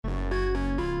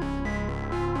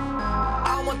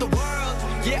the world.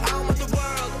 Yeah, I want the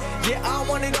world. Yeah, I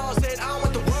want it all. Said I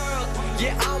want the world.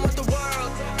 Yeah, I want the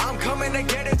world. I'm coming to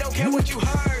get it. Don't care what you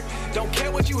heard. Don't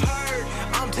care what you heard.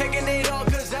 I'm taking it all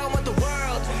because I want the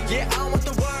world. Yeah, I want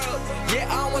the world. Yeah,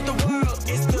 I want the world.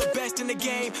 It's the best in the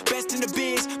game, best in the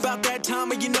biz. About that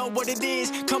time and you know what it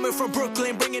is. Coming from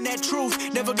Brooklyn, bringing that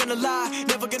truth. Never gonna lie,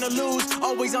 never gonna lose.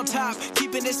 Always on top,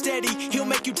 keeping it steady. He'll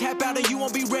make you tap out or you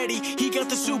won't be ready. He got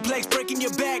the suplex, breaking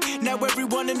your back. Now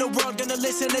everyone in the world gonna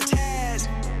listen to Taz.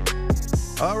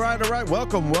 All right.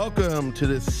 Welcome to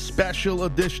this special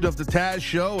edition of the Taz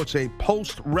Show. It's a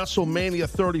post-WrestleMania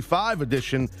 35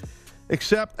 edition,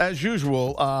 except, as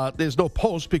usual, there's no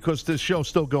post because this show's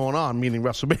still going on, meaning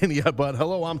WrestleMania. But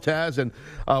hello, I'm Taz, and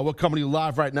we're coming to you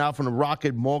live right now from the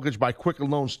Rocket Mortgage by Quicken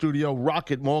Loan Studio.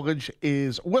 Rocket Mortgage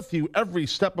is with you every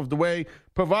step of the way,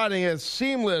 providing a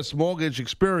seamless mortgage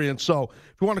experience. So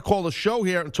if you want to call the show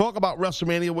here and talk about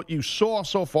WrestleMania, what you saw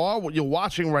so far, what you're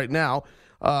watching right now,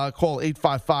 call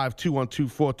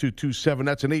 855-212-4227.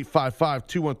 That's an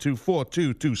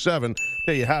 855-212-4227.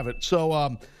 There you have it.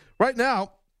 So right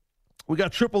now, we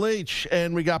got Triple H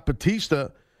and we got Batista.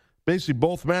 Basically,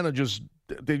 both managers,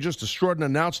 they just destroyed an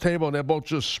announce table, and they're both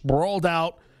just sprawled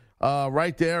out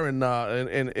right there in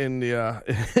the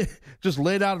just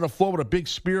laid out on the floor with a big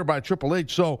spear by Triple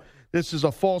H. So this is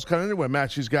a Falls Count Anywhere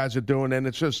match these guys are doing, and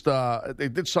it's just they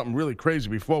did something really crazy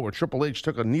before where Triple H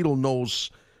took a needle nose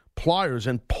pliers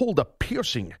and pulled a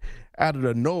piercing out of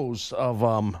the nose of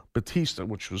Batista,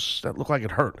 that looked like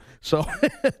it hurt. So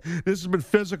this has been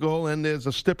physical, and there's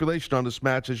a stipulation on this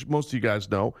match, as most of you guys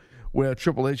know, where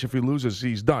Triple H, if he loses,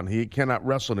 he's done. He cannot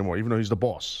wrestle anymore, even though he's the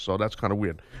boss. So that's kind of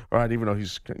weird, all right? Even though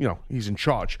he's in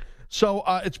charge. So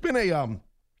it's been an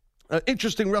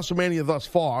interesting WrestleMania thus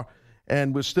far,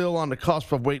 and we're still on the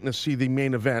cusp of waiting to see the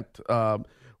main event.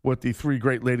 With the three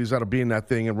great ladies that'll be in that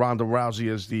thing, and Ronda Rousey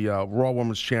is the Raw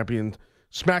Women's Champion,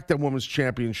 SmackDown Women's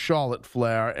Champion, Charlotte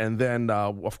Flair, and then,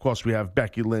 of course, we have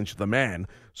Becky Lynch, the man.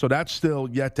 So that's still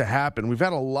yet to happen. We've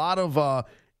had a lot of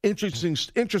interesting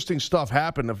stuff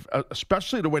happen,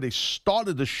 especially the way they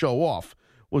started the show off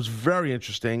was very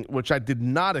interesting, which I did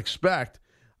not expect.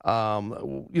 It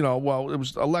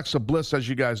was Alexa Bliss, as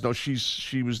you guys know.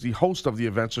 She was the host of the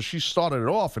event, so she started it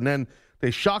off, and then they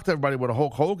shocked everybody with a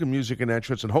Hulk Hogan music and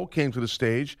entrance, and Hulk came to the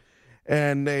stage,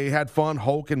 and they had fun.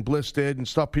 Hulk and Bliss did and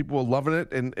stuff. People were loving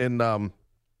it in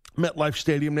MetLife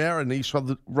Stadium there in East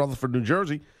Rutherford, New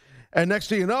Jersey. And next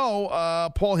thing you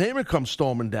know, Paul Heyman comes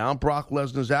storming down, Brock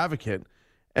Lesnar's advocate,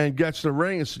 and gets to the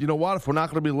ring and said, you know what, if we're not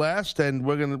going to be last, and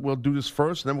we'll do this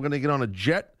first, and then we're going to get on a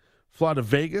jet, fly to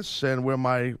Vegas, and where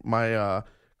my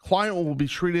client will be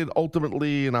treated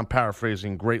ultimately, and I'm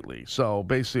paraphrasing, greatly. So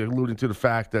basically alluding to the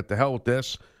fact that the hell with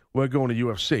this, we're going to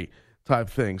UFC type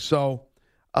thing. So,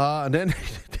 and then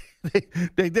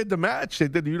they did the match. They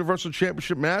did the Universal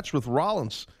Championship match with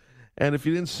Rollins. And if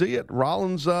you didn't see it,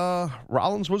 Rollins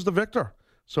was the victor.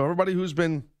 So everybody who's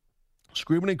been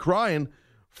screaming and crying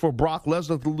for Brock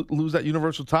Lesnar to lose that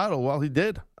Universal title, well, he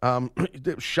did.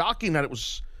 It was shocking that it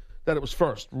was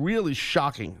first. Really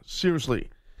shocking. Seriously.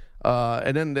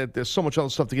 And then there's so much other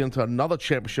stuff to get into. Another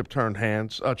championship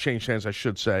changed hands, I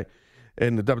should say,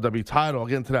 in the WWE title. I'll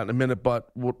get into that in a minute.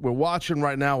 But what we're watching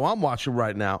right now, I'm watching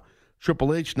right now,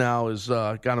 Triple H now has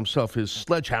got himself his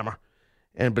sledgehammer,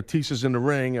 and Batista's in the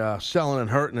ring selling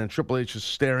and hurting, and Triple H is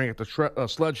staring at the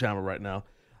sledgehammer right now.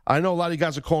 I know a lot of you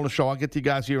guys are calling the show. I'll get to you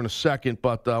guys here in a second,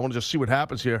 but I want to just see what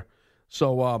happens here.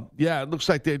 So, it looks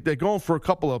like they're going for a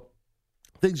couple of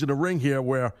things in the ring here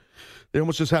where they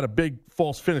almost just had a big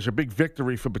false finish, a big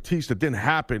victory for Batista. It didn't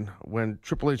happen when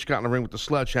Triple H got in the ring with the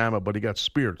sledgehammer, but he got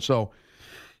speared. So,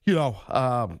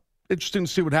 interesting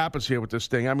to see what happens here with this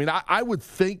thing. I mean, I would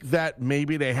think that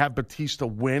maybe they have Batista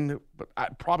win, but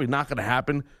probably not going to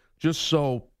happen, just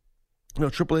so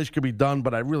Triple H could be done,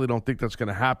 but I really don't think that's going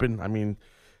to happen. I mean,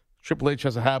 Triple H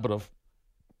has a habit of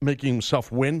making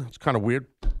himself win. It's kind of weird.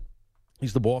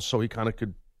 He's the boss, so he kind of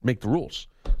could make the rules.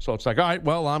 So it's like, all right,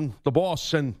 well, I'm the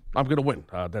boss, and I'm going to win.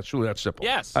 That's really that simple.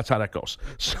 Yes. That's how that goes.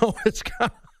 So it's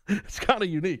kind of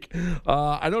unique.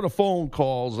 I know the phone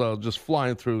calls are just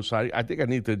flying through, so I think I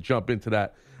need to jump into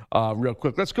that real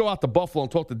quick. Let's go out to Buffalo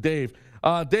and talk to Dave.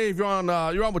 Dave, you're on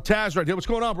with Taz right here. What's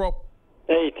going on, bro?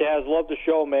 Hey, Taz, love the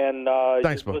show, man.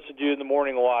 Thanks, bro. Listen to you in the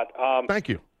morning a lot. Thank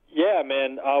you. Yeah,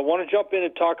 man. I want to jump in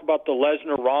and talk about the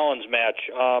Lesnar-Rollins match.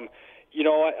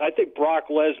 I think Brock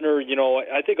Lesnar,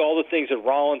 I think all the things that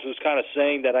Rollins was kind of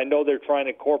saying that I know they're trying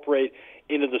to incorporate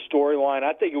into the storyline,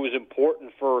 I think it was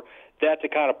important for that to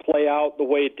kind of play out the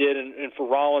way it did and for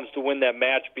Rollins to win that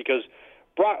match because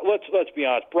let's be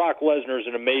honest, Brock Lesnar is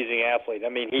an amazing athlete. I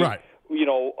mean,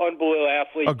 unbelievable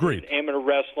athlete. Agreed. Amateur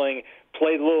wrestling,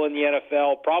 played a little in the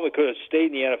NFL, probably could have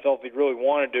stayed in the NFL if he'd really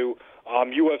wanted to.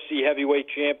 UFC heavyweight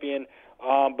champion.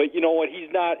 But you know what? He's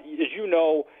not, as you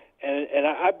know, and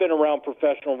I've been around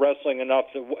professional wrestling enough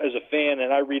as a fan,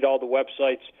 and I read all the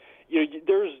websites.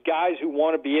 There's guys who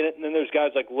want to be in it, and then there's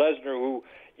guys like Lesnar who,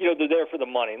 they're there for the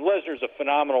money. And Lesnar's a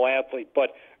phenomenal athlete,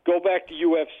 but go back to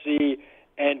UFC,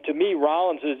 and to me,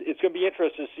 Rollins it's going to be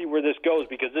interesting to see where this goes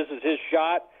because this is his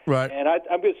shot. Right. And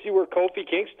I'm going to see where Kofi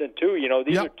Kingston, too.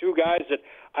 These are two guys that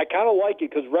I kind of like it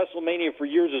because WrestleMania for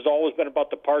years has always been about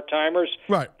the part-timers.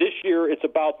 Right. This year, it's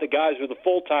about the guys with the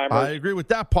full-timers. I agree with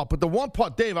that part. But the one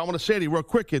part, Dave, I want to say to you real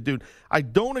quick here, dude, I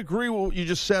don't agree with what you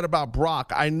just said about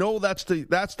Brock. I know that's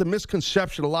the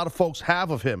misconception a lot of folks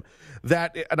have of him.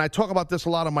 And I talk about this a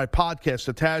lot on my podcast,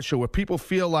 the Taz Show, where people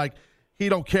feel like he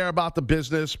don't care about the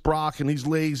business, Brock, and he's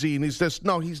lazy, and he's this.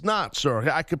 No, he's not, sir.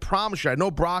 I could promise you. I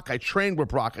know Brock. I trained with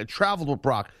Brock. I traveled with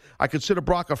Brock. I consider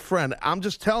Brock a friend. I'm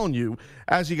just telling you,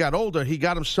 as he got older, he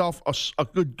got himself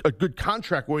a good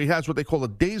contract where he has what they call a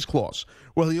days clause.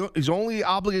 Well, he's only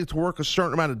obligated to work a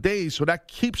certain amount of days, so that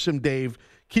keeps him, Dave,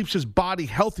 keeps his body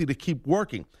healthy to keep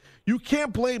working. You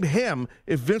can't blame him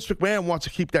if Vince McMahon wants to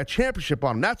keep that championship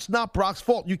on him. That's not Brock's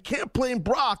fault. You can't blame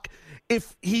Brock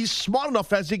if he's smart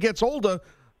enough as he gets older.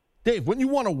 Dave, wouldn't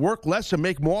you want to work less and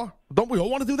make more? Don't we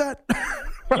all want to do that?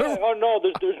 Yeah, no,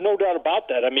 there's no doubt about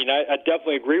that. I mean, I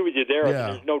definitely agree with you there. Yeah. I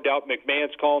mean, there's no doubt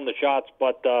McMahon's calling the shots,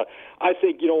 but I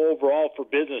think, overall for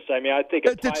business, I mean, I think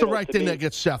it's the right thing that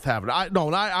gets Seth having. I'm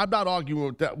not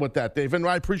arguing with that, Dave, and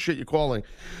I appreciate you calling.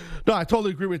 No, I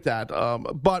totally agree with that.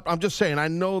 But I'm just saying, I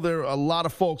know there are a lot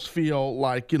of folks feel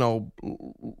like,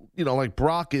 like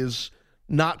Brock is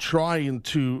not trying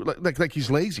to, like he's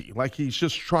lazy, like he's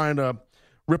just trying to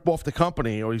rip off the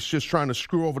company, or he's just trying to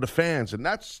screw over the fans, and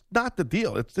that's not the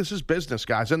deal. This is business,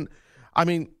 guys. And I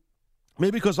mean,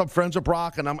 maybe because I'm friends with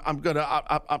Brock, and I'm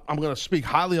gonna speak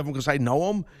highly of him because I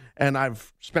know him and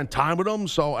I've spent time with him.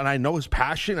 So, and I know his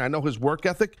passion, I know his work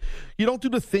ethic. You don't do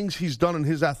the things he's done in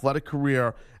his athletic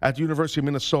career at the University of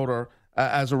Minnesota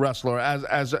as a wrestler,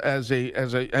 as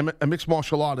a mixed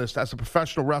martial artist, as a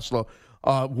professional wrestler.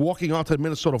 Walking onto the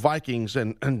Minnesota Vikings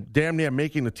and damn near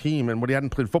making the team, and when he hadn't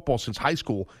played football since high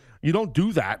school. You don't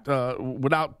do that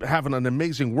without having an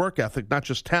amazing work ethic, not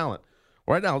just talent.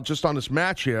 Right now, just on this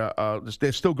match here,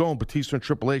 they're still going, Batista and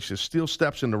Triple H. There's steel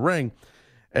steps in the ring,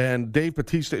 and Dave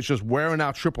Batista is just wearing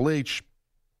out Triple H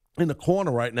in the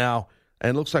corner right now,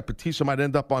 and it looks like Batista might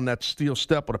end up on that steel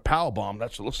step with a powerbomb.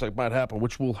 That's what it looks like might happen,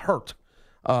 which will hurt.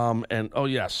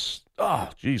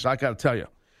 Geez, I got to tell you.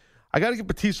 I got to give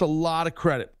Batista a lot of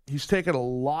credit. He's taken a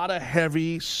lot of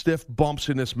heavy, stiff bumps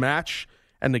in this match,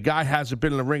 and the guy hasn't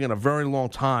been in the ring in a very long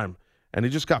time. And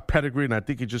he just got pedigree, and I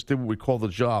think he just did what we call the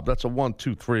job. That's a 1,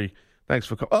 2, 3. Thanks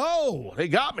for coming. Oh, they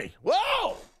got me.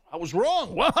 Whoa, I was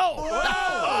wrong.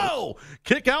 Whoa.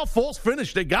 Kick out, false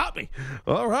finish. They got me.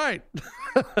 All right.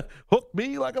 Hook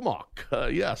me like a mark.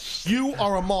 Yes. You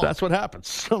are a mark. That's what happens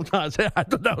sometimes. I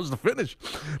thought that was the finish.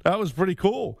 That was pretty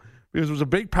cool. Because it was a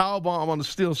big power bomb on the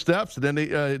steel steps, and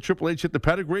then Triple H hit the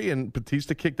pedigree, and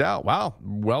Batista kicked out. Wow,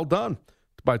 well done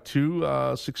by two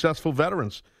successful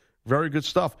veterans. Very good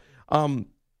stuff.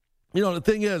 The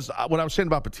thing is, what I was saying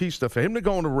about Batista, for him to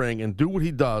go in the ring and do what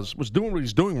he does, was doing what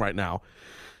he's doing right now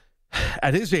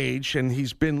at his age, and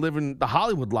he's been living the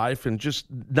Hollywood life and just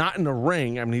not in the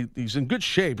ring. I mean, he's in good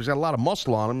shape. He's got a lot of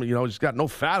muscle on him. He's got no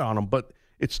fat on him, but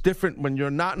it's different when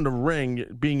you're not in the ring,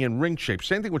 being in ring shape.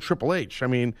 Same thing with Triple H. I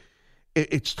mean,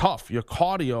 it's tough. Your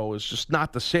cardio is just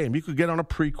not the same. You could get on a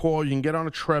Precor, you can get on a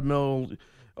treadmill.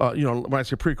 When I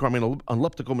say Precor, I mean an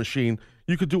elliptical machine.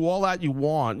 You could do all that you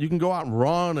want. You can go out and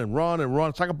run and run and run.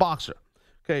 It's like a boxer.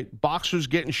 Okay, boxers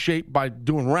get in shape by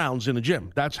doing rounds in the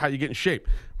gym. That's how you get in shape.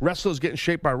 Wrestlers get in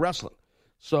shape by wrestling.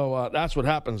 So that's what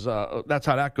happens. That's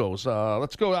how that goes.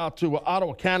 Let's go out to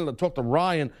Ottawa, Canada, and talk to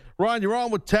Ryan. Ryan, you're on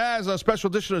with Taz, a special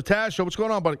edition of the Taz Show. What's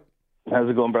going on, buddy? How's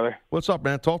it going, brother? What's up,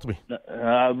 man? Talk to me.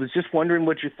 I was just wondering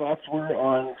what your thoughts were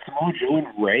on Samoa Joe and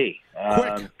Ray.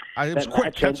 Quick. It was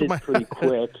quick. That ended pretty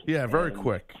quick. Yeah, very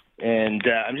quick. And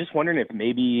I'm just wondering if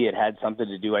maybe it had something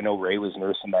to do. I know Ray was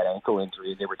nursing that ankle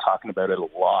injury. They were talking about it a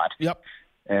lot. Yep.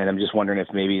 And I'm just wondering if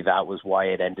maybe that was why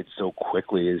it ended so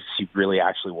quickly, is he really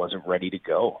actually wasn't ready to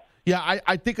go. Yeah,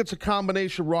 I think it's a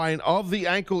combination, Ryan, of the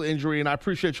ankle injury, and I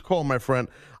appreciate your call, my friend.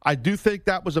 I do think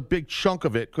that was a big chunk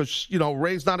of it because,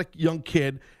 Ray's not a young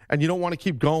kid, and you don't want to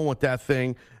keep going with that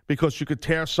thing because you could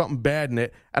tear something bad in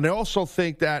it. And I also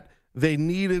think that they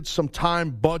needed some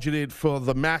time budgeted for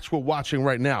the match we're watching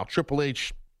right now, Triple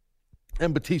H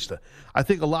and Batista. I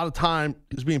think a lot of time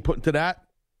is being put into that.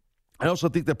 I also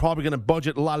think they're probably going to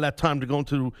budget a lot of that time to go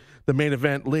into the main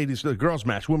event, the girls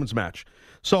match, women's match.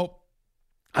 So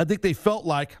I think they felt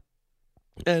like,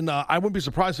 and I wouldn't be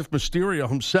surprised if Mysterio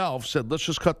himself said, let's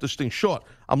just cut this thing short.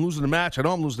 I'm losing the match. I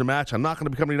know I'm losing the match. I'm not going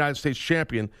to become the United States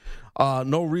champion.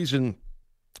 No reason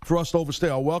for us to overstay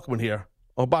our welcome in here.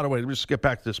 Oh, by the way, let me just get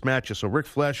back to this match. So Ric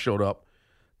Flair showed up,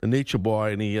 the Nature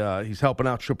Boy, and he's helping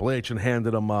out Triple H and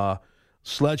handed him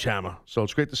sledgehammer. So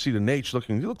it's great to see the Nate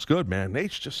looking. He looks good, man.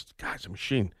 Nate's just, guy's a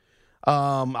machine.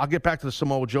 I'll get back to the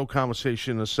Samoa Joe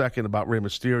conversation in a second about Rey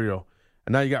Mysterio.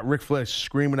 And now you got Ric Flair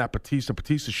screaming at Batista.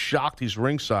 Batista's shocked he's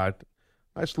ringside.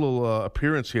 Nice little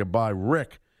appearance here by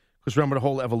Rick. Because remember the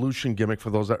whole Evolution gimmick,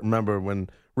 for those that remember when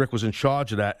Rick was in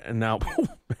charge of that. And now,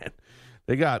 man,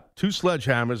 they got 2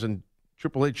 sledgehammers, and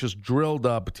Triple H just drilled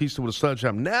Batista with a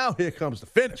sledgehammer. Now here comes the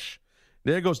finish.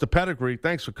 There goes the pedigree.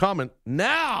 Thanks for coming.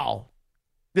 Now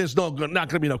there's not going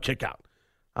to be no kick out.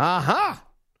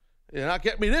 You're not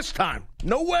getting me this time.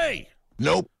 No way.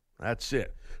 Nope. That's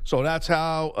it. So that's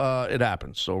how it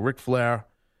happens. So Ric Flair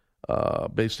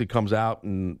basically comes out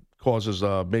and causes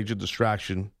a major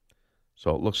distraction.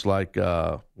 So it looks like,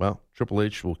 Triple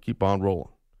H will keep on rolling.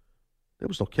 There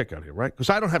was no kick out here, right?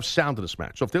 Because I don't have sound to this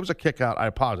match. So if there was a kick out, I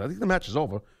apologize. I think the match is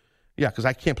over. Yeah, because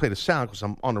I can't play the sound because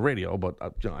I'm on the radio, but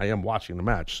I am watching the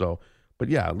match. So, but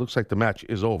yeah, it looks like the match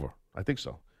is over. I think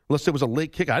so. Unless there was a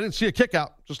late kick out. I didn't see a kick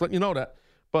out. Just letting you know that.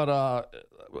 But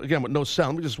again, with no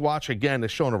sound, let me just watch again. They're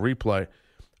showing a replay. It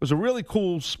was a really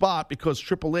cool spot because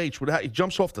Triple H he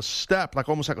jumps off the step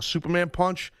almost like a Superman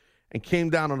punch and came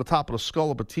down on the top of the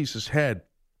skull of Batista's head,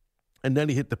 and then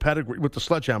he hit the pedigree with the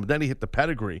sledgehammer. Then he hit the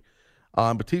pedigree.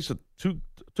 Batista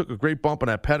took a great bump on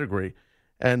that pedigree,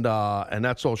 and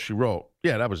that's all she wrote.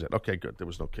 Yeah, that was it. Okay, good. There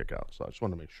was no kick out, so I just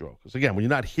wanted to make sure. Because, again, when you're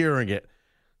not hearing it,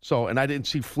 and I didn't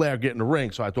see Flair get in the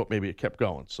ring, so I thought maybe it kept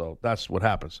going. So that's what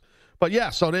happens. But,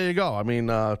 yeah, so there you go. I mean,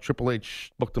 Triple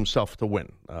H booked himself to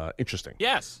win. Interesting.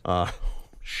 Yes.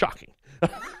 Shocking.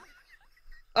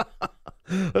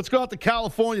 Let's go out to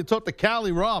California, talk to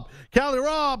Cali Rob. Cali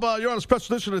Rob, you're on a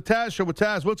special edition of the Taz Show with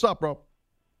Taz. What's up, bro?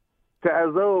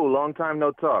 Tazzo, long time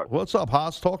no talk. What's up,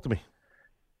 Haas? Talk to me.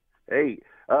 Hey,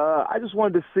 I just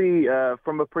wanted to see,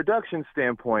 from a production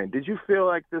standpoint, did you feel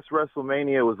like this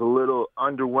WrestleMania was a little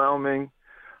underwhelming,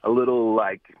 a little,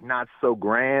 not so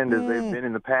grand as they've been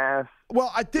in the past?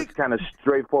 Well, I think... Just kind of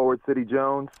straightforward City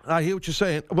Jones? I hear what you're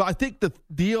saying. Well, I think the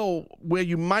deal where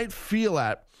you might feel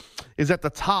at is at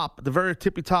the top, the very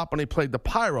tippy top when they played the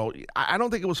pyro. I don't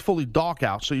think it was fully dark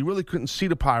out, so you really couldn't see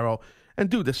the pyro. And,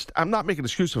 dude, I'm not making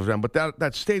excuses for them, but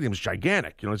that stadium is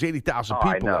gigantic. There's 80,000 people.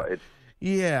 I know.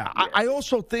 Yeah. I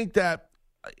also think that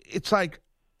it's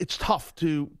tough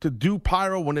to do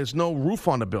pyro when there's no roof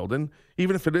on the building,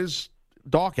 even if it is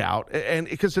dark out, and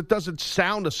because it doesn't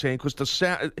sound the same, because the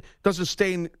sound it doesn't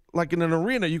stay in an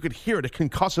arena. You could hear it; it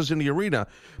concusses in the arena.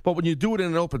 But when you do it in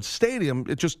an open stadium,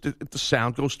 the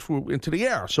sound goes through into the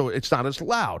air, so it's not as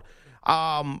loud.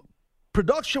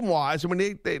 Production-wise, I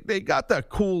mean, they got that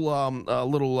cool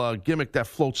little gimmick that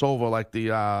floats over, like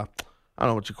the I don't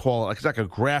know what you call it. It's like a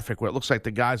graphic where it looks like the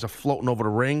guys are floating over the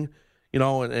ring, in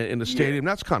the stadium.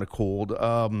 Yeah. That's kind of cool.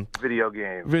 Video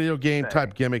game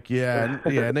type gimmick, yeah.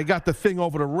 And they got the thing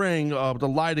over the ring, the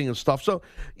lighting and stuff. So,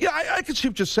 yeah, I can see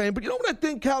what you're saying. But you know what I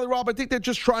think, Cali Rob? I think they're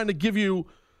just trying to give you,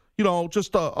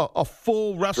 just a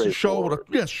full wrestling show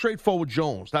with straightforward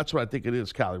Jones. That's what I think it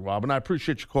is, Cali Rob. And I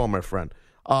appreciate your call, my friend.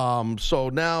 So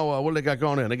now, what do they got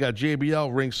going in? They got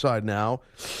JBL ringside now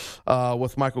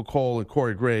with Michael Cole and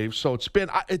Corey Graves. So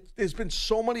there's been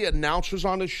so many announcers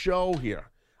on this show here.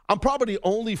 I'm probably the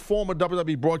only former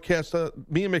WWE broadcaster,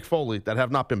 me and Mick Foley, that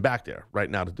have not been back there right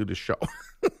now to do this show.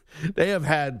 They have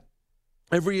had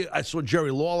I saw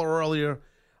Jerry Lawler earlier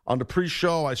on the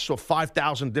pre-show. I saw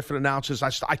 5,000 different announcers.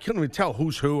 I couldn't even tell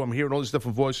who's who. I'm hearing all these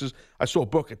different voices. I saw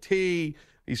Booker T.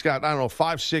 He's got,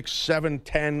 5, 6, 7,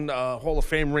 10 Hall of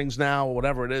Fame rings now, or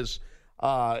whatever it is.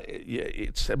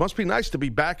 It must be nice to be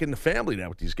back in the family now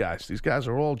with these guys. These guys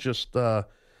are all just,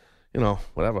 whatever.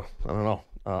 I don't know.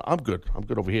 I'm good. I'm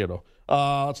good over here, though.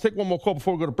 Let's take one more call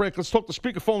before we go to break. Let's talk to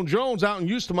Speakerphone Jones out in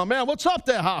Houston. My man, what's up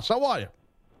there, Haas? How are you?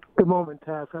 Good moment,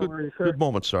 Taz. How are you, sir? Good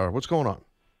moment, sir. What's going on?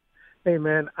 Hey,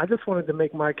 man, I just wanted to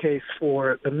make my case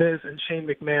for The Miz and Shane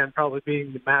McMahon probably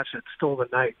being the match that stole the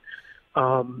night.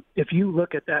 If you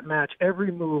look at that match,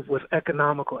 every move was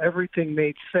economical. Everything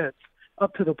made sense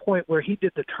up to the point where he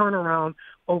did the turnaround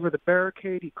over the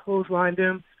barricade. He clotheslined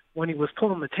him. When he was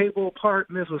pulling the table apart,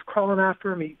 Miz was crawling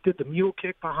after him. He did the mule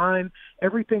kick behind.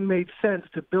 Everything made sense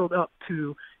to build up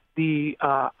to the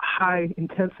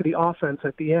high-intensity offense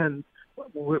at the end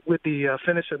with the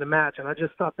finish of the match, and I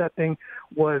just thought that thing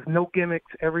was no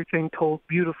gimmicks, everything told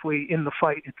beautifully in the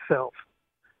fight itself.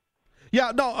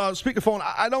 Yeah, no, speakerphone.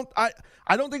 I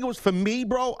don't think it was for me,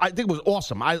 bro. I think it was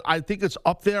awesome. I think it's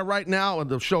up there right now, and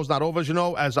the show's not over, as you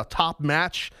know, as a top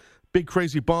match. Big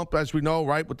crazy bump, as we know,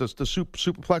 right, with the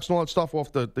superplex and all that stuff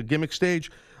off the gimmick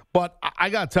stage. But I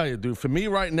got to tell you, dude, for me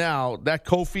right now, that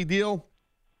Kofi deal,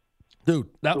 dude,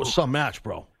 that was some match,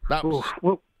 bro. That was.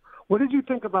 Well, what did you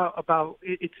think about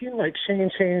it seemed like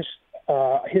Shane changed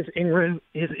his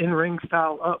in-ring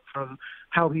style up from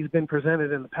how he's been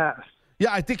presented in the past.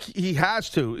 Yeah, I think he has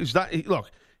to. He's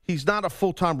not a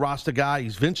full-time roster guy.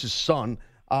 He's Vince's son.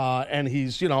 And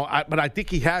he's, but I think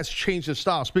he has changed his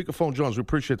style. Speakerphone Jones, we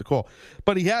appreciate the call.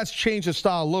 But he has changed his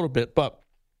style a little bit. But,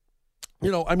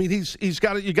 you got to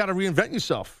reinvent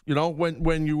yourself,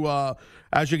 when you,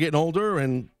 as you're getting older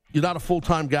and you're not a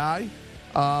full-time guy.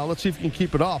 Let's see if you can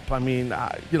keep it up. I mean,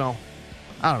 I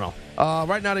don't know.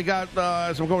 Right now they got,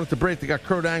 as I'm going into break, they got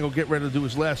Kurt Angle getting ready to do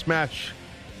his last match,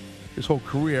 his whole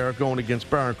career, going against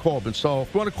Baron Corbin. So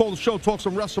if you want to call the show, talk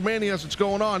some WrestleMania as it's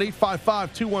going on,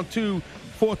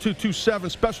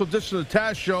 855-212-4227, special edition of the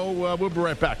Taz Show. We'll be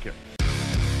right back here.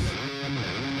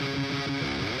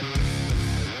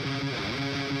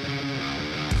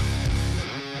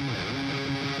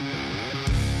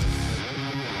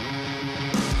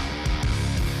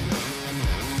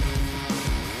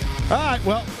 All right,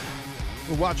 well,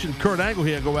 we're watching Kurt Angle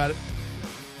here go at it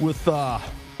with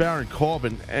Baron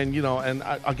Corbin, and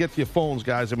I'll get to your phones,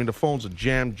 guys. I mean, the phones are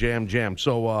jammed.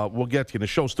 So we'll get to you. The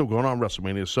show's still going on,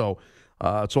 WrestleMania, so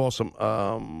it's awesome.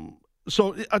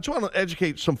 So I just want to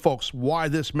educate some folks why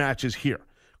this match is here,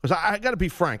 because I got to be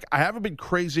frank. I haven't been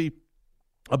crazy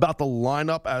about the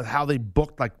lineup, how they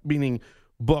booked,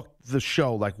 booked the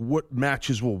show, like what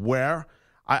matches will where.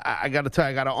 I got to tell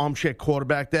you, I got an armchair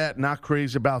quarterback that, not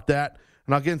crazy about that,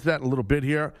 and I'll get into that in a little bit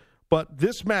here. But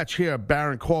this match here,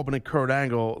 Baron Corbin and Kurt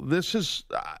Angle, this is,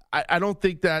 I don't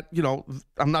think that,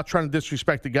 I'm not trying to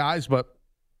disrespect the guys, but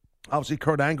obviously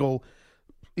Kurt Angle,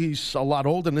 he's a lot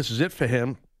older, and this is it for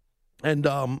him. And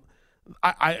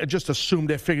I just assumed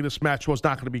they figured this match was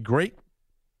not going to be great.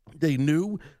 They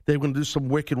knew they were going to do some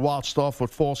wicked, wild stuff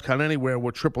with Falls Count Anywhere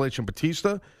with Triple H and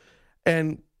Batista.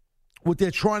 And what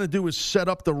they're trying to do is set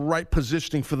up the right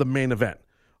positioning for the main event,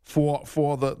 for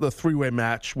the three-way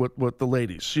match with the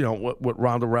ladies, with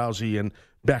Ronda Rousey and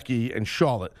Becky and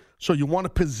Charlotte. So you want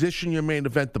to position your main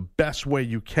event the best way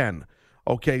you can.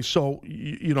 Okay, so,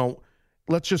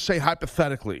 let's just say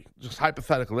hypothetically,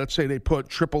 let's say they put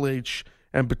Triple H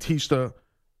and Batista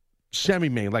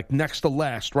semi-main, like next to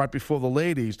last, right before the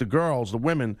ladies, the girls, the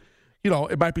women.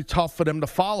 It might be tough for them to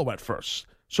follow at first.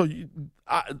 So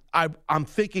I'm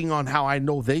thinking on how I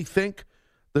know they think.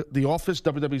 The office,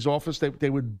 WWE's office, they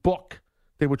would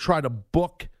try to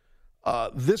book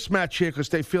this match here because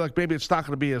they feel like maybe it's not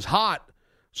going to be as hot,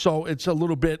 so it's a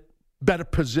little bit better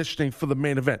positioning for the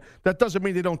main event. That doesn't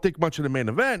mean they don't think much of the main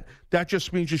event. That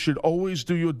just means you should always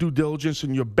do your due diligence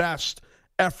and your best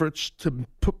efforts to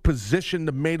position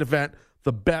the main event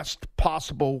the best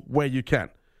possible way you can.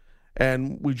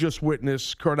 And we just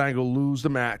witnessed Kurt Angle lose the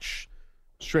match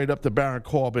straight up to Baron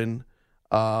Corbin.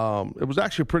 It was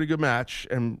actually a pretty good match,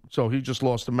 and so he just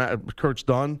lost the match. Kurt's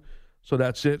done, so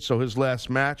that's it. So his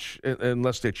last match,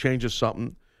 unless they changes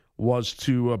something, was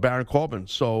to Baron Corbin.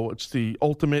 So it's the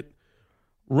ultimate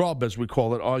rub, as we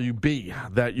call it,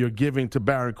 RUB, that you're giving to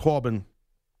Baron Corbin,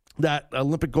 that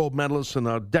Olympic gold medalist and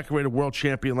a decorated world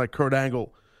champion like Kurt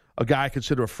Angle, a guy I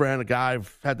consider a friend, a guy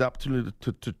I've had the opportunity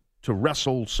to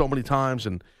wrestle so many times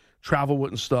and travel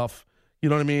with and stuff. You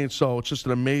know what I mean? So it's just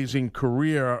an amazing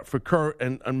career for Kurt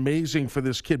and amazing for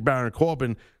this kid, Baron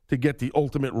Corbin, to get the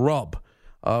ultimate rub.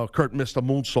 Kurt missed a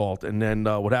moonsault, and then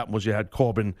what happened was you had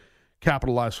Corbin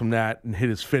capitalize from that and hit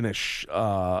his finish,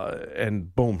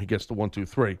 and boom, he gets the 1, 2,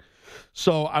 3.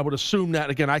 So I would assume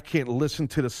that, again, I can't listen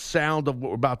to the sound of what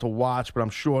we're about to watch, but I'm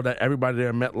sure that everybody there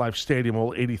at MetLife Stadium,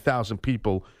 all 80,000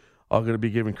 people, are going to be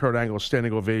giving Kurt Angle a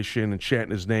standing ovation and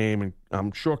chanting his name, and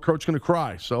I'm sure Kurt's going to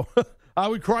cry. So I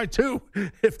would cry too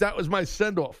if that was my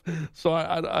send-off. So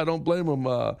I don't blame him.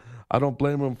 I don't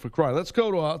blame him for crying. Let's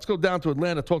go down to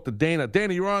Atlanta, talk to Dana.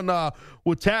 Dana, you're on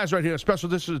with Taz right here, a special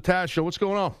edition of the Taz Show. What's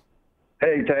going on?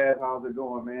 Hey, Taz, how's it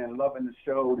going, man? Loving the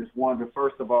show. Just wanted to,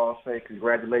 first of all, say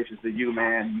congratulations to you,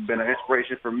 man. You've been an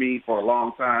inspiration for me for a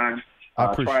long time. I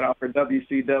appreciate it. Tried out for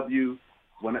WCW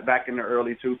back in the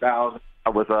early 2000s. I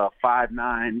was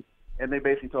 5'9", and they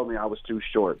basically told me I was too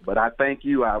short. But I thank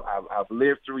you. I've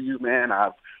lived through you, man.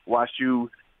 I've watched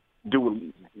you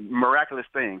do miraculous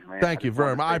things, man. Thank you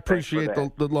very much. I appreciate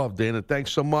the love, Dana.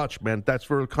 Thanks so much, man. That's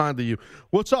very kind of you.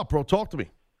 What's up, bro? Talk to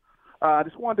me. I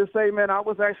just wanted to say, man, I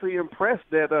was actually impressed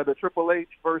that the Triple H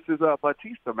versus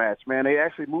Batista match, man. They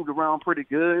actually moved around pretty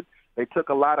good. They took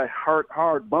a lot of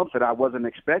hard bumps that I wasn't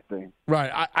expecting.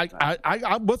 Right.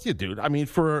 I'm with you, dude. I mean,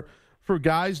 for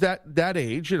guys that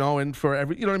age, and for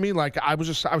every, you know what I mean? Like, I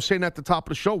was saying at the top of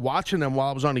the show, watching them while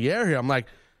I was on the air here, I'm like,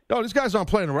 yo, these guys aren't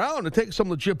playing around. They're taking some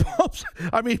legit bumps.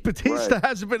 I mean, Batista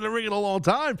hasn't been in the ring in a long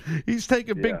time. He's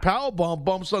taking big power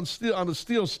bumps on the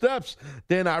steel steps.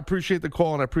 Dan, I appreciate the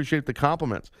call and I appreciate the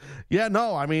compliments. Yeah,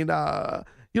 no, I mean, the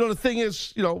thing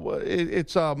is,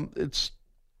 it's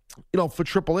for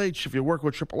Triple H, if you work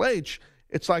with Triple H,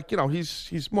 it's like,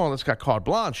 he's more or less got carte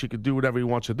blanche. He could do whatever he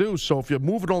wants to do. So if you're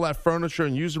moving all that furniture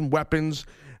and using weapons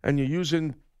and you're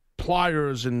using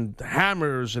pliers and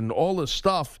hammers and all this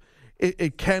stuff,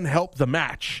 it can help the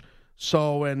match.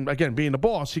 So, and again, being the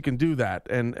boss, he can do that.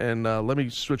 And let me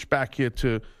switch back here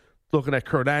to looking at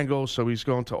Kurt Angle. So he's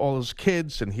going to all his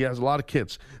kids, and he has a lot of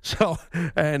kids. So,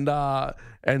 and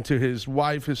to his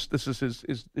wife, this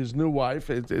is his new wife.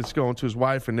 It's going to his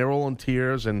wife, and they're all in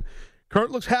tears. And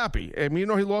Kurt looks happy. I mean,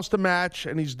 he lost the match,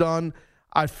 and he's done.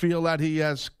 I feel that he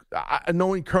has,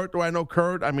 knowing Kurt, do I know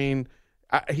Kurt? I mean,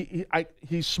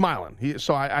 he's smiling.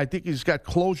 I think he's got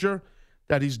closure.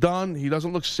 That he's done. He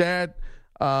doesn't look sad.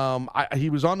 He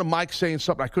was on the mic saying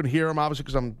something. I couldn't hear him, obviously,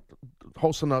 because I'm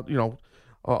hosting a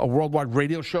worldwide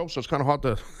radio show, so it's kind of hard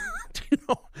to,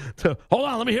 to hold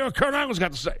on. Let me hear what Kurt Angle's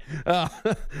got to say.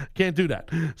 Can't do that.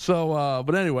 So,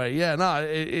 but anyway, yeah, no,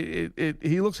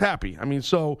 he looks happy. I mean,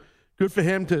 so good for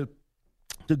him to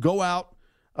go out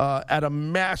at a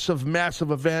massive,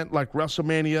 massive event like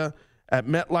WrestleMania at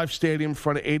MetLife Stadium in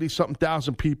front of 80-something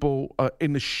thousand people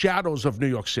in the shadows of New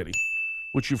York City,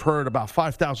 which you've heard about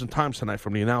 5,000 times tonight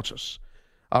from the announcers.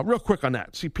 Real quick on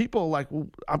that. See, people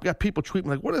I've got people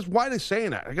tweeting why are they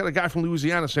saying that? I got a guy from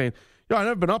Louisiana saying, I've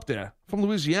never been up there. From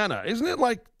Louisiana. Isn't it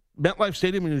like MetLife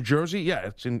Stadium in New Jersey? Yeah,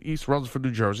 it's in East Rutherford,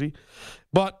 New Jersey.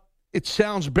 But it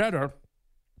sounds better,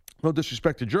 no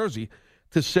disrespect to Jersey,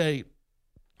 to say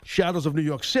shadows of New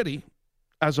York City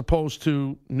as opposed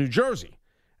to New Jersey.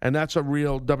 And that's a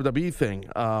real WWE thing.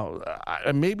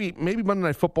 Maybe Monday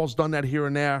Night Football's done that here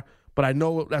and there, but I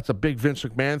know that's a big Vince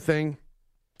McMahon thing.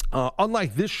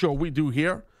 Unlike this show we do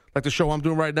here, like the show I'm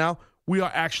doing right now, we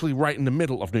are actually right in the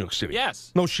middle of New York City.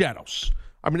 Yes. No shadows.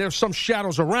 I mean, there's some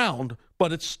shadows around,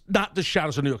 but it's not the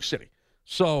shadows of New York City.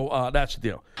 So that's the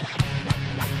deal.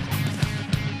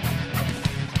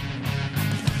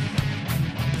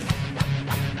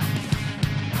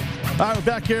 All right, we're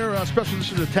back here. Special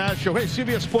edition of the Taz Show. Hey,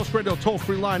 CBS Sports Radio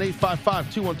toll-free line,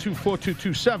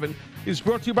 855-212-4227, is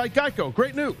brought to you by Geico.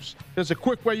 Great news. There's a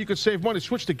quick way you can save money.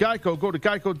 Switch to Geico. Go to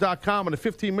geico.com. In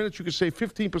 15 minutes, you can save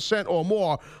 15% or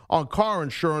more on car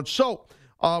insurance. So,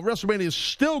 WrestleMania is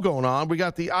still going on. We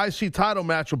got the IC title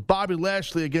match with Bobby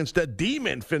Lashley against the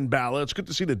Demon Finn Balor. It's good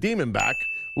to see the Demon back.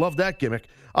 Love that gimmick.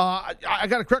 I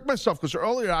got to correct myself because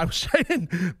earlier I was saying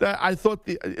that I thought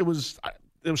there was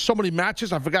so many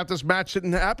matches. I forgot this match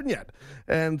didn't happen yet.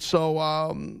 And so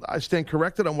I stand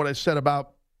corrected on what I said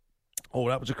about,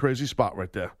 that was a crazy spot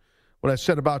right there. What I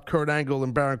said about Kurt Angle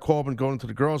and Baron Corbin going into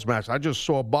the girls' match. I just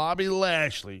saw Bobby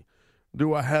Lashley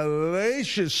do a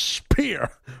hellacious spear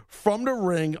from the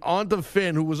ring onto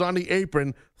Finn, who was on the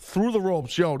apron, through the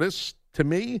ropes. This, to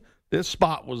me, this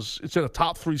spot it's in a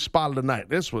top 3 spot of the night.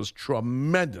 This was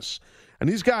tremendous. And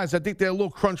these guys, I think they're a little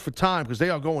crunched for time because they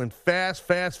are going fast,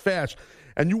 fast, fast.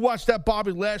 And you watch that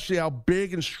Bobby Lashley, how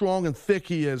big and strong and thick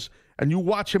he is, and you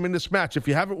watch him in this match. If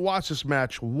you haven't watched this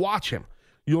match, watch him.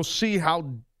 You'll see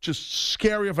how just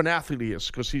scary of an athlete he is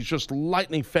because he's just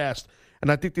lightning fast.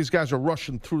 And I think these guys are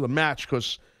rushing through the match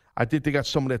because I think they got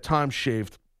some of their time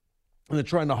shaved. And they're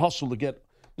trying to hustle to get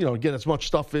as much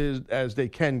stuff as they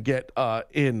can get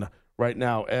in right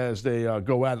now as they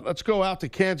go at it. Let's go out to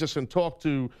Kansas and talk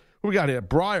to who we got here.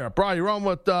 Briar, you're on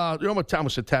with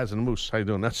Thomas and Taz and the Moose. How you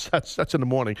doing? That's in the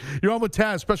morning. You're on with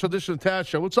Taz, special edition of the Taz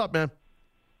Show. What's up, man?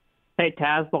 Hey,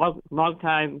 Taz, long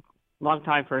time,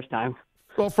 first time.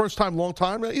 Well, first time, long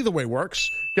time. Either way works.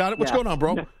 Got it. What's going on,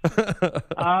 bro?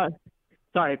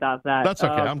 Sorry about that. That's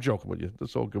okay. I'm joking with you.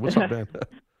 That's all good. What's up, man?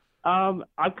 I'm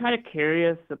kind of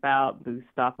curious about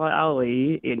Mustafa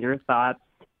Ali and your thoughts.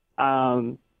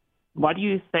 What do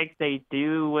you think they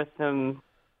do with him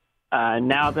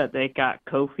now that they got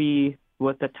Kofi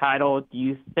with the title? Do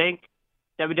you think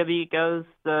WWE goes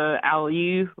the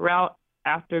Ali route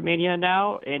after Mania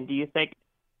now? And do you think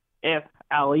if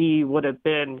Ali would have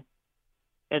been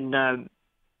in the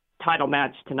title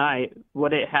match tonight,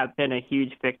 would it have been a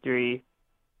huge victory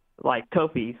like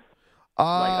Kofi's?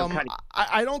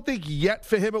 I don't think yet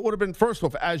for him it would have been. First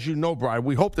off, as you know, Brian,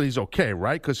 we hope that he's okay,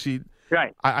 right? Because he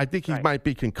Right. I think he might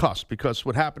be concussed because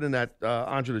what happened in that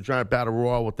Andre the Giant Battle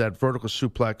Royal with that vertical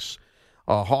suplex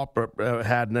Harper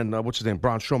had, and then what's his name?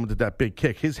 Braun Strowman did that big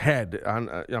kick. His head,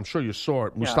 I'm sure you saw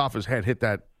it. Mustafa's head hit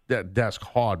that desk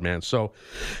hard, man. So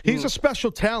he's a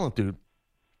special talent, dude.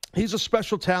 He's a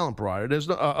special talent, Brian. There's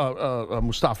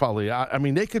Mustafa Ali. I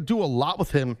mean, they could do a lot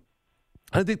with him.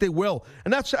 I think they will.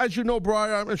 And that's, as you know,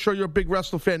 Brian, I'm sure you're a big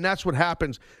wrestling fan. That's what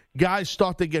happens. Guys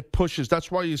start to get pushes.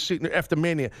 That's why you see after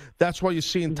Mania. That's why you're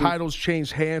seeing titles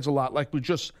change hands a lot. Like we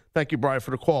just, thank you, Brian,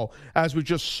 for the call. As we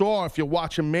just saw, if you're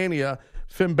watching Mania,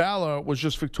 Finn Balor was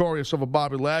just victorious over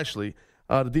Bobby Lashley.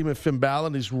 The Demon Finn Balor,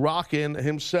 and he's rocking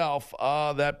himself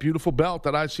that beautiful belt,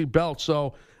 that IC belt.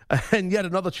 So, and yet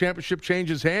another championship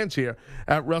changes hands here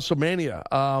at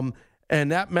WrestleMania. And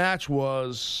that match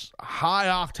was high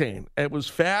octane. It was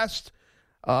fast.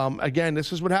 Again,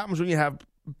 this is what happens when you have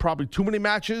probably too many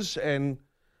matches and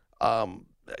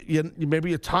maybe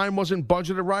your time wasn't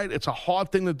budgeted right. It's a hard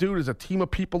thing to do. There's a team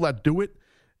of people that do it,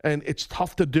 and it's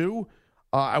tough to do.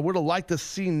 I would have liked to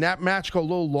seen that match go a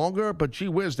little longer, but gee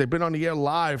whiz, they've been on the air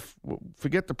live.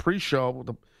 Forget the pre-show.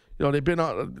 They've been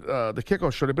on the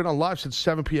kickoff show. They've been on live since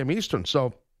 7 p.m. Eastern.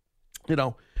 So,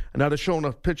 and now they're showing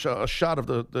a shot of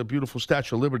the beautiful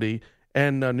Statue of Liberty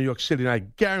and New York City. And I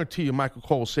guarantee you Michael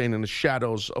Cole was saying in the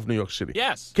shadows of New York City.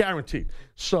 Yes. Guaranteed.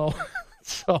 So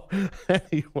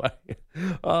anyway,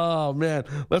 oh, man.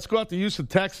 Let's go out to Houston,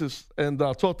 Texas, and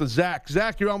talk to Zach.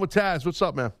 Zach, you're on with Taz. What's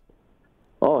up, man?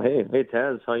 Oh, hey,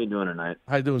 Taz. How you doing tonight?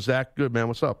 How you doing, Zach? Good, man.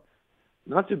 What's up?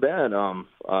 Not too bad. First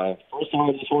of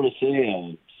all, I just want to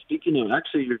say, speaking of,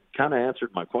 actually, you kind of answered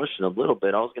my question a little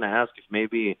bit. I was going to ask if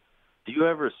maybe, do you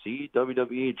ever see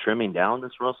WWE trimming down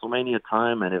this WrestleMania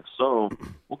time? And if so,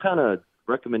 what kind of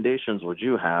recommendations would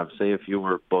you have, say, if you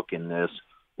were booking this?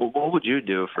 What would you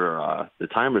do for the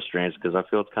time restraints? Because I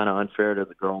feel it's kind of unfair to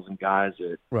the girls and guys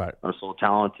that are so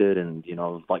talented. And,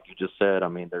 like you just said, I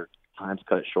mean, their time's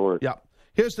cut short. Yeah.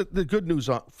 Here's the good news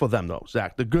for them, though,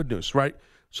 Zach. The good news, right?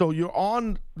 So you're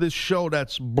on this show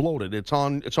that's bloated. It's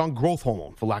on growth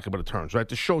hormone, for lack of better terms, right?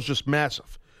 The show's just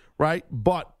massive, right?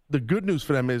 But the good news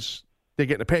for them is they're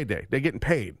getting a payday. They're getting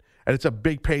paid, and it's a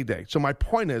big payday. So my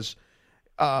point is,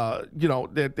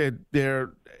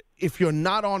 they're if you're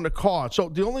not on the card, so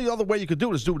the only other way you could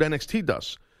do it is do what NXT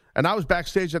does. And I was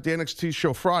backstage at the NXT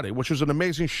show Friday, which was an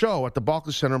amazing show at the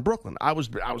Barclays Center in Brooklyn. I was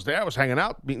there. I was hanging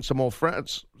out, meeting some old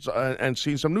friends, and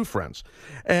seeing some new friends.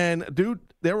 And, dude,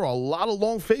 there were a lot of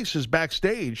long faces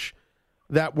backstage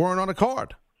that weren't on the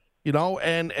card,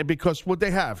 and because what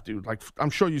they have, dude, like I'm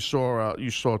sure you saw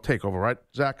TakeOver, right,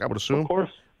 Zach? I would assume. Of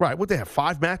course. Right. What they have,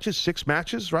 5 matches, 6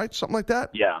 matches, right? Something like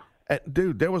that? Yeah. And,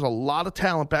 dude, there was a lot of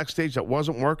talent backstage that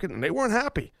wasn't working, and they weren't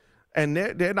happy. And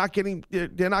they're not getting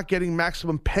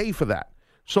maximum pay for that.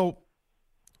 So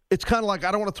it's kind of like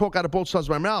I don't want to talk out of both sides of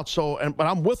my mouth. But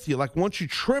I'm with you. Like once you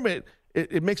trim it,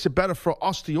 it makes it better for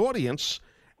us, the audience.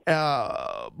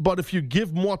 But if you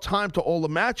give more time to all the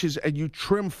matches and you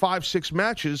trim 5, 6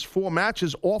 matches, 4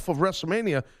 matches off of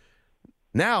WrestleMania,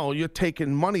 now you're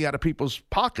taking money out of people's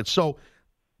pockets. So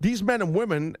these men and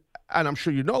women, and I'm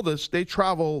sure you know this, they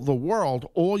travel the world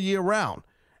all year round.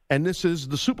 And this is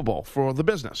the Super Bowl for the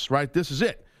business, right? This is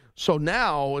it. So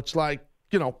now it's like,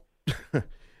 you're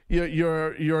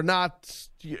not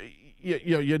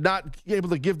able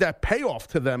to give that payoff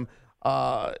to them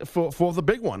for the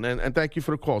big one. And thank you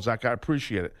for the call, Zach. I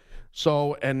appreciate it.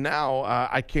 So and now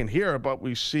I can't hear, but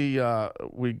we see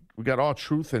we got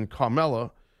R-Truth and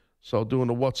Carmella, so doing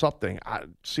the What's Up thing. I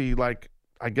see,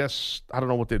 I guess I don't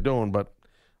know what they're doing, but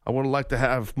I would have liked to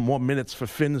have more minutes for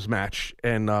Finn's match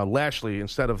and Lashley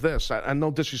instead of this. I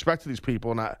no disrespect to these people,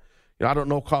 and I don't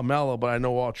know Carmella, but I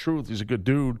know R-Truth. He's a good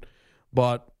dude,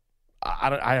 but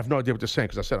I have no idea what they're saying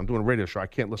because I said I'm doing a radio show. I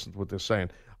can't listen to what they're saying.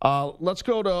 Let's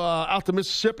go to out to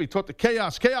Mississippi. Talk to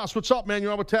Chaos. Chaos, what's up, man?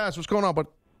 You're on with Taz. What's going on, bud?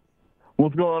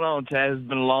 What's going on, Taz? It's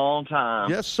been a long time.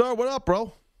 Yes, sir. What up,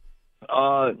 bro?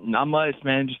 Not much,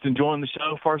 man. Just enjoying the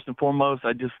show. First and foremost,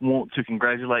 I just want to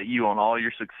congratulate you on all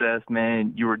your success,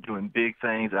 man. You are doing big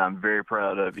things, and I'm very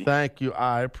proud of you. Thank you.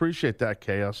 I appreciate that,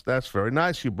 Chaos. That's very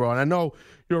nice of you, bro. And I know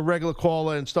you're a regular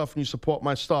caller and stuff, and you support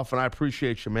my stuff, and I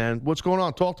appreciate you, man. What's going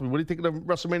on? Talk to me. What do you think of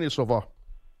WrestleMania so far?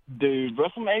 Dude,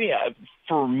 WrestleMania,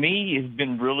 for me, has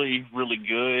been really, really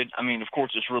good. I mean, of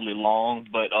course, it's really long,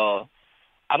 but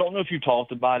I don't know if you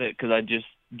talked about it because I just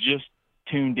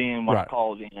tuned in when I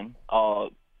called in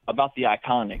about the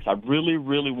Iconics. I really,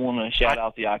 really want to shout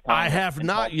out the Iconics. I have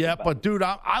not yet, but, dude,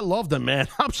 I love them, man.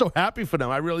 I'm so happy for them.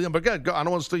 I really am. But go, I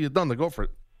don't want to steal your thunder. Go for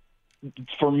it.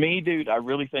 For me, dude, I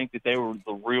really think that they were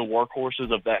the real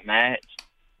workhorses of that match,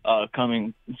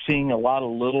 seeing a lot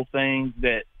of little things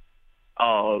that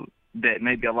that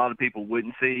maybe a lot of people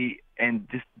wouldn't see, and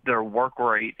just their work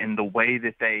rate and the way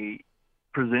that they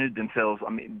presented themselves. I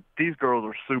mean, these girls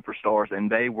are superstars, and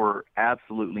they were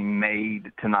absolutely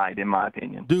made tonight, in my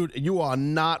opinion. Dude, you are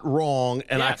not wrong,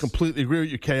 and I completely agree with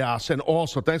you, Chaos. And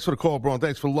also, thanks for the call, bro, and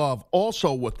thanks for love.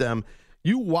 Also with them,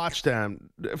 you watch them,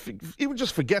 even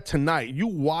just forget tonight, you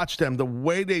watch them, the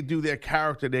way they do their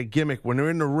character, their gimmick, when they're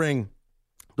in the ring,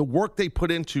 the work they put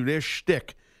into their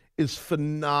shtick is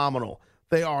phenomenal.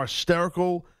 They are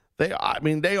hysterical. They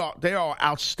are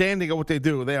outstanding at what they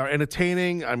do. They are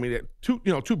entertaining. I mean, two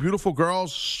beautiful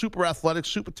girls, super athletic,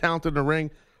 super talented in the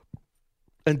ring.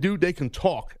 And, dude, they can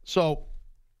talk. So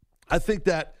I think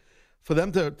that for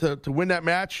them to win that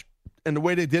match and the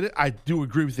way they did it, I do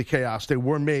agree with the Chaos. They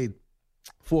were made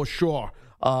for sure.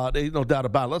 There's no doubt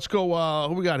about it. Let's go.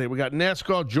 Who we got here? We got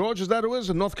NASCAR George. Is that who it is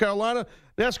in North Carolina?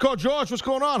 NASCAR George, what's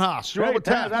going on, Haas? You're on with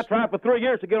Taz. I tried for 3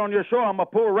 years to get on your show. I'm a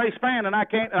poor race fan, and I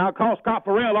can't. And I call Scott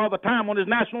Farrell all the time on his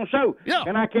national show. Yeah.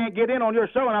 And I can't get in on your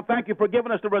show. And I thank you for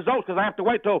giving us the results, because I have to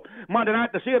wait till Monday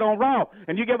night to see it on Raw.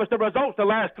 And you give us the results the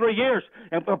last 3 years.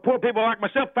 And for poor people like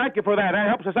myself, thank you for that. That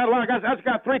helps us out a lot. Guys, I just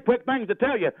got 3 quick things to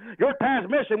tell you. Your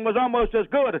transmission was almost as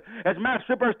good as Masked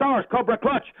Superstars Cobra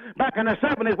Clutch back in the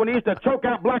 70s when he used to choke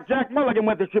out Blackjack Mulligan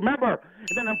with it. You remember?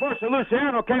 And then unfortunately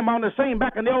Luciano came on the scene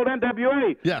back in the old NWA.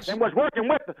 Yes. And was working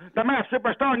with the Masked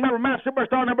Superstar. Remember Masked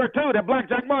Superstar number 2 that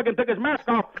Blackjack Mulligan took his mask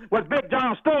off was Big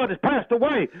John Studd, has passed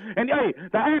away. And hey,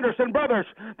 the Anderson brothers,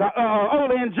 the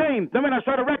Ole and Gene, the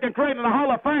Minnesota Wrecking created in the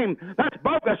Hall of Fame. That's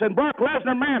bogus. And Brock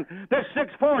Lesnar, man, this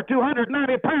 6'4",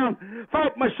 290-pound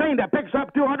fight machine that picks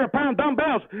up 200-pound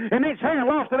dumbbells in each hand,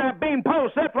 lost to that beam pole,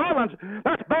 Seth Rollins.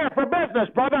 That's bad for business,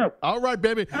 brother. All right,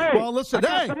 baby. Hey, well, listen,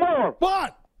 I got some more.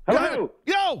 What? Hello.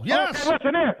 Yo, yes. Okay,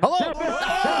 listen here. Hello.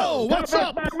 Oh, what's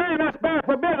up? Man, that's bad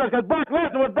for business, because Brock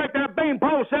Lesnar would break that beam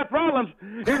pole, Seth Rollins,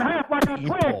 in half like a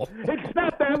twig. He'd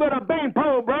snap that with a beam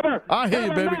pole, brother. I hear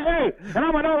you, baby. Hey, and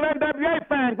I'm an old NWA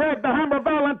fan, Greg the Hammer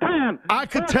Valentine. I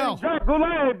could tell. Jack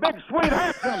Goulet, Big Sweet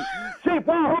Handsome, Chief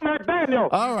Wahoo McDaniel.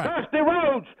 All right. Dusty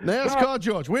Rhodes. NASCAR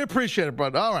George, we appreciate it,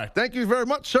 brother. All right. Thank you very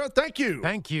much, sir. Thank you.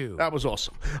 Thank you. That was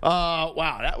awesome.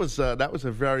 Wow, that was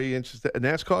a very interesting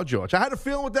NASCAR George. I had a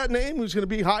feeling with that name he was going to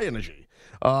be high energy.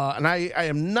 And I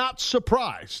am not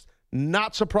surprised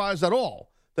at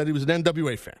all that he was an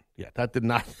NWA fan. Yeah, that did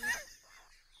not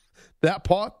that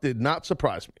part did not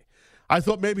surprise me. I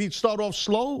thought maybe he'd start off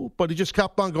slow, but he just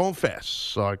kept on going fast.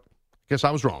 So I guess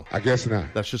I was wrong. I guess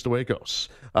not. That's just the way it goes.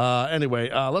 Anyway,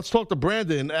 let's talk to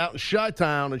Brandon out in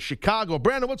Chi-Town in Chicago.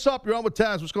 Brandon, what's up? You're on with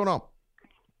Taz. What's going on?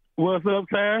 What's up,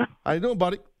 Taz? How you doing,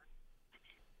 buddy?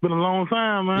 Been a long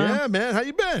time, man. Yeah, man. How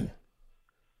you been?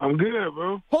 I'm good,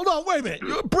 bro. Hold on, wait a minute.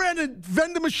 You're Brandon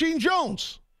Vending Machine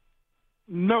Jones.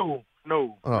 No.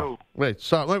 Wait,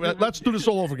 sorry. Let's do this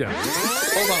all over again.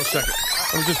 Hold on a second.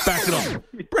 Let me just back it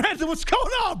up. Brandon, what's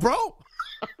going on, bro?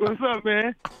 What's up,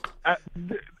 man?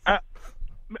 I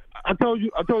told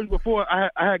you before. I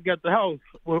had got the house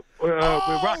with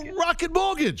Rocket. Rocket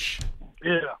Mortgage.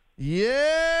 Yeah.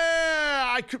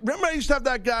 Yeah. Remember I used to have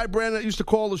that guy, Brandon, that used to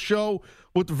call the show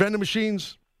with the vending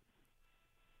machines?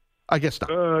 I guess not.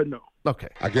 No. Okay.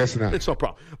 I guess not. It's no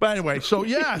problem. But anyway, so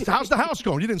yeah, how's the house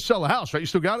going? You didn't sell the house, right? You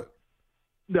still got it?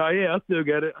 No, yeah, I still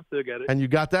got it. And you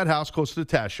got that house close to the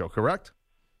Taz show, correct?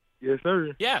 Yes,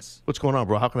 sir. Yes. What's going on,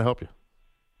 bro? How can I help you?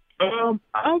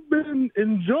 I've been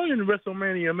enjoying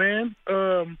WrestleMania, man.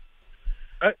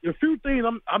 A few things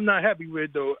I'm not happy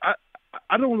with though.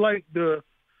 I don't like the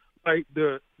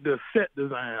set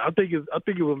design. I think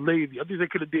it was lazy. I think they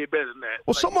could have did better than that.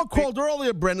 Well, someone called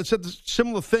earlier, Brendan, said the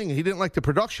similar thing. He didn't like the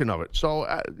production of it. So,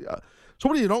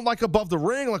 what do you don't like above the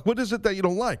ring? Like, what is it that you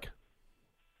don't like?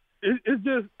 It's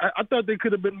just I thought they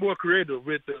could have been more creative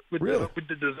with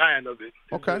the design of it.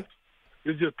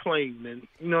 It's just plain, and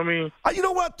you know what I mean. You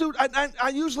know what, dude? I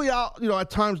usually at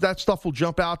times that stuff will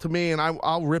jump out to me, and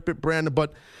I'll rip it, Brandon.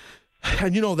 But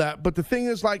and you know that. But the thing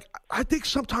is, like, I think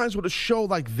sometimes with a show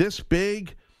like this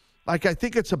big, like I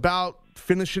think it's about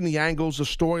finishing the angles, the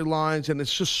storylines, and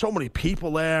it's just so many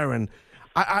people there, and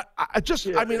I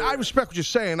respect what you're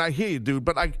saying. I hear you, dude.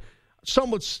 But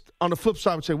some would, on the flip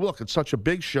side, would say, look, it's such a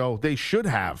big show. They should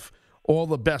have all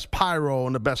the best pyro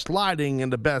and the best lighting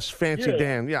and the best fancy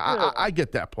Dan. Yeah, I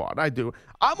get that part. I do.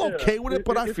 I'm okay with it,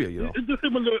 but I feel you. It just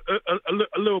seemed a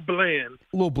little bland.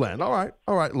 A little bland. All right.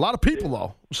 A lot of people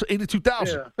though.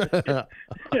 82,000. Yeah.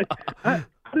 I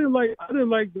didn't like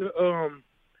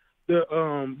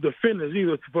the finish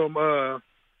either from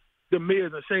the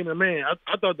Miz and Shane McMahon.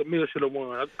 I thought the Miz should have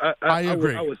won. I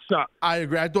agree. I was shocked. I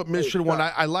agree. I thought Miz should have won.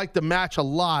 I liked the match a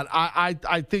lot.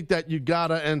 I think that you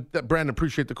gotta, and Brandon,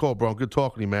 appreciate the call, bro. Good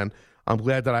talking to you, man. I'm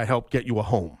glad that I helped get you a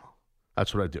home.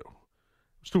 That's what I do.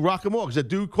 It's through Rocket Mortgage. That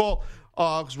dude called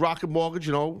Rocket Mortgage,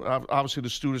 obviously the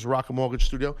studio is Rocket Mortgage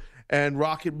Studio. And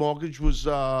Rocket Mortgage was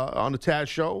on the Taz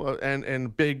show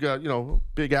and big,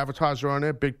 big advertiser on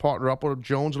there, big partner up with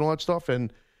Jones and all that stuff.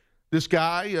 And this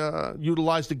guy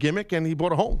utilized the gimmick, and he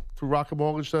bought a home through Rocket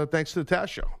Mortgage thanks to the Taz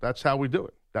show. That's how we do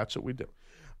it. That's what we do.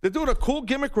 They're doing a cool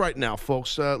gimmick right now,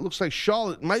 folks. It looks like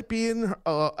Charlotte might be in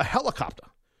a helicopter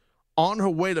on her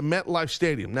way to MetLife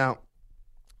Stadium. Now,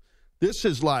 this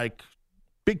is like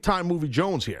big-time movie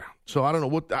Jones here. So I don't know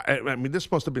what – I mean,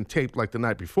 this must have been taped like the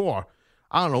night before.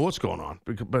 I don't know what's going on.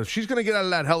 But if she's going to get out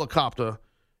of that helicopter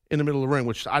in the middle of the ring,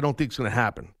 which I don't think is going to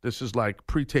happen. This is like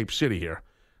pre-tape city here.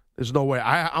 There's no way.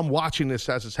 I'm watching this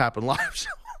as it's happened live. So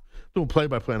doing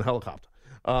play-by-play on a helicopter.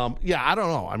 Yeah, I don't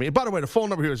know. I mean, by the way, the phone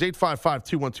number here is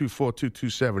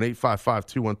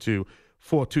 855-212-4227,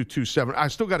 855-212-4227. I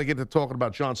still got to get to talking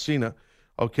about John Cena.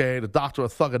 Okay, the Doctor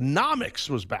of Thugonomics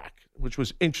was back, which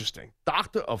was interesting.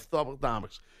 Doctor of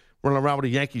Thugonomics running around with a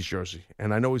Yankees jersey,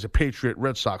 and I know he's a Patriot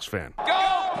Red Sox fan. Go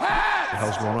Pats! What the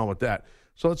hell's going on with that?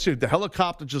 So let's see. The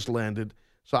helicopter just landed,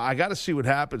 so I got to see what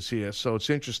happens here. So it's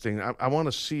interesting. I want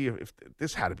to see if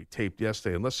this had to be taped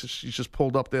yesterday, unless she's just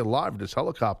pulled up there live in this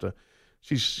helicopter.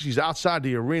 She's outside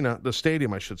the arena, the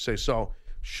stadium, I should say. So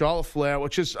Charlotte Flair,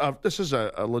 which is this is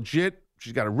a legit.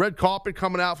 She's got a red carpet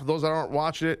coming out for those that aren't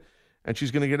watching it. And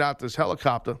she's going to get out this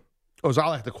helicopter, or as I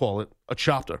like to call it, a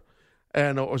chopper.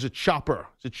 Or is it chopper?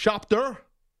 Is it chopper?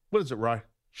 What is it, Rye?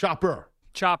 Chopper.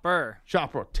 Chopper.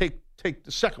 Take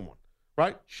the second one,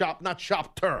 right? Not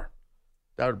chopper.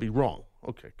 That would be wrong.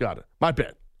 Okay, got it. My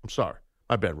bad. I'm sorry.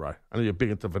 My bad, Rye. I know you're big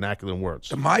into vernacular words.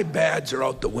 The my bads are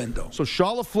out the window. So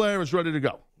Charlotte Flair is ready to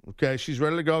go. Okay, she's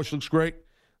ready to go. She looks great.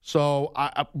 So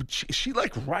she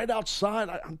like right outside.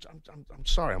 I'm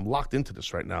sorry, I'm locked into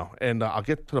this right now, and I'll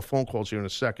get to the phone calls here in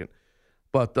a second.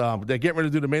 But they're getting ready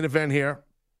to do the main event here,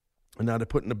 and now they're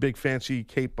putting a big fancy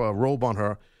cape robe on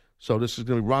her. So this is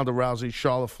going to be Ronda Rousey,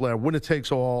 Charlotte Flair, winner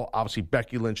takes all. Obviously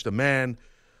Becky Lynch, the man,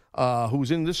 who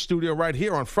was in this studio right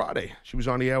here on Friday. She was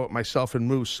on the air with myself and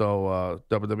Moose. So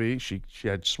WWE, she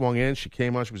had swung in, she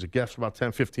came on, she was a guest for about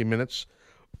 10, 15 minutes.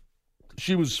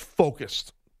 She was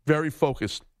focused, very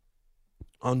focused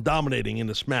on dominating in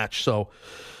this match. So,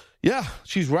 yeah,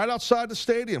 she's right outside the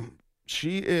stadium.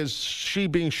 She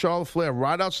being Charlotte Flair,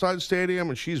 right outside the stadium,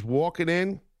 and she's walking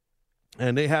in,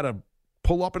 and they had to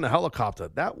pull up in a helicopter.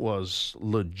 That was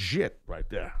legit right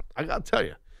there. I got to tell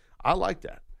you, I like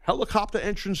that. Helicopter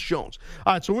entrance Jones.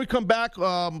 All right, so when we come back,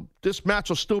 this match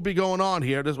will still be going on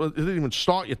here. It didn't even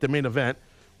start yet, the main event.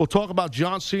 We'll talk about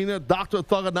John Cena. Dr.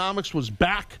 Thugonomics was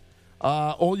back.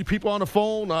 All you people on the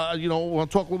phone, want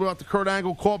to talk a little bit about the Kurt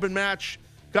Angle Corbin match.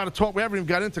 Got to talk. We haven't even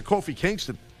got into Kofi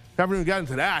Kingston. Haven't even got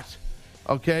into that.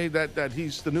 Okay, that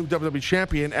he's the new WWE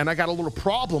champion, and I got a little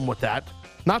problem with that.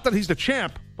 Not that he's the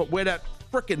champ, but where that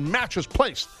frickin' match was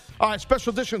placed. All right,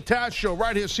 special edition Taz show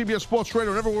right here, CBS Sports Radio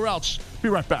and everywhere else. Be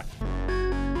right back.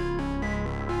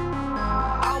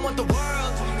 I want the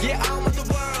world. Yeah, I want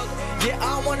the world. Yeah,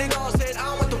 I want it all. Said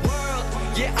I want the world.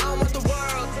 Yeah, I want the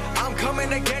world. I'm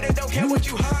coming to get it. Don't care what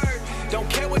you heard. Don't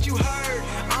care what you heard.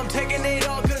 I'm taking it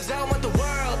all because I want the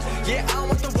world. Yeah, I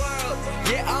want the world.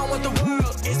 Yeah, I want the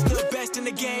world. It's the best in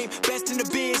the game, best in the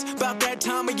biz. About that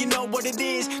time and you know what it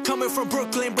is. Coming from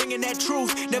Brooklyn, bringing that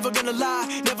truth. Never gonna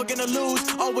lie, never gonna lose.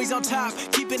 Always on top,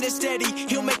 keeping it steady.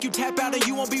 He'll make you tap out and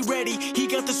you won't be ready. He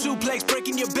got the suplex,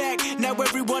 breaking your back. Now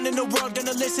everyone in the world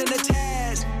gonna listen to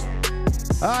Taz.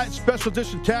 All right, special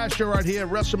edition Taz show right here.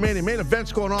 WrestleMania main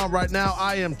event's going on right now.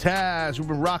 I am Taz. We've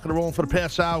been rocking and rolling for the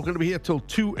past hour. We're going to be here till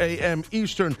 2 a.m.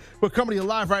 Eastern. We're coming to you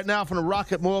live right now from the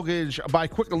Rocket Mortgage by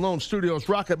Quicken Loan Studios.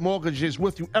 Rocket Mortgage is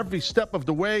with you every step of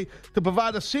the way to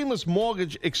provide a seamless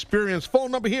mortgage experience. Phone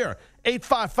number here,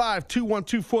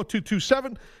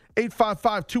 855-212-4227,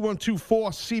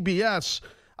 855-212-4CBS.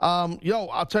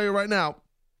 I'll tell you right now,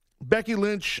 Becky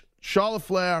Lynch, Charlotte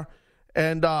Flair,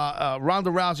 and Ronda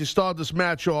Rousey started this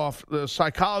match off. The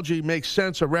psychology makes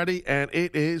sense already, and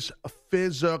it is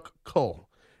physical.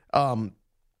 Ronda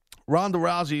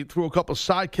Rousey threw a couple of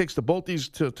side kicks to both these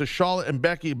to Charlotte and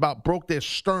Becky, about broke their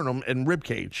sternum and rib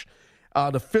cage.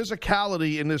 The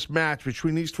physicality in this match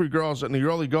between these three girls in the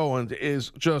early going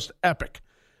is just epic.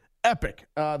 Epic.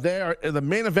 They are in the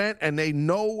main event, and they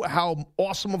know how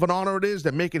awesome of an honor it is.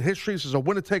 They're making history. This is a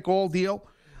winner-take-all deal.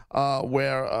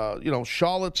 Where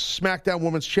Charlotte's SmackDown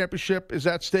Women's Championship is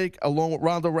at stake, along with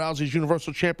Ronda Rousey's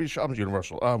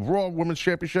Raw Women's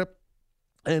Championship.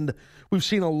 And we've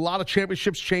seen a lot of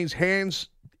championships change hands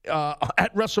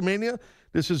at WrestleMania.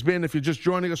 This has been, if you're just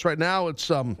joining us right now,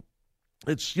 it's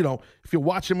if you're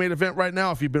watching the main event right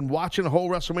now, if you've been watching the whole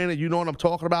WrestleMania, you know what I'm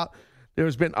talking about.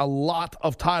 There's been a lot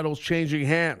of titles changing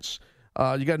hands.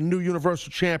 You got a new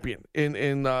Universal Champion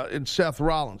in Seth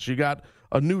Rollins. You got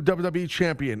a new WWE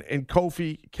Champion in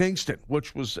Kofi Kingston,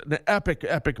 which was an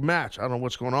epic match. I don't know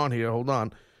what's going on here. Hold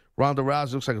on. Ronda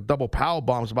Rousey looks like a double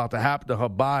powerbomb is about to happen to her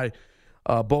by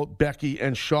both Becky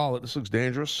and Charlotte. This looks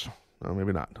dangerous. No,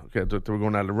 maybe not. Okay, we're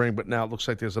going out of the ring, but now it looks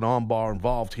like there's an armbar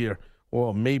involved here.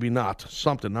 Or maybe not.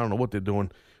 Something. I don't know what they're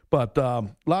doing. But a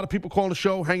lot of people calling the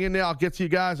show. Hang in there. I'll get to you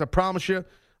guys. I promise you.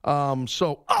 Oh,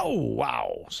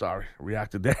 wow. Sorry. I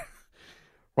reacted there.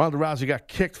 Ronda Rousey got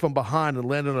kicked from behind and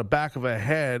landed on the back of her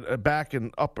head, back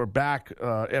and upper back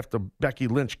after Becky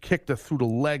Lynch kicked her through the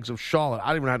legs of Charlotte. I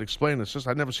don't even know how to explain this.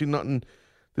 I've never seen nothing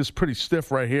this pretty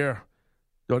stiff right here.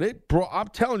 Yo, I'm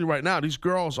telling you right now, these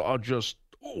girls are just,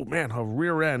 oh, man, her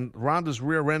rear end, Ronda's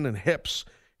rear end and hips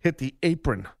hit the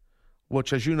apron,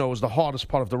 which, as you know, is the hardest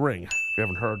part of the ring. If you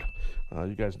haven't heard,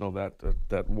 you guys know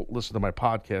that listen to my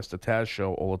podcast, The Taz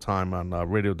Show, all the time on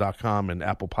radio.com and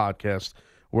Apple Podcasts,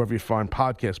 wherever you find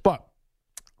podcasts. But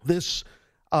this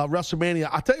WrestleMania,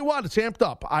 I'll tell you what, it's amped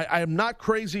up. I am not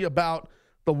crazy about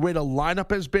the way the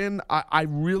lineup has been. I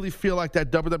really feel like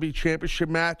that WWE Championship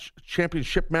match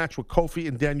with Kofi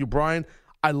and Daniel Bryan,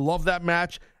 I love that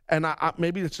match. And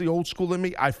maybe it's the old school in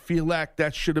me. I feel like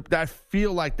that should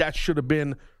have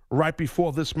been right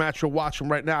before this match you're watching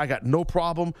right now. I got no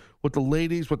problem with the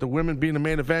ladies, with the women being the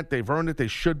main event. They've earned it. They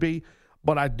should be.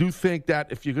 But I do think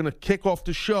that if you're going to kick off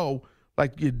the show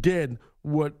like you did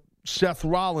with Seth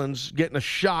Rollins getting a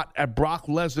shot at Brock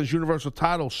Lesnar's Universal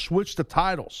title, switch the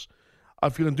titles.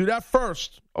 If you're going to do that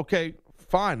first, okay,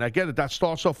 fine. I get it. That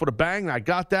starts off with a bang. I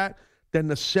got that. Then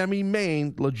the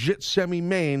semi-main, legit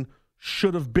semi-main,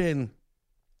 should have been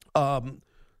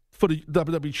for the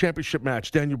WWE Championship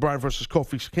match, Daniel Bryan versus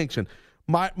Kofi Kingston.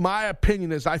 My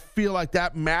opinion is I feel like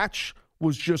that match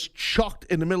was just chucked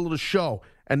in the middle of the show,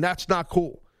 and that's not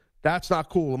cool. That's not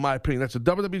cool, in my opinion. That's a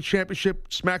WWE Championship,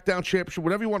 SmackDown Championship,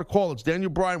 whatever you want to call it. Daniel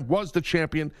Bryan was the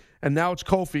champion, and now it's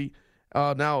Kofi.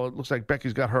 Now it looks like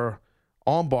Becky's got her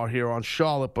armbar here on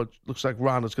Charlotte, but looks like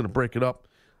Ronda's going to break it up.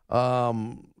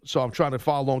 So I'm trying to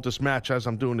follow along with this match as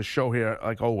I'm doing the show here,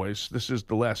 like always. This is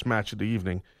the last match of the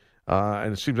evening,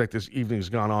 and it seems like this evening's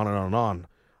gone on and on and on.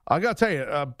 I got to tell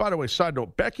you, by the way, side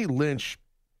note, Becky Lynch,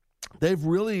 they've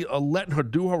really letting her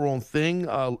do her own thing.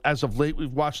 As of late,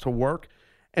 we've watched her work,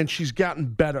 and she's gotten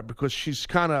better because she's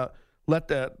kind of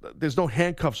there's no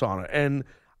handcuffs on her. And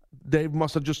they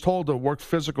must have just told her work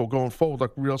physical going forward,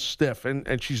 like real stiff,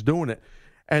 and she's doing it.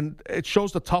 And it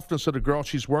shows the toughness of the girl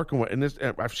she's working with. And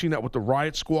I've seen that with the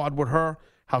Riot Squad with her,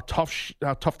 how tough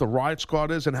the Riot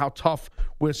Squad is, and how tough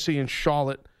we're seeing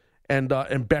Charlotte and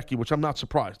Becky, which I'm not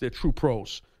surprised. They're true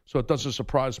pros. So it doesn't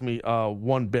surprise me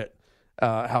one bit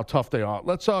how tough they are.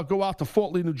 Let's go out to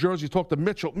Fort Lee, New Jersey, talk to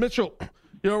Mitchell. Mitchell,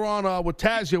 you're on with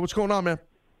Taz here. What's going on, man?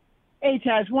 Hey,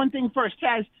 Taz, one thing first.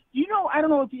 Taz, you know, I don't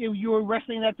know if you were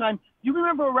wrestling that time. You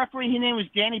remember a referee, his name was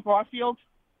Danny Barfield?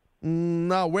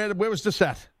 No, where was this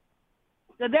at?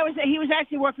 He was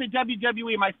actually working for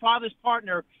WWE. My father's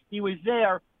partner, he was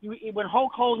there. When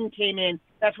Hulk Hogan came in,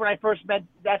 that's when I first met.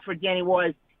 That's where Danny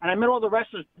was. And I met all the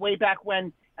wrestlers way back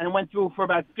when, and went through for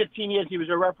about 15 years. He was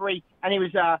a referee, and he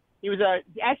was a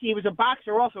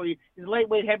boxer also. He's a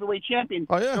lightweight, heavyweight champion.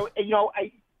 Oh yeah. So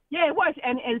yeah, it was,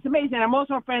 and it's amazing. I'm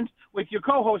also friends with your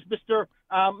co-host, Mr.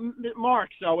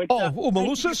 Mark. So it's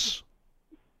Malusis?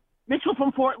 Mitchell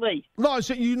from Fort Lee. No, I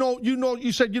said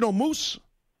you said Moose?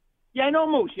 Yeah, I know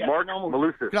Moose. Yeah, Mark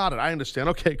Malusis. Got it. I understand.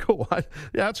 Okay, cool. Yeah,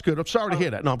 that's good. I'm sorry to hear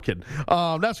that. No, I'm kidding.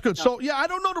 That's good. No. So, yeah, I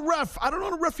don't know the ref. I don't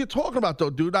know the ref you're talking about, though,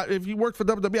 dude. If he worked for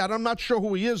WWE, I'm not sure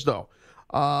who he is, though.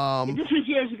 This was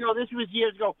years ago. This was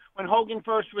years ago when Hogan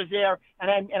first was there,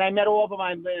 and I met all of them.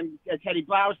 I Teddy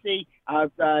Blousey. I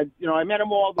met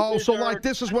them all. Oh, so like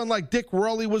this is when like Dick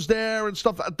Worley was there and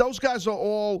stuff. Those guys are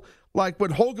all like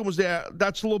when Hogan was there.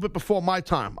 That's a little bit before my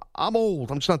time. I'm old.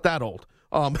 I'm just not that old.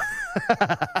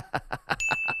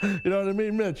 You know what I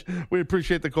mean, Mitch? We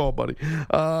appreciate the call, buddy.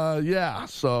 Yeah,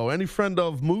 so any friend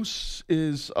of Moose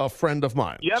is a friend of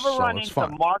mine. You ever run into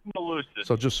Mark Malusis?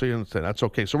 So just so you understand, that's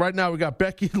okay. So right now we got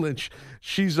Becky Lynch.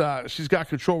 She's got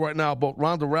control right now, both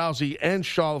Ronda Rousey and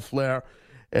Charlotte Flair.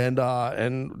 And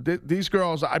these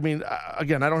girls, I mean,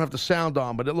 again, I don't have the sound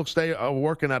on, but it looks they are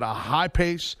working at a high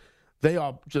pace. They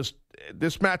are just,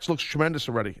 this match looks tremendous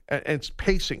already. And it's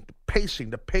pacing.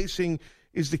 The pacing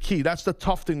is the key. That's the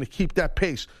tough thing, to keep that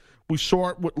pace. We saw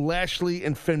it with Lashley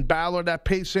and Finn Balor, that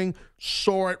pacing.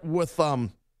 Saw it with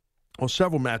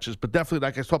several matches, but definitely,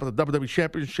 like I talked about, the WWE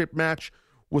Championship match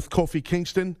with Kofi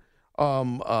Kingston,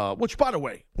 which, by the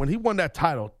way, when he won that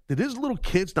title, did his little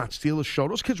kids not steal his show?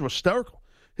 Those kids were hysterical.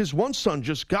 his one son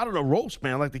just got on the ropes,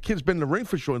 man, like the kid's been in the ring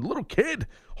for sure. And the little kid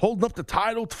holding up the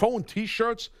title, throwing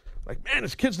T-shirts. Like, man,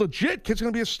 this kid's legit. Kid's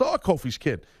going to be a star, Kofi's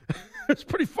kid. It's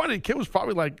pretty funny. The kid was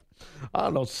probably like, I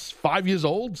don't know, 5 years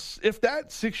old, if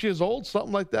that, 6 years old,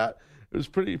 something like that. It was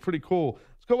pretty cool.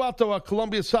 Let's go out to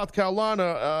Columbia, South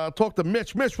Carolina, talk to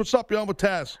Mitch. Mitch, what's up? You're on with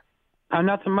Taz.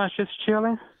 Nothing much, just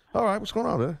chilling. All right, what's going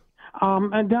on there?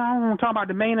 And then I want to talk about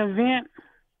the main event.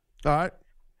 All right.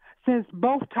 Since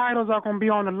both titles are going to be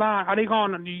on the line, are they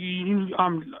going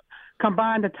to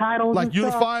combine the titles? Like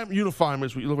unify them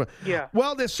is what you look at. Yeah.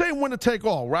 Well, they're saying winner take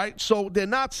all, right? So they're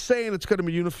not saying it's going to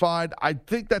be unified. I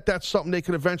think that's something they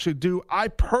could eventually do. I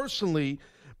personally,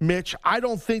 Mitch, I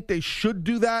don't think they should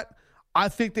do that. I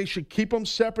think they should keep them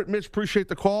separate. Mitch, appreciate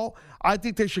the call. I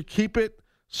think they should keep it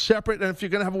separate. And if you're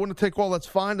going to have a winner take all, that's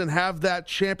fine. And have that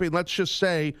champion, let's just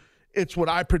say it's what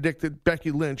I predicted,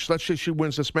 Becky Lynch. Let's say she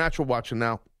wins this match we're watching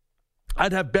now.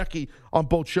 I'd have Becky on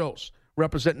both shows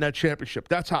representing that championship.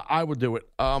 That's how I would do it.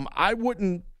 I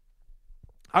wouldn't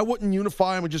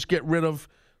unify them and just get rid of.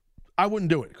 I wouldn't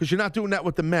do it because you're not doing that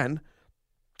with the men.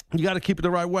 You got to keep it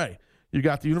the right way. You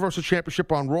got the Universal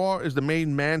Championship on Raw is the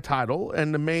main man title,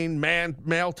 and the main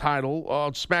male title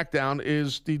on SmackDown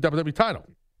is the WWE title.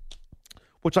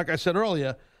 Which, like I said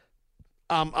earlier,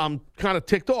 I'm kind of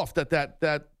ticked off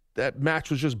that match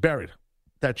was just buried.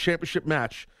 That championship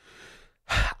match.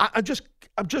 I'm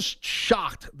just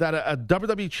shocked that a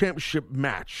WWE Championship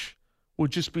match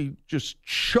would just be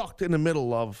chucked in the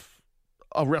middle of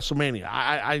WrestleMania.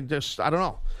 I don't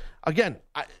know. Again,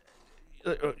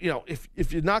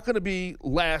 if you're not going to be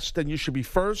last, then you should be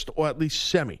first or at least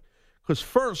semi. Because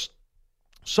first,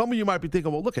 some of you might be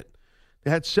thinking, well, look at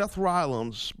they had Seth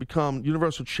Rollins become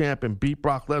Universal Champ and beat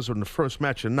Brock Lesnar in the first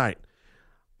match of the night.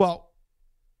 Well,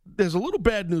 there's a little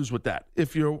bad news with that.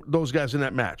 If you're those guys in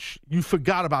that match, you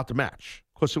forgot about the match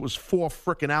because it was 4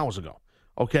 freaking hours ago.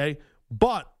 Okay,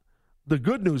 but the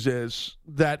good news is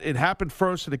that it happened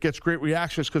first and it gets great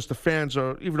reactions because the fans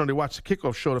are, even though they watch the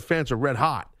kickoff show, the fans are red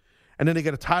hot. And then they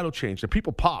get a title change and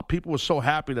people pop. People were so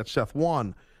happy that Seth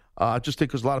won. I just think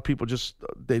because a lot of people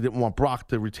they didn't want Brock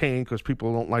to retain because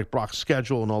people don't like Brock's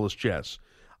schedule and all this jazz.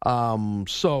 But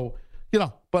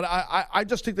I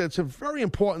just think that it's a very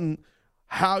important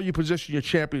how you position your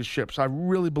championships. I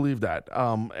really believe that.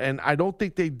 And I don't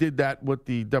think they did that with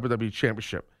the WWE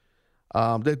Championship.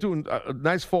 They're doing a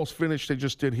nice false finish they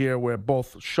just did here where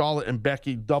both Charlotte and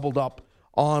Becky doubled up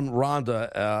on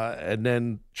Ronda, and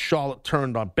then Charlotte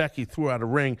turned on Becky, threw out a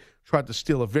ring, tried to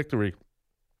steal a victory,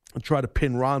 and tried to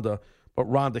pin Ronda, but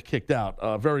Ronda kicked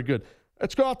out. Very good.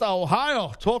 Let's go out to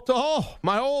Ohio. Talk to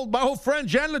my old friend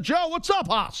Jen Joe. What's up,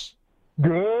 Haas?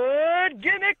 Good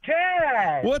gimmick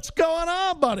tag. What's going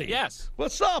on, buddy? Yes.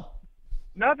 What's up?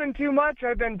 Nothing too much.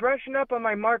 I've been brushing up on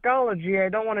my markology. I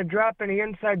don't want to drop any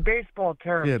inside baseball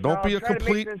terms. Yeah, don't be a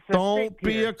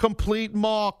complete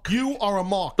mark. You are a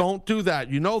mark. Don't do that.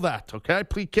 You know that, okay?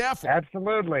 Be careful.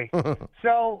 Absolutely.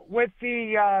 So with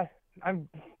the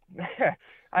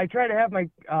I try to have my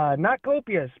not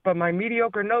copious, but my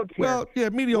mediocre notes here. Well, yeah,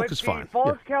 mediocre's fine.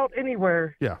 Falls Count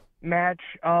Anywhere. Yeah. Match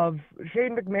of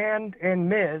Shane McMahon and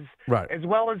Miz, right, as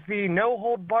well as the No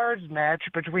Hold Bars match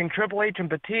between Triple H and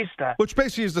Batista. Which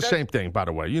basically is the same thing, by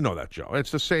the way. You know that, Joe.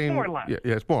 It's the same. More or less. Yeah,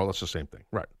 it's more or less the same thing.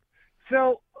 Right.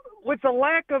 So, with the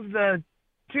lack of the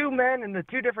two men in the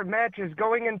two different matches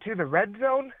going into the red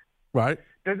zone, right,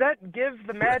 does that give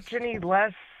the match any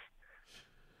less?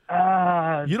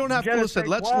 You don't have to listen.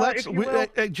 Let's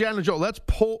Jan and Joe, let's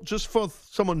pull, just for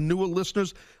some newer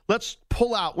listeners, let's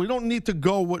pull out. We don't need to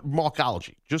go with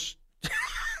markology. Just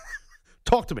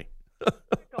talk to me.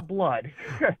 The blood.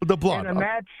 The blood. In a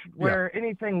match where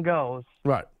anything goes.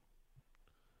 Right.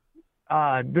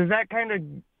 Does that kind of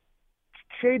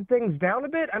shade things down a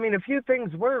bit? I mean, a few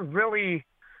things were really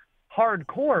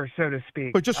hardcore, so to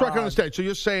speak. But just so I can understand, so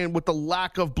you're saying with the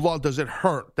lack of blood, does it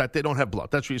hurt that they don't have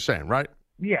blood? That's what you're saying, right?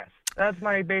 Yes, that's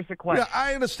my basic question. Yeah,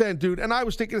 I understand, dude. And I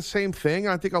was thinking the same thing.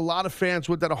 I think a lot of fans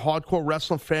that are hardcore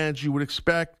wrestling fans, you would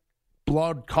expect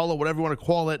blood, color, whatever you want to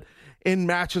call it, in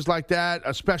matches like that,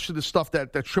 especially the stuff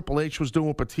that Triple H was doing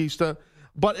with Batista.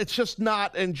 But it's just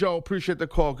not, and Joe, appreciate the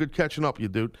call. Good catching up, you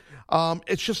dude.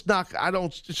 It's just not,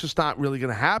 it's just not really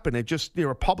going to happen. They're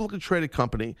a publicly traded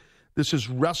company. This is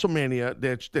WrestleMania.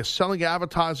 They're selling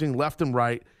advertising left and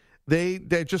right.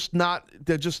 They're just not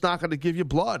going to give you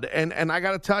blood. And I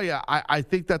got to tell you, I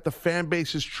think that the fan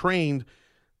base is trained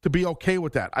to be okay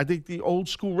with that. I think the old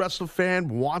school wrestling fan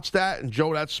wants that, and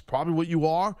Joe, that's probably what you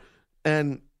are.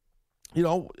 And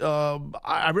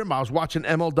I remember I was watching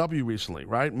MLW recently,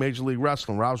 right? Major League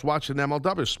Wrestling, where I was watching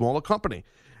MLW, a smaller company.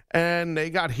 and they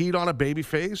got heat on a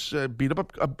babyface, beat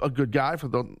up a good guy for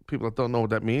the people that don't know what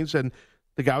that means, and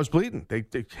the guy was bleeding.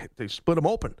 They split him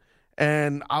open.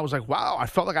 And I was like, wow, I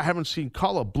felt like I haven't seen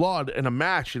color, blood in a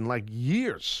match in like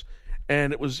years.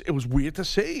 And it was weird to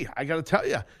see. I got to tell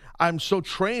you, I'm so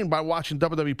trained by watching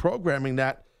WWE programming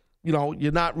that,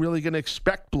 you're not really going to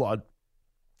expect blood.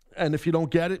 And if you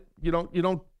don't get it, you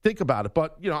don't think about it.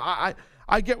 But,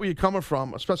 I get where you're coming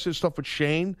from, especially the stuff with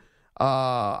Shane.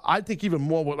 I think even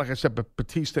more with, like I said,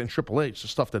 Batista and Triple H, the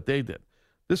stuff that they did.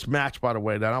 This match, by the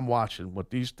way, that I'm watching with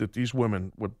these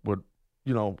women, with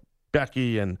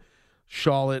Becky and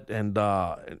Charlotte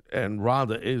and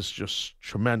Ronda is just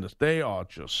tremendous. They are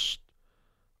just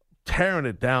tearing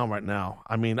it down right now.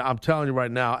 I mean, I'm telling you right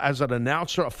now, as an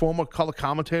announcer, a former color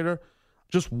commentator,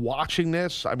 just watching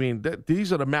this, I mean,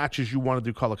 these are the matches you want to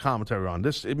do color commentary on.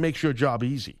 It makes your job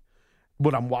easy.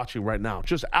 What I'm watching right now,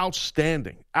 just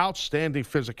outstanding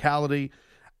physicality,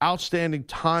 outstanding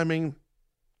timing,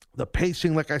 the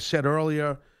pacing, like I said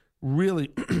earlier,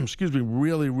 really,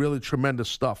 really tremendous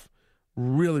stuff.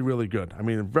 Really, really good. I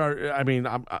mean,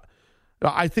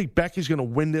 I think Becky's going to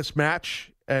win this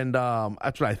match, and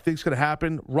that's what I think is going to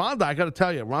happen. Ronda, I got to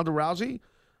tell you, Ronda Rousey,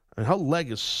 her leg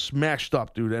is smashed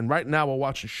up, dude. And right now we're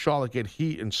watching Charlotte get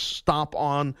heat and stomp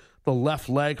on the left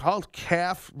leg. Her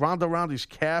calf, Ronda Rousey's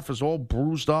calf, is all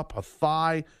bruised up. Her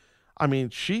thigh. I mean,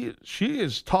 she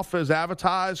is tough as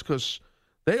advertised because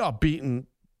they are beating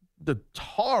the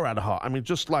tar out of her. I mean,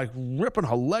 just like ripping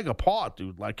her leg apart,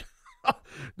 dude. Like.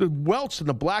 The welts and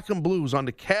the black and blues on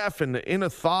the calf and the inner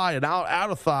thigh and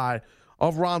outer thigh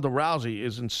of Ronda Rousey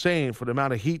is insane for the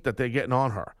amount of heat that they're getting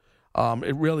on her.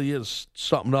 It really is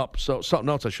something else, I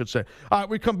should say. All right,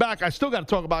 we come back. I still got to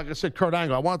talk about, like I said, Kurt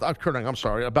Angle. about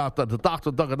the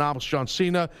Dr. Thuganomics, John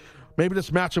Cena. Maybe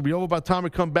this match will be over by the time we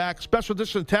come back. Special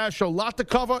edition of Taz Show. Lot to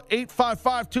cover.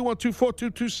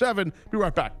 855-212-4227. Be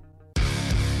right back.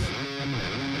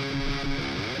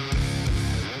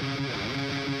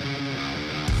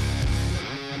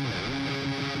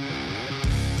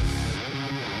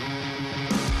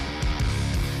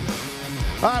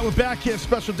 All right, we're back here,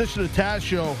 special edition of the Taz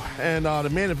Show, and the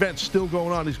main event's still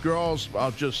going on. These girls are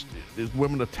these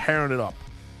women are tearing it up.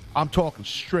 I'm talking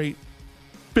straight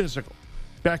physical.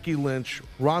 Becky Lynch,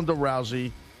 Ronda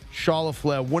Rousey, Charlotte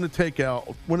Flair, winner take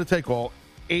all,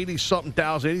 80-something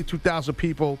thousand, 82,000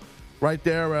 people right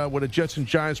there where the Jets and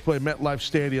Giants play MetLife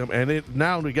Stadium. And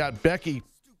now we got Becky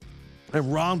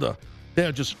and Ronda.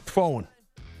 They're just throwing.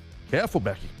 Careful,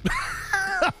 Becky.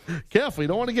 Careful. You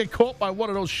don't want to get caught by one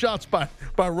of those shots by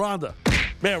Ronda.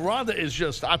 Man, Ronda is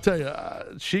just, I'll tell you,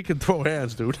 she can throw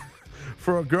hands, dude.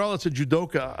 For a girl that's a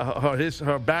judoka,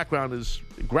 her background is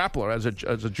grappler as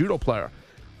a judo player.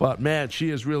 But, man, she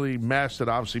has really mastered,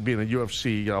 obviously, being a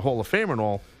UFC Hall of Famer and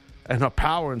all, and her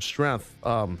power and strength.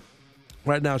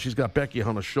 Right now, she's got Becky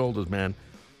on her shoulders, man.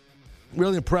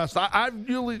 Really impressed. I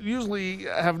usually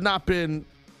have not been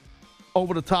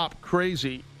over-the-top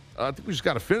crazy. I think we just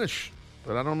got to finish.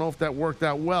 But I don't know if that worked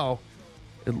out well.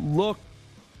 It looked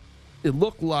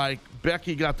like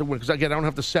Becky got the win. Because, again, I don't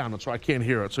have the sound, so I can't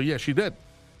hear it. So, yeah, she did.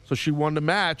 So she won the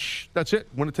match. That's it.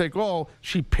 Winner take all.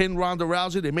 She pinned Ronda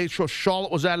Rousey. They made sure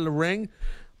Charlotte was out of the ring.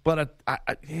 But,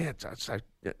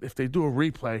 if they do a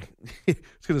replay,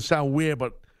 it's going to sound weird,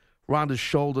 but Ronda's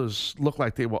shoulders looked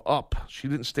like they were up. She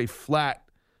didn't stay flat.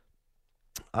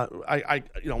 Once I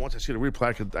see the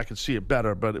replay, I could see it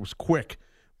better, but it was quick.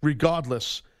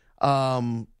 Regardless,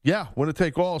 winner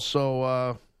take all.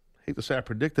 So, hate to say I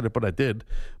predicted it, but I did.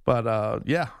 But,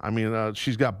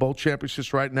 she's got both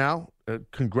championships right now.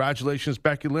 Congratulations,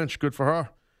 Becky Lynch. Good for her.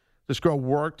 This girl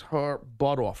worked her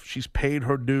butt off. She's paid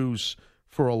her dues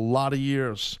for a lot of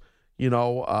years. She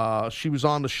was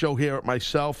on the show here at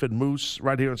myself and Moose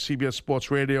right here on CBS Sports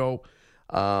Radio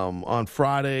on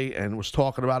Friday and was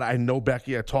talking about it. I know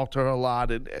Becky. I talked to her a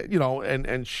lot,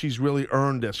 and she's really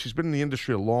earned this. She's been in the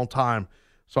industry a long time,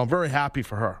 so I'm very happy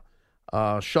for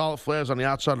her. Charlotte Flair's on the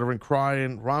outside of the ring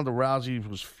crying. Ronda Rousey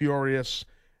was furious,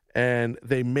 and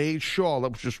they made sure,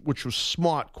 which was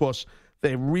smart, because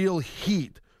the real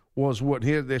heat was what,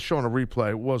 here they're showing a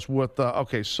replay, was what,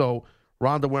 so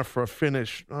Ronda went for a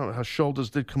finish. Her shoulders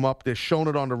did come up. They're showing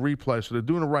it on the replay, so they're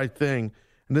doing the right thing.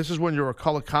 And this is when you're a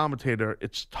color commentator,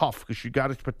 it's tough because you got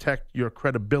to protect your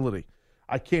credibility.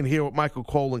 I can't hear what Michael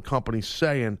Cole and company's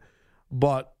saying,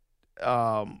 but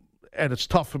and it's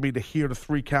tough for me to hear the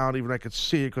 3 count, even I could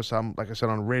see it because I'm, like I said,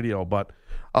 on radio. But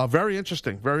very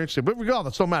interesting, very interesting. But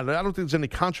regardless, it don't matter. I don't think there's any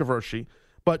controversy,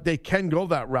 but they can go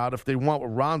that route if they want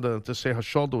with Ronda to say her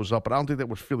shoulder was up, but I don't think that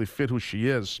would really fit who she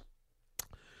is.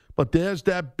 But there's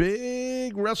that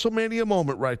big WrestleMania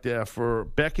moment right there for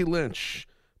Becky Lynch.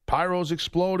 pyros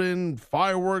exploding,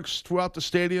 fireworks throughout the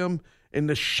stadium in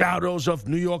the shadows of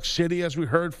New York City, as we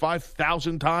heard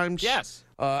 5,000 times. Yes.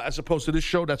 As opposed to this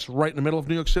show that's right in the middle of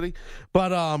New York City.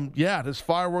 But, yeah, there's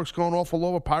fireworks going off all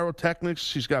over, pyrotechnics.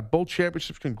 She's got both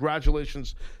championships.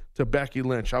 Congratulations to Becky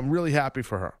Lynch. I'm really happy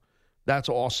for her. That's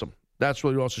awesome. That's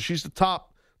really awesome. She's the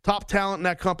top talent in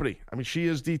that company. I mean, she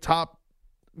is the top.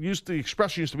 The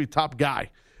expression used to be top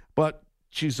guy, but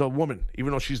she's a woman,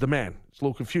 even though she's the man. It's a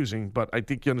little confusing, but I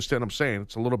think you understand what I'm saying.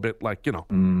 It's a little bit like,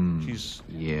 she's...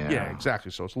 Yeah,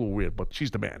 exactly. So it's a little weird, but she's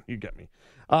the man. You get me.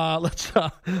 Let's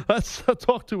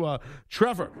talk to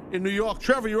Trevor in New York.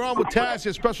 Trevor, you're on with Taz,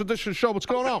 your special edition show. What's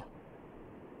going on?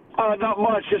 Not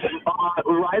much. Just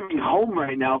arriving home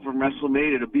right now from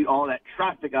WrestleMania to beat all that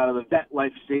traffic out of the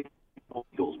MetLife Stadium.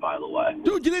 By the way,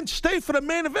 dude, you didn't stay for the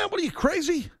main event. What are you,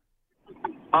 crazy?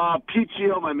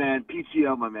 PTO, my man.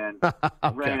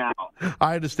 Okay. Ran out.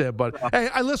 I understand, bud. Hey,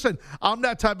 listen. I'm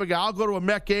that type of guy. I'll go to a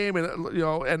Met game, and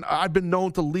and I've been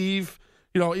known to leave.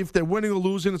 If they're winning or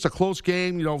losing, it's a close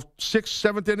game. 6th,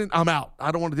 7th inning, I'm out.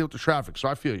 I don't want to deal with the traffic, so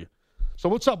I feel you. So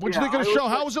what's up? What'd you think of the show?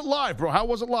 How was it live, bro? How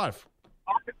was it live?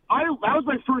 That was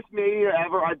my first Mania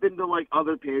ever. I've been to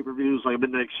other pay-per-views. I've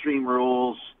been to Extreme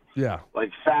Rules. Yeah.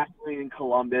 Fastlane in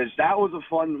Columbus. That was a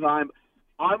fun time.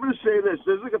 I'm going to say this.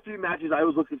 There's a few matches I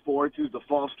was looking forward to. The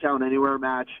False Count Anywhere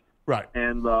match. Right.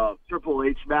 And the Triple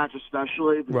H match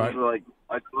especially. Because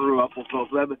I grew up with both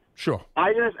of them. Sure.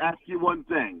 I just ask you one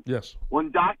thing. Yes.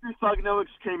 When Dr. Thuganomics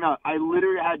came out, I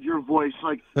literally had your voice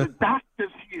the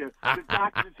doctor's here. The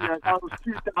doctor's here. I thought it was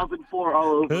 2004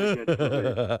 all over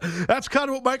again. That's kind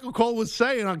of what Michael Cole was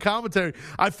saying on commentary.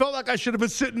 I felt like I should have been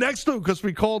sitting next to him because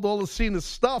we called all the Cena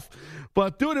stuff.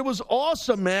 But, dude, it was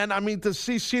awesome, man. I mean, to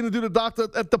see Cena do the doctor,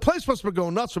 the place must have been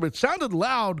going nuts. I mean, it sounded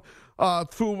loud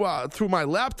through my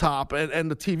laptop and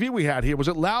the TV we had here. Was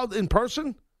it loud in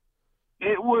person?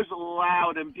 It was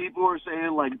loud, and people were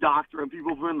saying doctor, and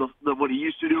people were doing the what he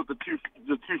used to do with the two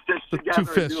fists together. 2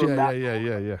 fists, yeah.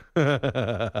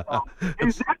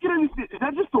 Is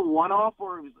that just a one-off,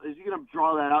 or is he going to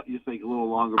draw that out? You think a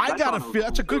little longer? I got to feel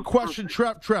that's a good question,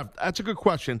 Trev. That's a good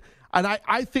question, and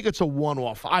I think it's a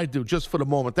one-off. I do, just for the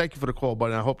moment. Thank you for the call,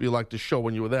 buddy. I hope you liked the show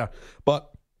when you were there. But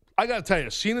I got to tell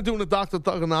you, Cena doing the Dr.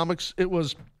 Thuganomics, it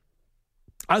was,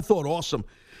 I thought, awesome,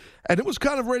 and it was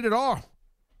kind of rated R.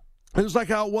 It was like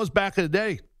how it was back in the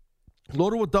day.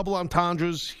 Loaded with double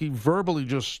entendres, he verbally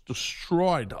just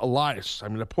destroyed Elias. I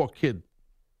mean, that poor kid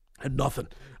had nothing.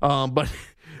 But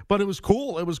it was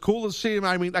cool. It was cool to see him.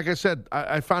 I mean, like I said,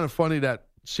 I find it funny that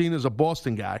Cena's a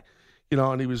Boston guy,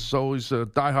 and he was always a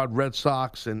diehard Red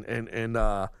Sox and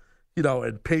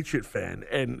Patriot fan.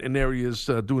 And there he is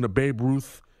doing a Babe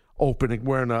Ruth opening,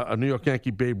 wearing a New York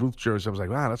Yankee Babe Ruth jersey. I was like,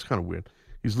 wow, that's kind of weird.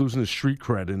 He's losing his street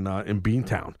cred in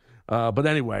Beantown. But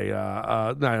anyway,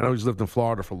 I know he's lived in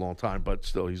Florida for a long time, but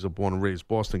still, he's a born and raised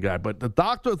Boston guy. But the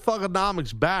Dr.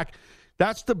 Thuganomics back,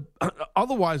 that's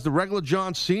otherwise the regular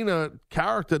John Cena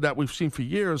character that we've seen for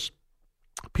years,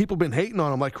 people been hating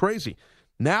on him like crazy.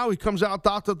 Now he comes out,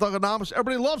 Dr. Thuganomics,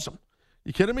 everybody loves him.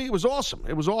 You kidding me? It was awesome.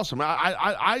 It was awesome.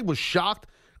 I was shocked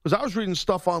because I was reading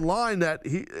stuff online that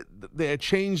they had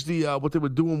changed what they were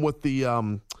doing with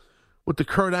the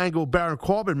Kurt Angle Baron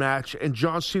Corbin match, and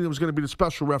John Cena was going to be the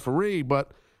special referee.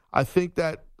 But I think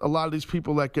that a lot of these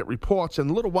people that get reports, in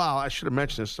a little while, I should have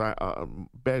mentioned this,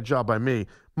 bad job by me,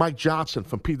 Mike Johnson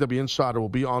from PW Insider will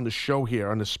be on the show here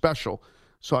on this special.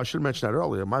 So I should have mentioned that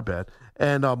earlier, my bad.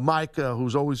 And Mike,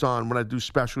 who's always on when I do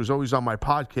special, who's always on my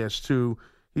podcast too,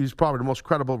 he's probably the most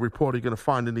credible reporter you're going to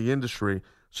find in the industry.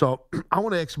 So I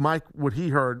want to ask Mike what he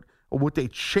heard or what they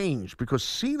changed, because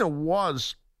Cena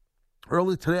was...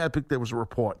 Earlier today, I think there was a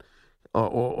report,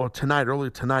 earlier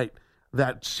tonight,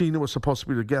 that Cena was supposed to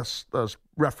be the guest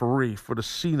referee for the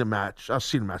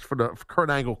for the Kurt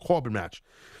Angle Corbin match.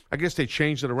 I guess they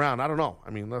changed it around. I don't know.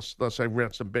 I mean, unless I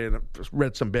read some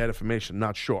bad information.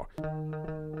 Not sure.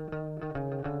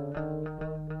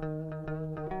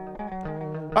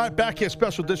 All right, back here,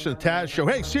 special edition of Taz Show.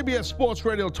 Hey, CBS Sports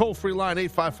Radio toll-free line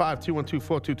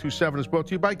 855-212-4227 is brought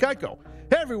to you by Geico.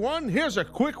 Hey, everyone, here's a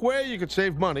quick way you could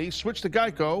save money. Switch to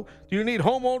Geico. Do you need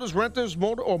homeowners, renters,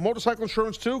 or motorcycle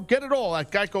insurance too? Get it all at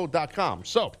Geico.com.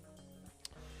 So,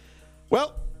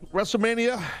 well,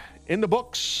 WrestleMania in the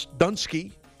books.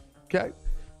 Dunsky. Okay.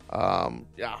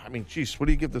 Yeah, I mean, geez, what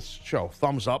do you give this show?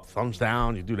 Thumbs up, thumbs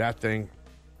down, you do that thing.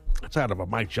 It's out of a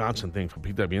Mike Johnson thing from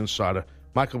PW Insider.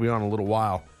 Mike will be on in a little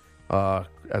while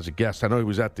as a guest. I know he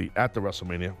was at the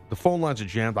WrestleMania. The phone lines are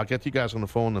jammed. I'll get to you guys on the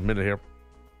phone in a minute here.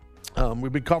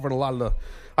 We've been covering a lot of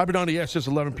I've been on the air since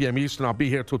 11 p.m. Eastern. I'll be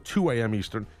here till 2 a.m.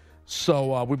 Eastern.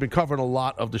 So we've been covering a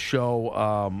lot of the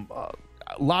show.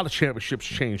 a lot of championships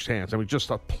changed hands. I mean, just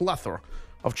a plethora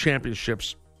of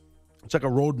championships. It's like a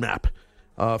roadmap.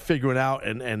 Figuring out,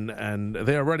 and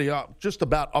they already just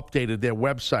about updated their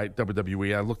website,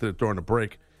 WWE. I looked at it during the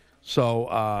break.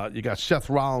 So you got Seth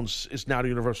Rollins is now the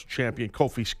Universal Champion.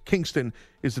 Kofi Kingston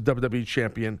is the WWE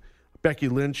Champion. Becky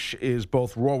Lynch is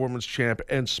both Raw Women's Champ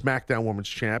and SmackDown Women's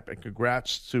Champ. And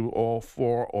congrats to all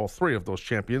three of those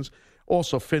champions.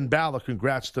 Also, Finn Balor,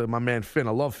 congrats to my man Finn.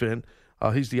 I love Finn.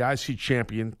 He's the IC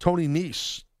Champion. Tony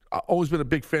Nese. I've always been a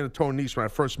big fan of Tony Nese. When I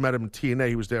first met him in TNA,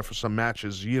 he was there for some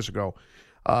matches years ago.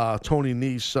 Tony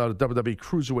Nese, the WWE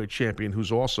Cruiserweight Champion,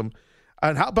 who's awesome.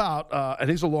 And how about, and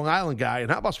he's a Long Island guy,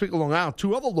 and how about, speaking of Long Island,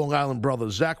 two other Long Island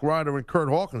brothers, Zack Ryder and Kurt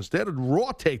Hawkins. They're the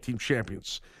Raw Tag Team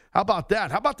Champions. How about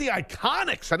that? How about the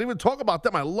Iconics? I didn't even talk about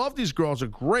them. I love these girls. They're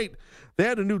great.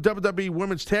 They're the new WWE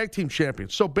Women's Tag Team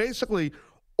Champions. So basically,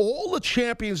 all the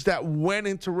champions that went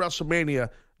into WrestleMania,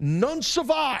 none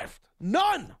survived.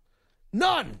 None,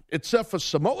 except for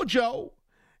Samoa Joe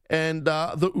and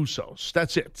the Usos.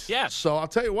 That's it. Yeah. So I'll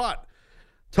tell you what,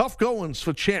 tough goings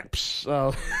for champs.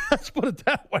 Let's put it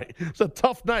that way. It's a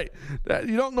tough night.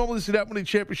 You don't normally see that many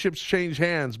championships change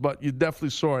hands, but you definitely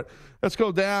saw it. Let's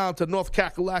go down to North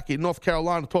Kakalaki, North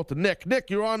Carolina, to talk to Nick. Nick,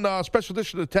 you're on a special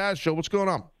edition of the Taz Show. What's going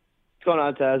on? What's going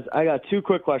on, Taz? I got two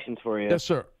quick questions for you. Yes,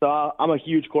 sir. So I'm a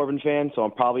huge Corbin fan, so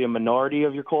I'm probably a minority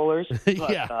of your callers.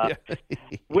 But,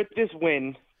 with this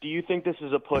win, do you think this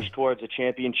is a push towards a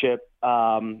championship?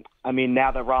 I mean,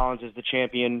 now that Rollins is the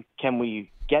champion, can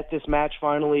we get this match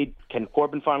finally? Can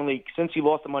Corbin finally, since he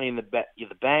lost the Money in the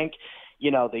Bank,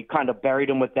 they kind of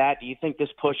buried him with that. Do you think this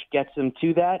push gets him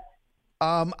to that?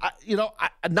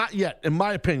 Not yet, in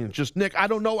my opinion. Just, Nick, I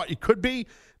don't know what it could be.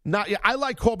 Not yet. I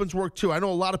like Corbin's work, too. I know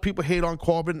a lot of people hate on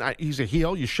Corbin. He's a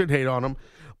heel. You should hate on him.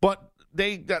 But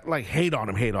they hate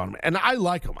on him. And I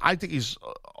like him. I think he's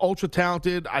ultra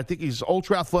talented. I think he's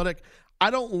ultra athletic. I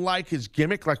don't like his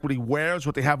gimmick, like what he wears,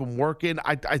 what they have him work in.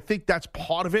 I think that's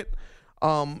part of it.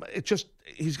 It just,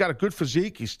 he's got a good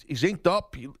physique. He's inked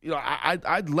up.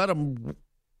 I'd let him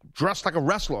dress like a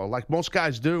wrestler, like most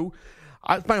guys do.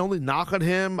 That's my only knock on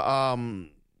him. But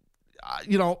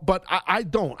I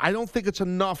don't think it's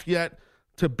enough yet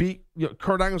to beat.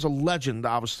 Kurt Angle's a legend,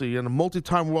 obviously, and a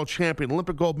multi-time world champion,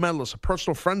 Olympic gold medalist, a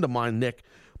personal friend of mine, Nick.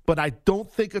 But I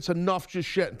don't think it's enough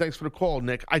just yet. And thanks for the call,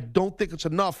 Nick. I don't think it's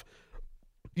enough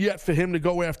yet for him to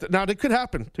go after. Now, it could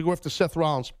happen to go after Seth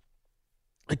Rollins.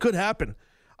 It could happen.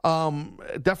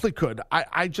 It definitely could.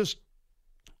 I just,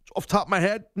 off the top of my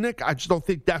head, Nick, I just don't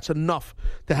think that's enough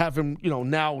to have him,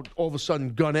 now all of a sudden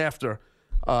gun after,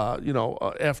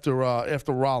 after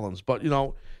Rollins. But,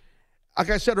 like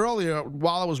I said earlier,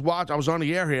 while I was on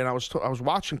the air here, and I was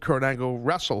watching Kurt Angle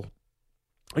wrestle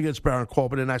against Baron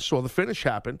Corbin, and I saw the finish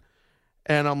happen,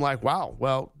 and I'm like, wow,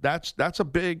 well, that's a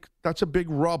big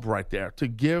rub right there, to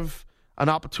give an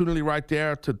opportunity right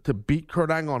there to beat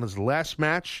Kurt Angle on his last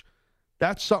match.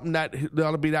 That's something that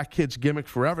ought to be that kid's gimmick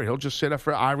forever. He'll just say that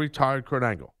for I retired Kurt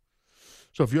Angle.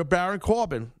 So if you're Baron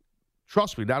Corbin,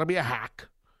 trust me, that'll be a hack.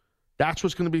 That's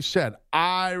what's going to be said.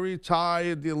 I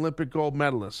retired the Olympic gold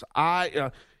medalist.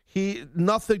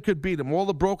 Nothing could beat him. All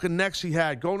the broken necks he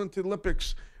had, going into the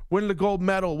Olympics, winning the gold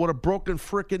medal with a broken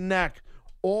freaking neck.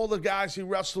 All the guys he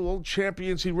wrestled, all the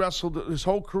champions he wrestled his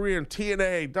whole career in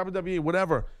TNA, WWE,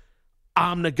 whatever.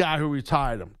 I'm the guy who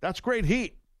retired him. That's great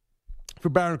heat for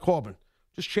Baron Corbin.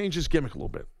 Just change his gimmick a little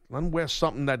bit. Let him wear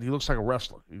something that he looks like a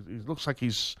wrestler. He looks like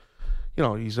he's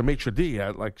a maitre d'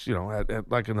 at like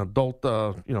an adult,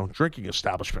 drinking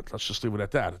establishment. Let's just leave it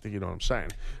at that. I think you know what I'm saying.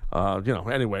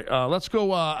 Anyway, let's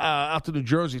go out to New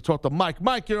Jersey, talk to Mike.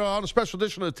 Mike, you're on a special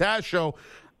edition of the Taz Show.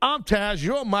 I'm Taz.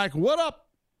 You're Mike. What up?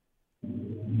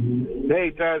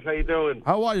 Hey, Taz. How you doing?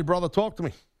 How are you, brother? Talk to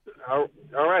me. All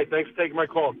right. Thanks for taking my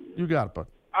call. You got it, bud.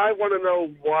 I want to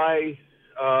know why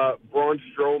Braun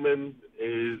Strowman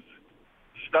is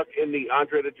stuck in the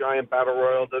Andre the Giant Battle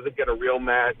Royal, doesn't get a real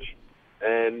match,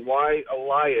 and why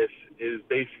Elias is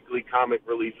basically comic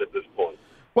relief at this point.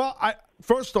 Well,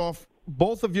 first off,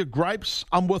 both of your gripes,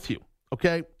 I'm with you,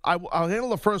 okay? I'll handle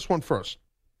the first one first.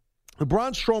 The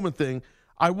Braun Strowman thing,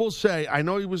 I will say, I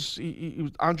know he was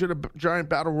Andre the Giant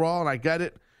Battle Royal, and I get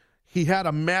it. He had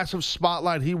a massive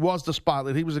spotlight. He was the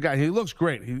spotlight. He was the guy. He looks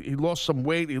great. He lost some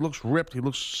weight. He looks ripped. He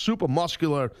looks super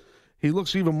muscular. He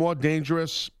looks even more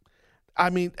dangerous.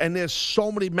 I mean, and there's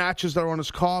so many matches that are on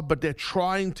his card, but they're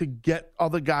trying to get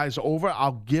other guys over.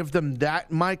 I'll give them that,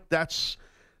 Mike. That's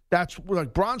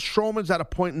like Braun Strowman's at a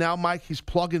point now, Mike. He's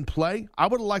plug and play. I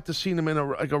would have liked to seen him in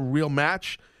a real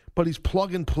match, but he's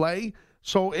plug and play.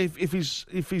 So if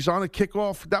he's on a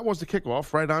kickoff, that was the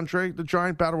kickoff, right? Andre the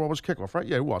Giant Battle Royal was kickoff, right?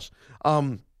 Yeah, it was.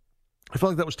 I feel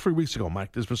like that was 3 weeks ago,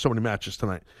 Mike. There's been so many matches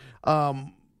tonight.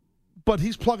 But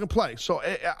he's plug and play. So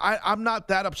I'm not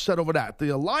that upset over that. The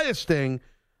Elias thing,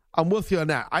 I'm with you on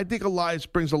that. I think Elias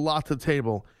brings a lot to the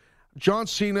table. John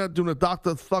Cena doing the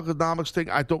Dr. Thuganomics thing,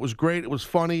 I thought was great. It was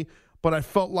funny. But I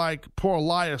felt like poor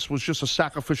Elias was just a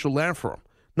sacrificial lamb for him.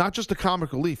 Not just a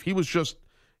comic relief. He was just,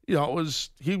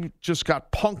 he just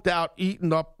got punked out,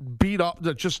 eaten up, beat up.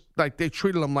 Just like they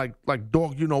treated him like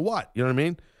dog, you know what. You know what I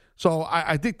mean? So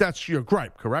I think that's your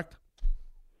gripe, correct?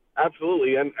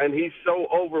 Absolutely, and he's so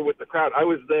over with the crowd. I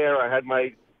was there. I had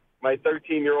my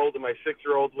 13-year-old and my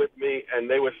 6-year-old with me, and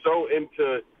they were so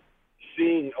into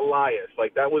seeing Elias.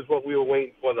 Like, that was what we were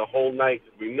waiting for the whole night.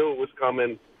 We knew it was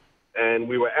coming, and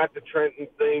we were at the Trenton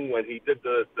thing when he did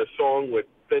the song with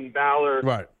Finn Balor,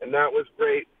 right? And that was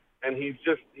great. And he's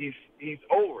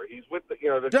over. He's with the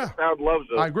the crowd loves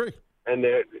him. I agree. And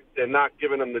they're not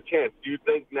giving him the chance. Do you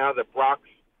think now that Brock's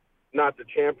not the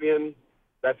champion,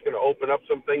 that's going to open up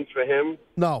some things for him?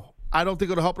 No, I don't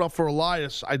think it'll help up for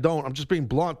Elias. I don't. I'm just being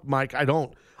blunt, Mike. I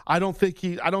don't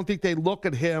think they look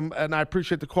at him, and I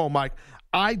appreciate the call, Mike.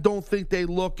 I don't think they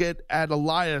look at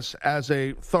Elias as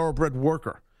a thoroughbred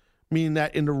worker, meaning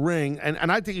that in the ring, and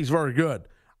I think he's very good.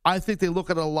 I think they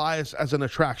look at Elias as an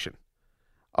attraction.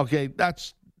 Okay,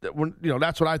 that's what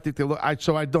I think they look.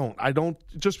 So I don't.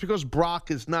 Just because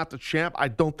Brock is not the champ, I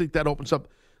don't think that opens up.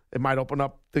 It might open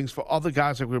up things for other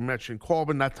guys, like we mentioned,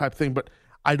 Corbin, that type of thing. But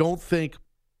I don't think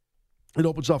it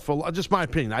opens up for, just my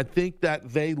opinion. I think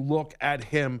that they look at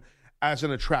him as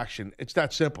an attraction. It's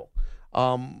that simple.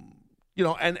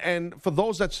 And for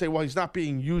those that say, well, he's not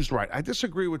being used right, I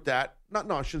disagree with that.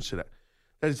 No, I shouldn't say that.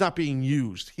 That he's not being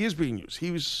used. He is being used.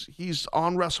 He's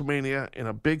on WrestleMania in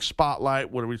a big spotlight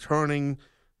with a returning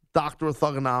Doctor of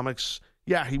Thuganomics.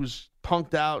 Yeah, he was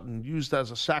punked out and used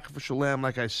as a sacrificial lamb,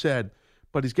 like I said.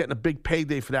 But he's getting a big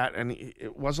payday for that, and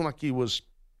it wasn't like he was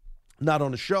not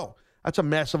on the show. That's a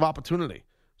massive opportunity.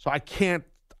 So I can't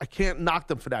knock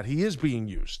them for that. He is being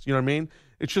used. You know what I mean?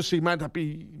 It's just he might not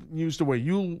be used the way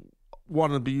you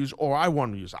want him to be used or I want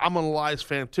him to be used. I'm an Elias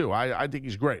fan too. I think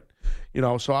he's great.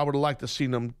 So I would have liked to see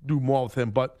them do more with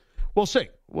him, but we'll see.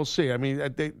 We'll see. I mean,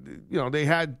 they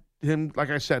had him, like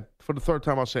I said, for the third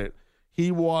time I'll say it.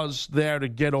 He was there to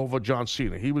get over John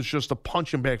Cena. He was just a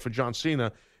punching bag for John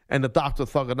Cena and the Dr.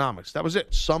 Thuganomics. That was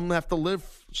it. Some have to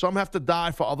live, some have to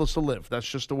die for others to live. That's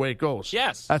just the way it goes.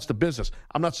 Yes. That's the business.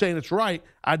 I'm not saying it's right.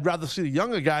 I'd rather see the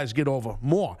younger guys get over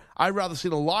more. I'd rather see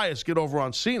Elias get over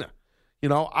on Cena.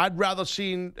 I'd rather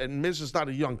see, and Miz is not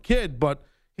a young kid, but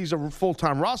he's a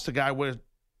full-time roster guy where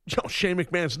Shane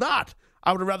McMahon's not.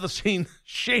 I would have rather seen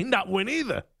Shane not win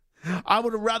either. I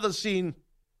would have rather seen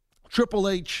Triple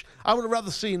H. I would have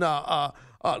rather seen the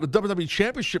WWE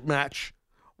Championship match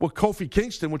with Kofi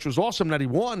Kingston, which was awesome that he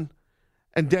won,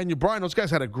 and Daniel Bryan. Those guys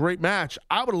had a great match.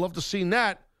 I would have loved to seen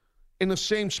that in the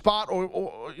same spot,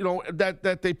 or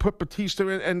that they put Batista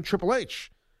and Triple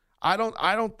H.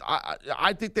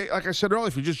 I think they, like I said earlier,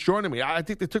 if you're just joining me, I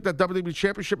think they took that WWE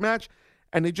Championship match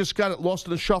and they just got it lost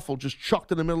in the shuffle, just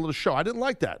chucked in the middle of the show. I didn't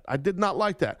like that. I did not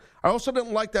like that. I also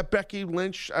didn't like that Becky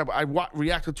Lynch, I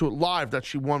reacted to it live, that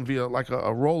she won via like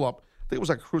a roll-up. I think it was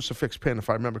like a crucifix pin, if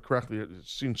I remember correctly.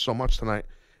 It's seen so much tonight.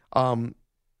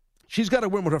 She's got to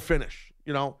win with her finish,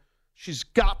 She's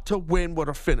got to win with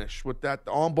her finish, with that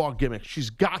armbar gimmick.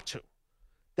 She's got to.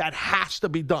 That has to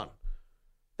be done.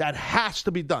 That has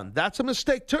to be done. That's a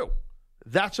mistake, too.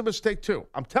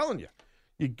 I'm telling you.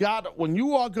 When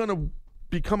you are going to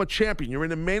become a champion, you're in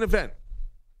the main event,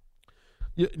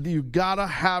 you got to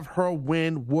have her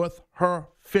win with her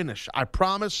finish. I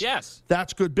promise. Yes.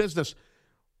 That's good business.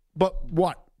 But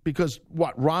what? Because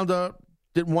what? Ronda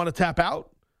didn't want to tap out?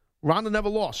 Ronda never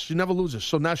lost. She never loses.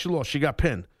 So now she lost. She got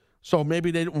pinned. So maybe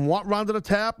they didn't want Ronda to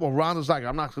tap, or Ronda's like,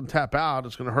 I'm not going to tap out.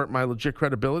 It's going to hurt my legit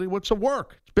credibility. What's the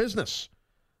work? It's business.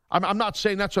 I'm not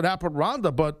saying that's what happened with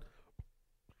Ronda, but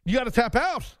you got to tap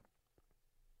out.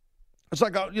 It's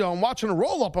like, I'm watching a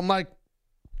roll-up. I'm like,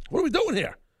 what are we doing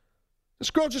here?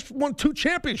 This girl just won 2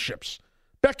 championships.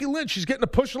 Becky Lynch, she's getting a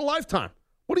push of a lifetime.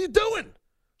 What are you doing?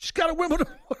 She's got to win with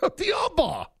the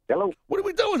armbar. Hello. What are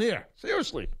we doing here?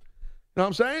 Seriously. You know what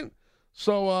I'm saying?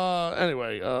 So,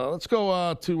 anyway, let's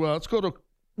go to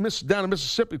down in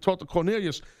Mississippi, talk to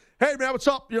Cornelius. Hey, man, what's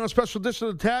up? You're on a special edition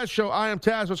of the Taz Show. I am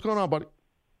Taz. What's going on, buddy?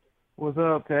 What's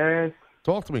up, Taz?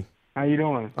 Talk to me. How you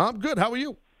doing? I'm good. How are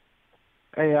you?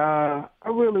 Hey, I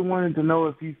really wanted to know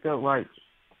if you felt like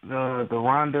the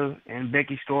Ronda and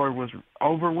Becky story was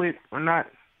over with or not.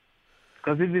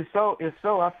 Because if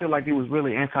so, I feel like it was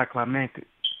really anticlimactic.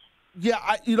 Yeah,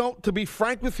 to be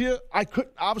frank with you, I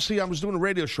was doing a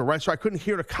radio show, right? So I couldn't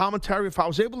hear the commentary. If I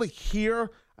was able to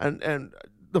hear and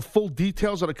the full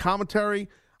details of the commentary.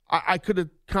 I could have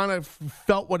kind of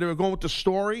felt where they were going with the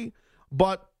story,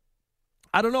 but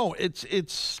I don't know.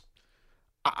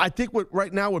 I think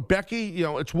right now with Becky,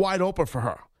 it's wide open for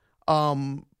her.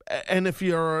 And if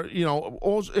you're,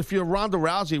 if you're Ronda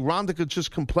Rousey, Ronda could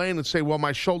just complain and say, well,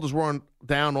 my shoulders weren't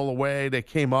down all the way. They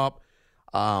came up.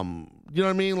 You know what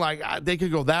I mean? Like, they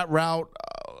could go that route.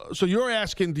 So you're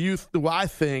asking, do I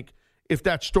think if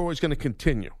that story is going to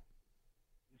continue?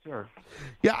 Sure.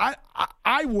 Yeah,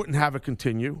 I wouldn't have it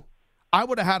continue. I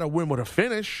would have had a win with a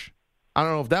finish. I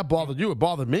don't know if that bothered you. It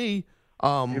bothered me.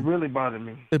 It really bothered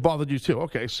me. It bothered you too.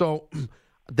 Okay, so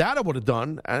that I would have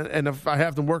done. And if I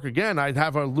have them work again, I'd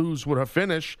have her lose with her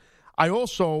finish. I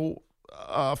also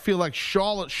feel like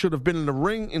Charlotte should have been in the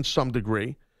ring in some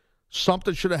degree.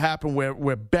 Something should have happened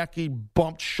where Becky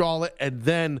bumped Charlotte and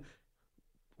then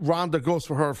Ronda goes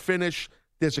for her finish.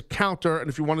 There's a counter, and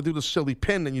if you want to do the silly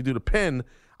pin, then you do the pin.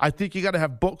 I think you got to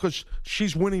have both because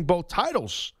she's winning both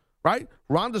titles, right?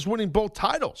 Ronda's winning both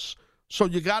titles. So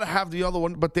you got to have the other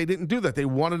one, but they didn't do that. They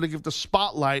wanted to give the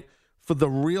spotlight for the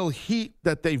real heat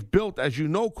that they've built, as you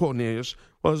know, Cornelius,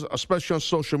 was especially on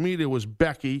social media, was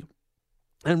Becky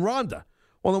and Ronda.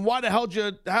 Well, then why the hell did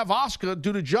you have Asuka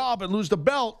do the job and lose the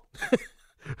belt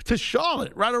to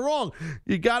Charlotte, right or wrong?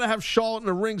 You got to have Charlotte in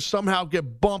the ring somehow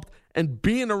get bumped and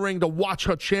be in the ring to watch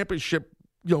her championship,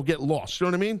 get lost. You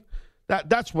know what I mean?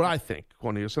 That's what I think,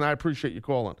 Cornelius, and I appreciate you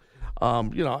calling.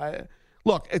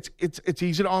 Look, it's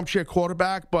easy to armchair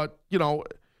quarterback, but,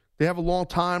 they have a long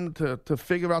time to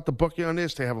figure out the booking on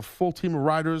this. They have a full team of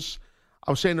writers.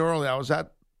 I was saying earlier, I was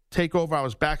at TakeOver. I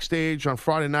was backstage on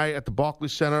Friday night at the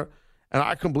Barclays Center, and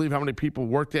I couldn't believe how many people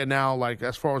work there now, like,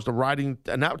 as far as the writing.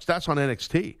 And that's on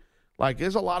NXT. Like,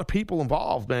 there's a lot of people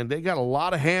involved, man. They got a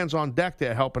lot of hands on deck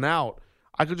there helping out.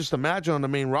 I could just imagine on the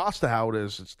main roster how it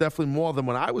is. It's definitely more than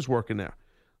when I was working there.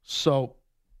 So,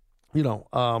 I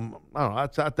don't know.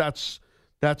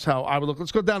 That's how I would look.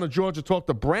 Let's go down to Georgia, talk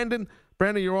to Brandon.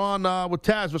 Brandon, you're on with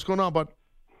Taz. What's going on, bud?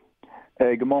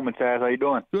 Hey, good moment, Taz. How you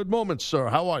doing? Good moment, sir.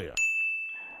 How are you?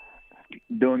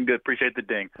 Doing good. Appreciate the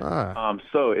ding.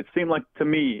 So it seemed to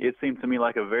me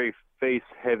like a very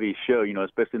face-heavy show,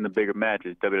 especially in the bigger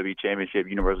matches, WWE Championship,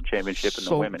 Universal Championship, and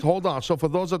the women. Hold on. So for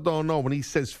those that don't know, when he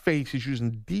says face, he's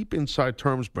using deep inside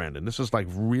terms, Brandon. This is like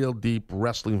real deep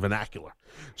wrestling vernacular.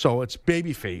 So it's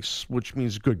babyface, which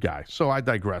means good guy. So I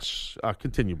digress.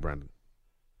 Continue, Brandon.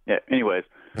 Yeah, anyways.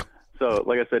 So,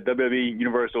 like I said, WWE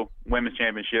Universal Women's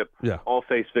Championship, all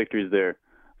face victories there.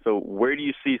 So where do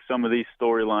you see some of these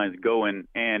storylines going?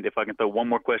 And if I can throw one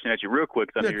more question at you real quick,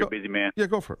 because I know you're a busy man. Yeah,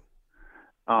 go for it.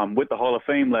 With the Hall of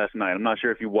Fame last night, I'm not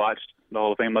sure if you watched the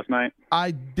Hall of Fame last night. I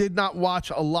did not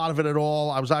watch a lot of it at all.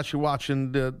 I was actually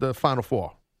watching the Final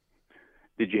Four.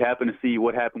 Did you happen to see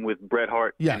what happened with Bret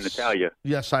Hart and Natalya?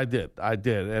 Yes, I did.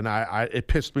 And it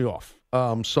pissed me off.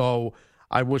 So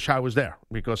I wish I was there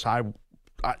because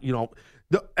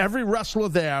every wrestler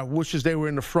there wishes they were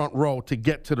in the front row to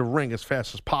get to the ring as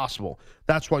fast as possible.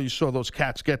 That's why you saw those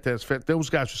cats get there. Those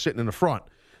guys were sitting in the front.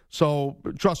 So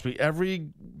trust me, every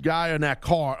guy in that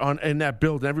car, in that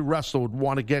building, every wrestler would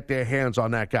want to get their hands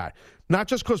on that guy. Not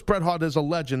just because Bret Hart is a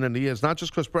legend, and he is. Not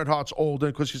just because Bret Hart's old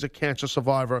and because he's a cancer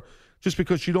survivor. Just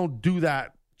because you don't do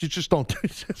that. You just don't.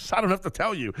 I don't have to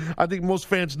tell you. I think most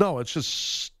fans know. It's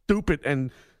just stupid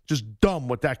and just dumb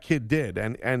what that kid did.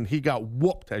 And he got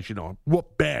whooped, as you know.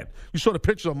 Whooped bad. You saw the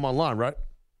pictures of him online, right?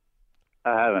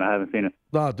 I haven't seen it.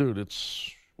 No, dude,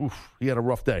 he had a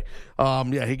rough day.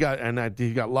 He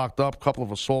got locked up, a couple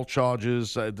of assault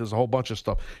charges. There's a whole bunch of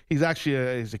stuff. He's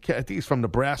actually he's a kid. I think he's from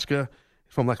Nebraska,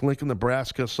 from like Lincoln,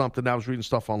 Nebraska, something. I was reading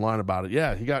stuff online about it.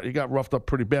 Yeah, he got roughed up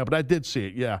pretty bad, but I did see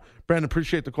it. Yeah, Brandon,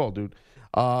 appreciate the call, dude.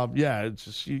 It's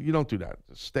just, you don't do that.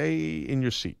 Stay in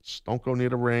your seats. Don't go near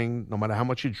the ring, no matter how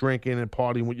much you're drinking and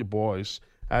partying with your boys.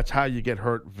 That's how you get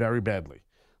hurt very badly.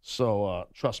 So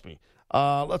trust me.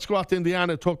 Let's go out to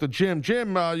Indiana and talk to Jim.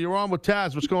 Jim, you're on with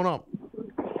Taz. What's going on?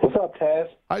 What's up, Taz?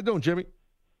 How you doing, Jimmy?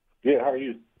 Good. How are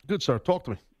you? Good, sir. Talk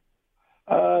to me.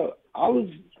 I was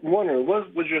wondering,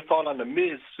 what was your thought on the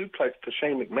Miz suplex to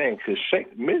Shane McMahon? Because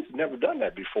Miz never done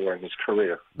that before in his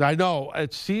career. I know.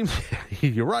 It seems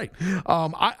you're right.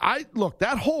 I look,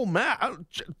 that whole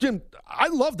match, Jim, I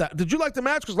love that. Did you like the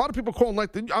match? Because a lot of people calling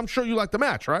I'm sure you liked the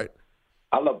match, right?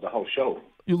 I love the whole show.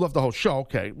 You loved the whole show.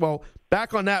 Okay. Well,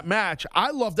 back on that match,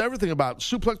 I loved everything about it.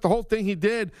 Suplex, the whole thing he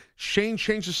did. Shane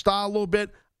changed his style a little bit.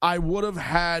 I would have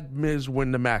had Miz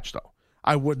win the match, though.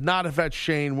 I would not have had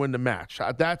Shane win the match.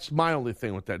 That's my only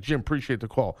thing with that. Jim, appreciate the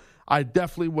call. I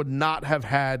definitely would not have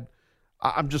had –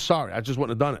 I'm just sorry. I just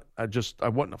wouldn't have done it. I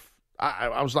wouldn't have.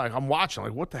 I was like, I'm watching.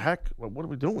 Like, what the heck? What are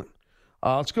we doing?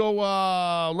 Let's go.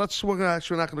 We're not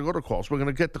going to go to calls. We're going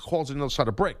to get the calls on the other side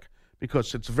of break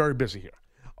because it's very busy here.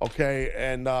 Okay,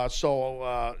 and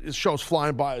so this show's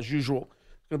flying by as usual.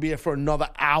 It's going to be here for another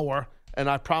hour, and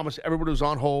I promise everybody who's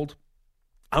on hold,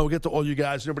 I will get to all you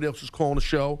guys and everybody else who's calling the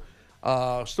show.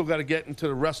 Still got to get into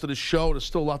the rest of the show. There's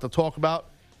still a lot to talk about.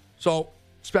 So,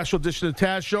 special edition of the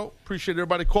Taz Show. Appreciate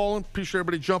everybody calling. Appreciate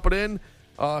everybody jumping in.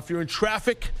 If you're in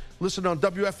traffic, listen on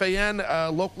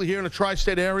WFAN locally here in the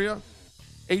tri-state area.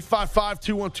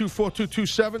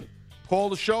 855-212-4227. Call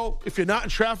the show. If you're not in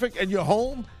traffic and you're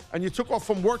home and you took off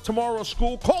from work tomorrow or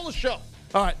school, call the show.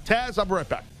 All right, Taz, I'll be right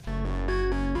back.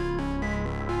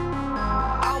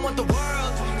 I want the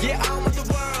world. Yeah, I want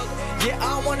the world. Yeah,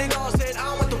 I want it all. Said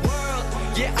I want the world.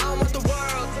 Yeah, I want the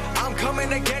world. I'm coming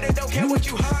to get it. Don't care what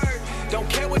you heard. Don't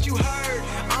care what you heard.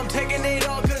 I'm taking it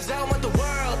all because I want the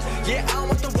world. Yeah, I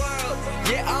want the world.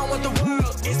 Yeah, I want the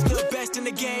world. It's the best in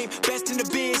the game, best in the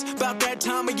biz. About that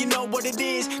time and you know what it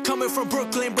is. Coming from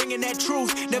Brooklyn, bringing that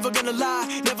truth. Never gonna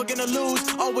lie, never gonna lose.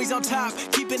 Always on top,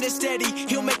 keeping it steady.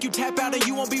 He'll make you tap out and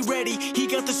you won't be ready. He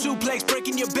got the suplex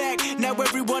breaking your back. Now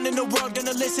everyone in the world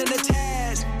gonna listen to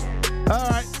Taz. All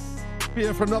right. Be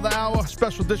here for another hour.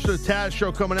 Special edition of the Taz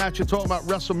Show coming at you, talking about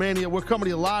WrestleMania. We're coming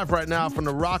to you live right now from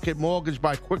the Rocket Mortgage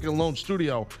by Quicken Loan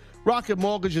Studio. Rocket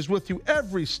Mortgage is with you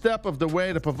every step of the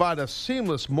way to provide a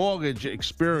seamless mortgage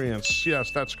experience.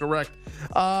 Yes, that's correct.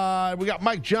 We got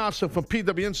Mike Johnson from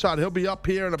PW Insider. He'll be up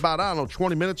here in about,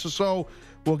 20 minutes or so.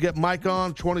 We'll get Mike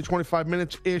on, 20, 25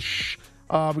 minutes-ish.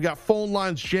 We got phone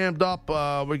lines jammed up.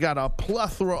 We got a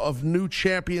plethora of new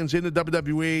champions in the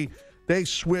WWE. They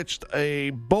switched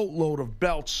a boatload of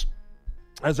belts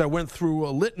as I went through a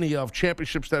litany of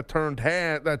championships that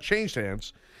changed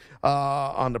hands.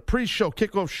 On the pre-show,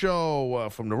 kickoff show,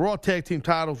 from the Raw Tag Team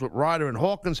titles with Ryder and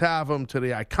Hawkins have them, to the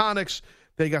Iconics.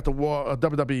 They got the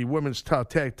WWE Women's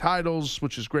Tag titles,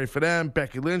 which is great for them.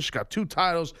 Becky Lynch got 2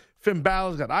 titles. Finn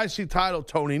Balor's got IC title.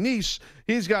 Tony Nese,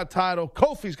 he's got title.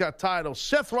 Kofi's got title.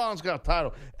 Seth Rollins got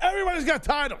title. Everybody's got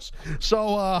titles.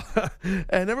 So,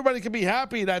 and everybody can be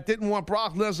happy that didn't want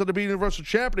Brock Lesnar to be Universal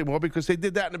Champion anymore because they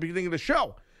did that in the beginning of the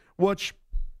show, which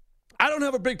I don't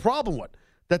have a big problem with.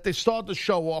 That they started the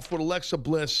show off with Alexa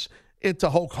Bliss into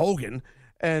Hulk Hogan,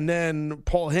 and then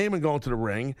Paul Heyman going to the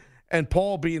ring, and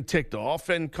Paul being ticked off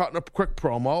and cutting a quick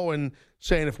promo and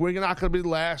saying, if we're not going to be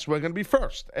last, we're going to be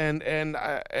first. And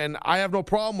I have no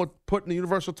problem with putting the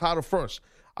Universal title first.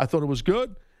 I thought it was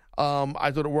good.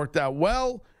 I thought it worked out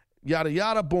well. Yada,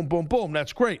 yada, boom, boom, boom.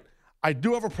 That's great. I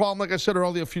do have a problem, like I said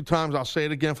earlier a few times. I'll say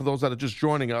it again for those that are just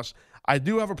joining us. I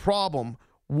do have a problem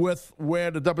with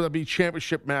where the WWE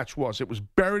Championship match was. It was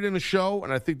buried in the show,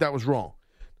 and I think that was wrong.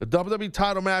 The WWE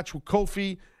title match with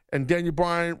Kofi and Daniel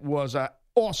Bryan was an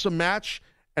awesome match,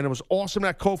 and it was awesome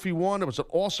that Kofi won. It was an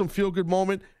awesome feel-good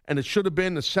moment, and it should have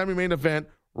been the semi-main event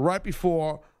right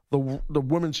before the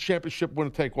Women's Championship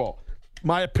winner-take-all.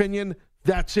 My opinion,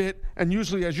 that's it. And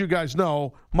usually, as you guys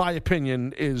know, my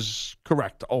opinion is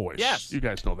correct always. Yes. You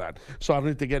guys know that. So I don't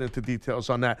need to get into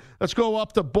details on that. Let's go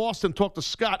up to Boston, talk to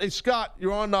Scott. Hey, Scott,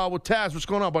 you're on with Taz. What's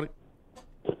going on, buddy?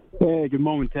 Hey, good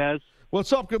moment, Taz.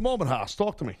 What's up? Good moment, Haas.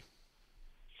 Talk to me.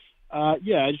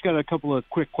 Yeah, I just got a couple of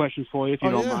quick questions for you, if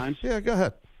you don't mind. Yeah, go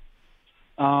ahead.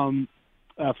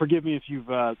 Forgive me if you've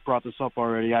brought this up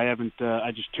already. I haven't.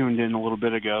 I just tuned in a little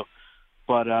bit ago.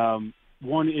 But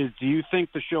one is, do you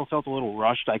think the show felt a little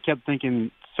rushed? I kept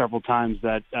thinking several times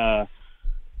that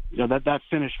that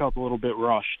finish felt a little bit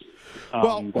rushed.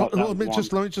 Let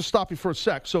me just stop you for a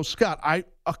sec. So, Scott, a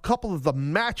couple of the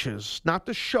matches, not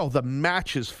the show, the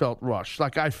matches felt rushed.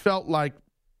 Like I felt like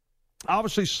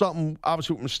obviously with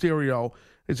Mysterio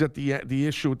is that the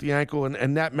issue with the ankle,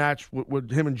 and that match with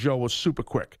him and Joe was super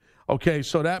quick. Okay,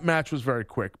 so that match was very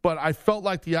quick. But I felt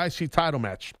like the IC title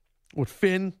match with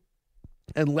Finn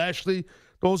and Lashley,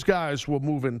 those guys were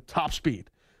moving top speed.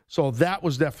 So that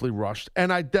was definitely rushed.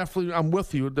 And I'm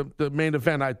with you. The main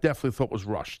event I definitely thought was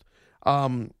rushed.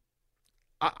 Some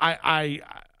of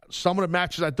the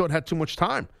matches I thought had too much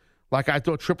time. Like I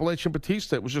thought Triple H and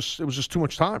Batista, it was just too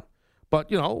much time. But,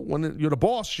 when you're the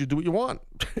boss, you do what you want.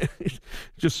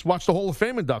 Just watch the Hall of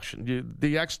Fame induction.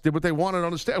 The X did what they wanted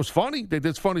on the stage. It was funny. They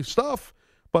did funny stuff.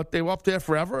 But they were up there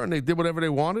forever, and they did whatever they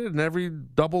wanted, and every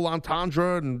double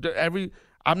entendre and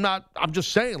I'm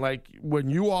just saying, like, when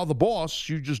you are the boss,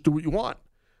 you just do what you want.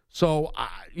 So,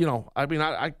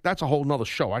 that's a whole nother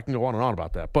show. I can go on and on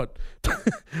about that. But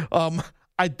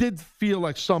I did feel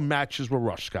like some matches were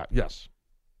rushed, Scott. Yes.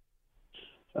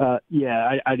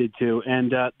 Yeah, I did too.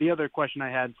 And the other question I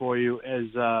had for you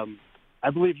is, I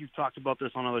believe you've talked about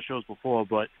this on other shows before,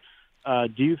 but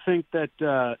Do you think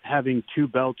that having two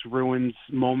belts ruins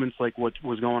moments like what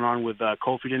was going on with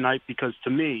Kofi tonight? Because to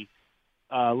me,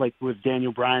 like with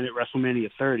Daniel Bryan at WrestleMania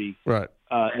 30, right?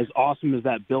 As awesome as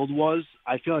that build was,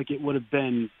 I feel like it would have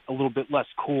been a little bit less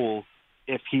cool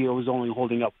if he was only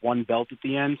holding up one belt at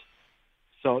the end.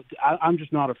 So I'm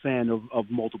just not a fan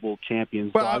of multiple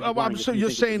champions. Well, so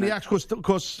you're saying the actual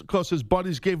because his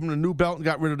buddies gave him a new belt and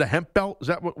got rid of the hemp belt? Is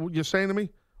that what you're saying to me?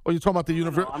 Or you're talking about the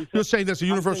universal? You're saying there's a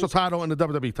universal title and the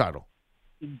WWE title?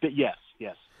 Yes.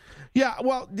 Yeah,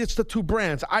 well, it's the two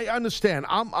brands. I understand.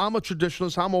 I'm a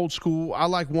traditionalist. I'm old school. I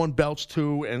like one belts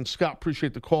too. And Scott,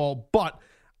 appreciate the call, but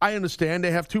I understand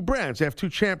they have two brands. They have two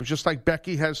champions, just like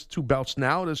Becky has two belts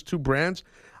now. There's two brands.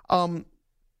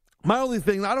 My only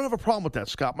thing, I don't have a problem with that,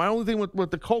 Scott. My only thing with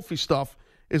the Kofi stuff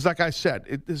is, like I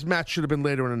said, this match should have been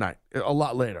later in the night, a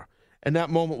lot later. And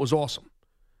that moment was awesome.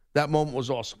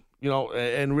 You know,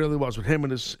 and really was with him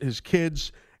and his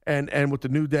kids and with the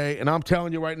New Day. And I'm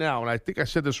telling you right now, and I think I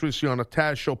said this recently on a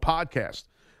Taz Show podcast,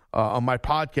 on my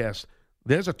podcast,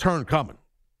 there's a turn coming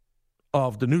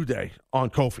of the New Day on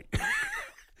Kofi.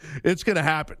 It's going to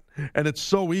happen. And it's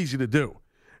so easy to do.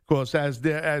 Because as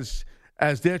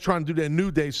they're trying to do their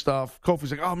New Day stuff, Kofi's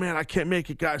like, oh, man, I can't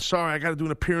make it, guys. Sorry, I got to do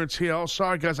an appearance here. Oh,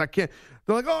 sorry, guys, I can't.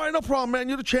 They're like, all right, no problem, man.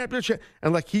 You're the champion.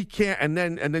 And, like, he can't. And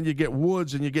then you get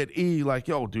Woods and you get E. Like,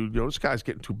 yo, dude, this guy's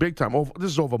getting too big time.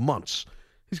 This is over months.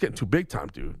 He's getting too big time,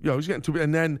 dude. He's getting too big.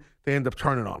 And then they end up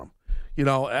turning on him. You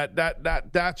know,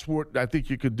 that's what I think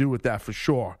you could do with that for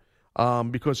sure.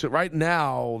 Because right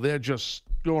now they're just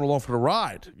going along for the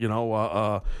ride,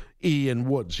 E and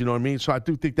Woods. You know what I mean? So I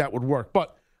do think that would work.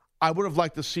 But I would have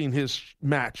liked to seen his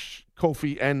match,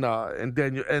 Kofi and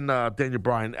Daniel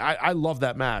Bryan. I love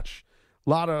that match. A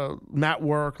lot of mat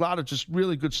work, a lot of just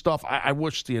really good stuff. I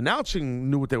wish the announcing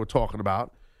knew what they were talking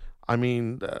about. I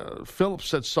mean, Phillips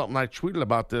said something, I tweeted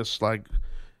about this, like,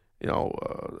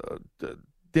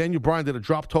 Daniel Bryan did a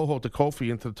drop toe hold to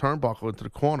Kofi into the turnbuckle, into the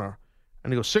corner,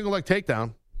 and he goes, single leg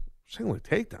takedown. Single leg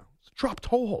takedown. It's a drop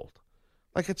toe hold.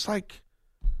 Like, it's like,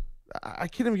 I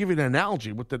can't even give you an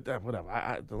analogy with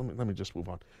whatever. Let me just move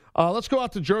on. Let's go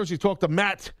out to Jersey, talk to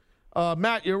Matt.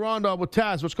 Matt, you're on with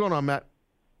Taz. What's going on, Matt?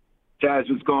 Taz,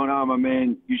 what's going on, my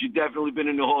man? You should definitely been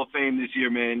in the Hall of Fame this year,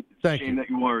 man. It's a shame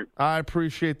that you weren't. I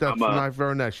appreciate that.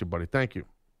 Very nice, you buddy. Thank you.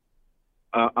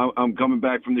 I'm coming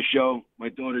back from the show. My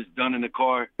daughter's done in the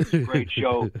car. It's a great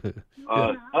show.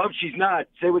 She's not.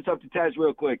 Say what's up to Taz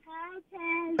real quick.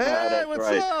 Hey, what's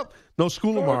up? No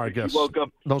school tomorrow, I guess. She woke up.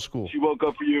 No school. She woke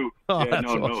up for you. Oh, yeah,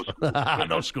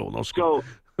 no school. No school.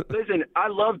 So, listen, I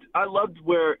loved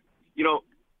where,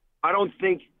 I don't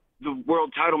think the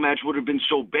world title match would have been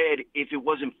so bad if it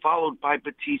wasn't followed by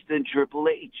Batista and Triple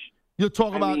H. You're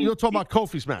talking about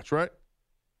Kofi's match, right?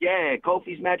 Yeah,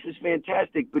 Kofi's match was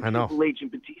fantastic, but Triple H and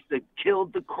Batista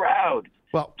killed the crowd.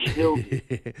 Well, killed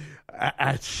it.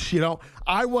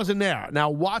 I wasn't there. Now,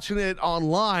 watching it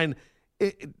online,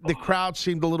 the crowd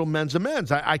seemed a little men's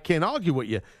amends. I can't argue with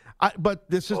you. But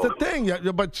this is the thing.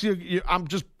 I'm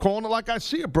just calling it like I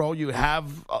see it, bro. You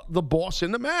have the boss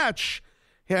in the match,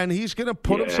 and he's going to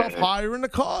put himself higher in the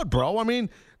card, bro. I mean,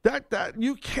 that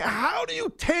you can't. How do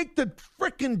you take the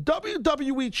freaking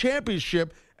WWE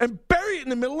Championship and bury it in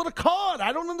the middle of the card?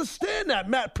 I don't understand that.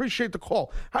 Matt, appreciate the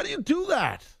call. How do you do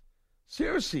that?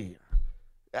 Seriously,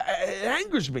 it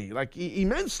angers me like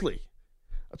immensely.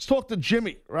 Let's talk to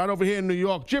Jimmy right over here in New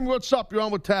York. Jimmy, what's up? You're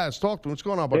on with Taz. Talk to him. What's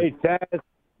going on, buddy? Hey, Taz.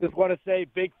 Just want to say,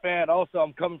 big fan. Also,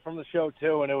 I'm coming from the show,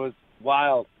 too, and it was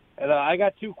wild. And I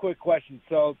got two quick questions.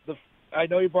 So I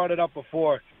know you brought it up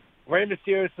before. Rey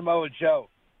Mysterio, Samoa Joe.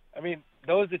 I mean,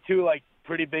 those are two,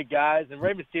 pretty big guys, and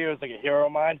Rey Mysterio is like a hero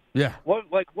of mine. Yeah. What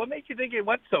makes you think it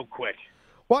went so quick?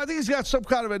 Well, I think he's got some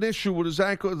kind of an issue with his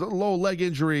ankle, the low leg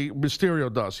injury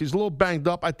Mysterio does. He's a little banged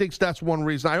up. I think that's one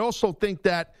reason. I also think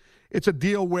that it's a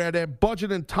deal where they're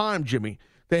budgeting time, Jimmy.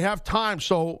 They have time,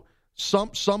 so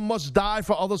some must die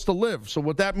for others to live. So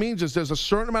what that means is there's a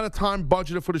certain amount of time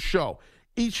budgeted for the show.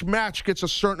 Each match gets a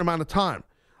certain amount of time.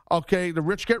 Okay, the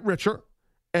rich get richer,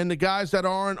 and the guys that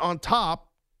aren't on top,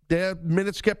 their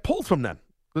minutes get pulled from them.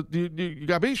 You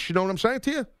got me? You know what I'm saying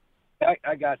to you?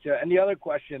 I got you. And the other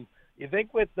question, you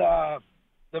think with the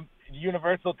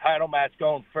Universal title match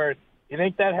going first, you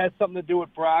think that has something to do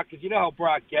with Brock? Because you know how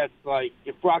Brock gets,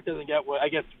 if Brock doesn't get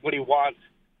what he wants,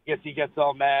 he gets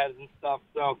all mad and stuff.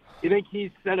 So you think he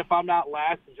said, if I'm not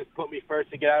last, just put me first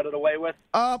to get out of the way with?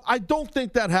 I don't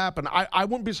think that happened. I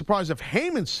wouldn't be surprised if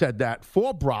Heyman said that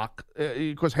for Brock,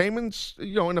 because Heyman's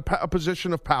in a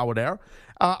position of power there.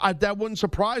 That wouldn't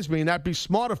surprise me, and that'd be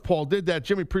smart if Paul did that.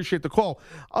 Jimmy, appreciate the call.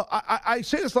 I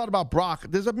say this a lot about Brock.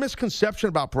 There's a misconception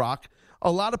about Brock.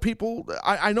 a lot of people,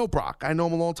 I know Brock. I know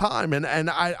him a long time. And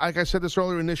I, like I said this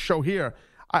earlier in this show here,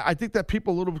 I think that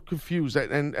people are a little bit confused.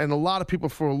 And a lot of people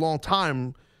for a long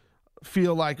time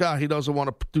feel like, he doesn't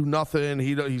want to do nothing.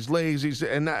 He's lazy.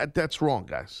 And that's wrong,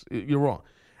 guys. You're wrong.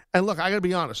 And look, I got to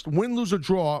be honest. Win, lose, or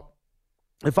draw,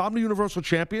 if I'm the Universal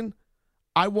Champion,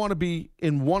 I want to be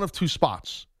in one of two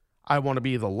spots. I want to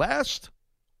be the last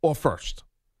or first.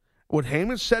 What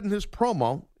Heyman said in his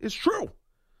promo is true.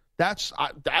 That's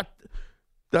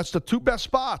the two best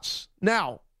spots.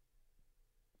 Now,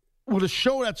 with a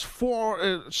show that's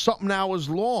something hours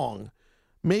long,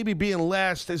 maybe being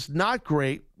last is not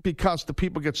great because the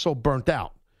people get so burnt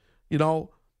out,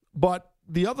 But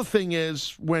the other thing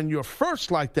is when you're first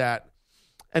like that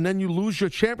and then you lose your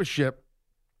championship,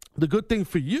 the good thing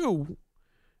for you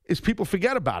is people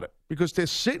forget about it because they're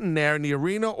sitting there in the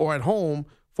arena or at home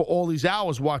for all these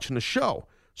hours watching the show.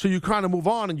 So you kind of move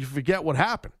on and you forget what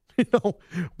happened,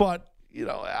 But,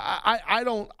 I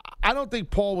don't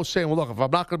think Paul was saying, well, look, if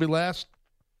I'm not going to be last,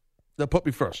 then put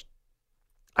me first.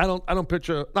 I don't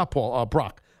picture, not Paul,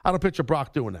 Brock. I don't picture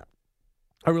Brock doing that.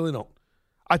 I really don't.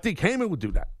 I think Heyman would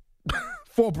do that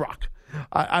for Brock.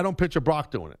 I don't picture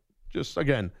Brock doing it. Just,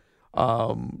 again,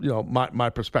 my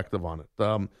perspective on it.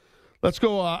 Let's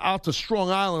go out to Strong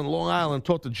Island, Long Island,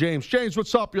 talk to James. James,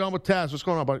 what's up? You're on with Taz. What's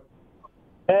going on, buddy?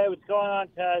 Hey, what's going on,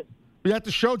 Taz? You at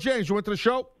the show, James? You went to the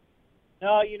show?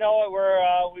 No, you know what?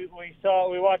 We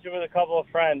watched it with a couple of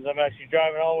friends. I'm actually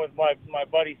driving home with my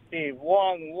buddy Steve.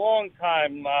 Long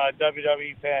time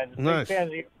WWE fans. Nice. Big fans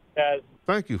of you, Taz.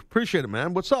 Thank you. Appreciate it,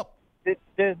 man. What's up? This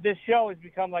show has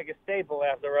become like a staple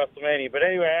after WrestleMania. But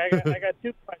anyway, I got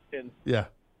two questions. Yeah.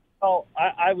 Oh,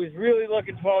 I was really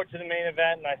looking forward to the main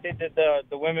event, and I think that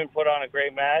the women put on a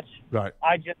great match. Right.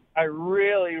 I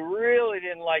really, really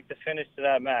didn't like the finish to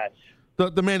that match.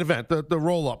 The main event, the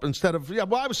roll up instead of I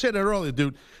was saying that earlier,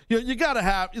 dude. You gotta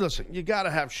have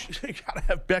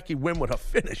Becky win with her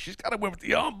finish. She's gotta win with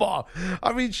the armbar.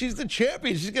 I mean, she's the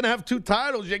champion. She's gonna have 2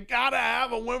 titles. You gotta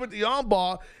have a win with the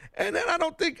armbar. And then I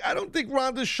don't think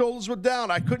Ronda's shoulders were down.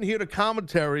 I couldn't hear the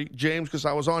commentary, James, because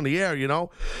I was on the air.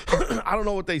 I don't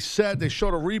know what they said. They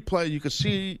showed a replay. You could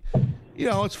see.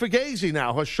 It's Fugazi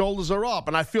now. Her shoulders are up,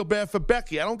 and I feel bad for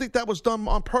Becky. I don't think that was done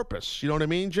on purpose. You know what I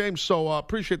mean, James? So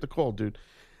appreciate the call, dude.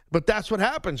 But that's what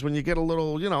happens when you get a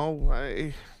little, you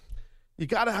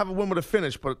got to have a win with a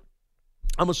finish. But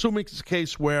I'm assuming it's a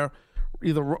case where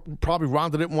probably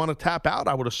Ronda didn't want to tap out,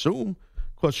 I would assume,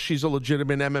 because she's a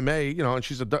legitimate MMA, and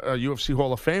she's a UFC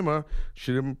Hall of Famer.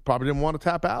 She probably didn't want to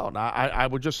tap out. I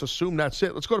would just assume that's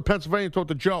it. Let's go to Pennsylvania and talk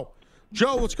to Joe.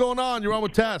 Joe, what's going on? You're on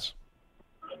with Taz.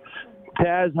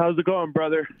 Taz, how's it going,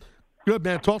 brother? Good,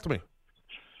 man. Talk to me.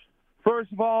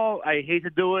 First of all, I hate to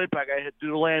do it, but I got to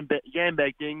do the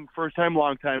Yanbeck thing. First time,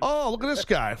 long time. Oh, look at this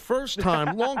guy. First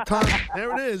time, long time.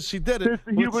 There it is. He did it. This is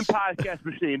the human podcast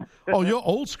machine. Oh, you're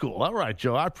old school. All right,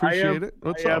 Joe. I appreciate it.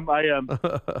 What's up? I am.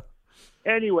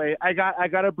 Anyway, I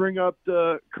got to bring up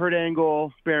the Kurt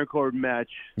Angle Baron Corbin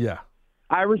match. Yeah.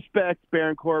 I respect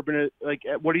Baron Corbin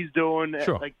at what he's doing.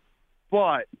 Sure.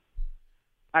 But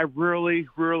I really,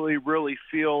 really, really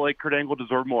feel like Kurt Angle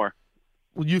deserved more.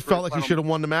 Well, you felt like he should have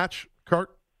won the match, Kurt?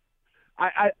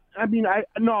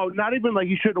 No, not even like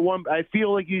he should have won. I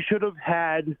feel like he should have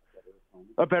had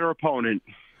a better opponent.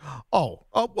 Well,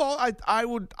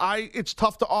 it's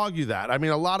tough to argue that. I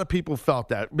mean, a lot of people felt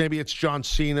that. Maybe it's John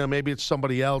Cena, maybe it's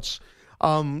somebody else.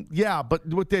 But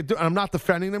what they're doing, I'm not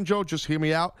defending them, Joe, just hear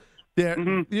me out. They're,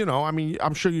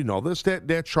 I'm sure you know this.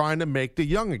 They're trying to make the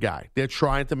younger guy. So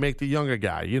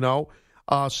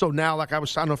now, I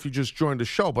don't know if you just joined the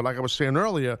show, but like I was saying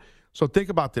earlier, so think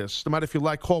about this. No matter if you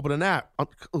like Corbin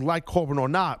or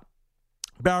not,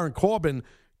 Baron Corbin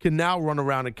can now run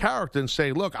around in character and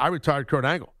say, look, I retired Kurt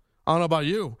Angle. I don't know about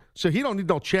you. So he don't need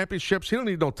no championships. He don't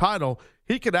need no title.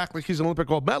 He could act like he's an Olympic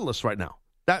gold medalist right now.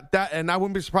 And I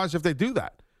wouldn't be surprised if they do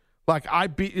that.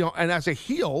 And as a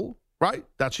heel, right,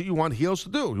 that's what you want heels to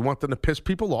do. You want them to piss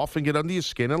people off and get under your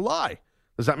skin and lie.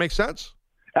 Does that make sense?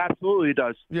 Absolutely, it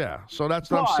does. Yeah, so that's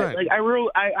what I'm saying. I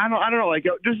don't know.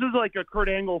 This is like a Kurt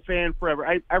Angle fan forever.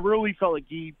 I really felt like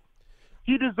he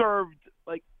deserved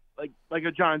like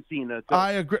a John Cena.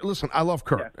 I agree. Listen, I love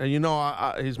Kurt, and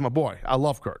he's my boy. I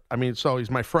love Kurt. I mean, so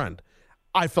he's my friend.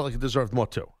 I felt like he deserved more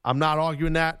too. I'm not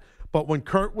arguing that. But when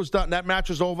Kurt was done, that match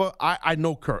was over. I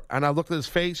know Kurt, and I looked at his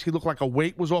face. He looked like a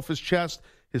weight was off his chest.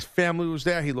 His family was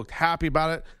there. He looked happy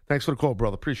about it. Thanks for the call,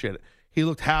 brother. Appreciate it. He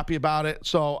looked happy about it.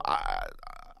 So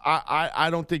I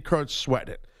don't think Kurt's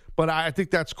sweating it. But I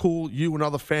think that's cool. You and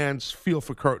other fans feel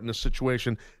for Kurt in this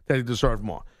situation that he deserved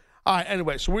more. All right,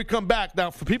 anyway, so we come back.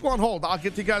 Now, for people on hold, I'll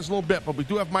get to you guys in a little bit, but we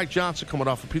do have Mike Johnson coming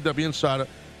off of PW Insider.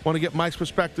 Want to get Mike's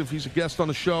perspective. He's a guest on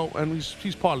the show, and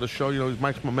he's part of the show. You know,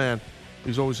 Mike's my man.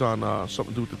 He's always on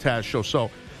something to do with the Taz Show.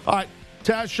 So, all right,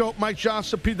 Taz Show, Mike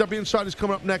Johnson, PW Insiders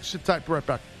coming up next. Sit tight. Be right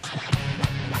back.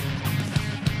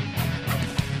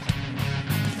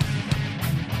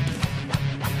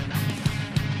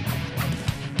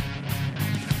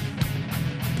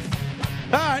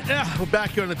 All right, yeah, we're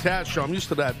back here on the Taz Show. I'm used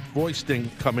to that voice thing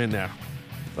come in there.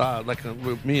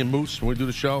 With me and Moose, when we do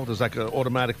the show, there's like an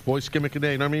automatic voice gimmick in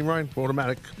there. You know what I mean, Ryan?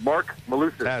 Automatic. Mark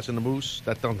Malusis. Taz and the Moose.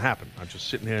 That don't happen. I'm just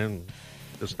sitting here and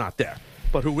it's not there.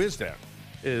 But who is there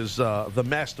is the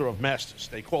master of masters.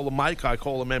 They call him Mike. I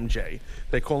call him MJ.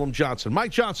 They call him Johnson.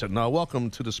 Mike Johnson, welcome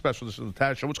to the special edition of the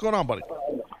Taz Show. What's going on, buddy?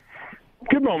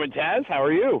 Good moment, Taz. How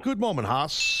are you? Good moment,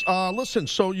 Haas. Listen,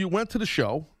 so you went to the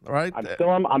show, all right? I'm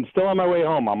still on my way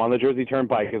home. I'm on the Jersey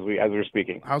Turnpike as we're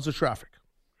speaking. How's the traffic?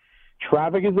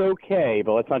 Traffic is okay,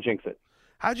 but let's not jinx it.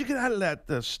 How'd you get out of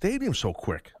that stadium so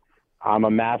quick? I'm a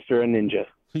master and ninja.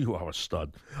 You are a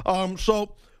stud.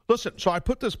 So listen, I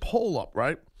put this poll up,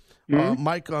 right? Mm-hmm.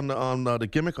 Mike on the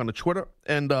gimmick on the Twitter,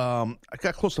 and I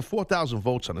got close to 4,000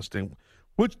 votes on this thing.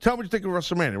 Tell me what you think of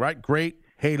WrestleMania, right? Great,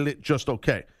 hated it, just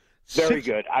okay. Very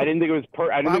good. I didn't think it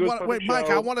was Wait, Mike,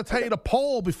 I want to tell you the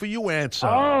poll before you answer.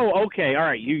 Oh, okay. All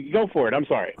right. You go for it. I'm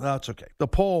sorry. That's okay. The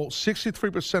poll,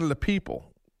 63% of the people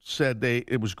said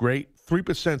it was great,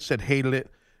 3% said hated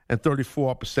it, and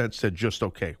 34% said just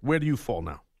okay. Where do you fall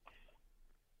now?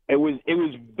 It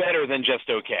was better than just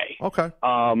okay. Okay.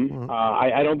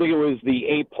 I don't think it was the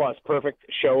A+ perfect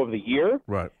show of the year.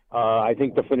 Right. I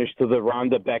think the finish to the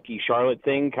Ronda, Becky, Charlotte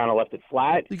thing kind of left it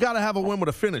flat. You got to have a win with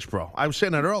a finish, bro. I was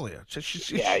saying that earlier.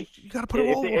 You got to put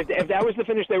it all. If that was the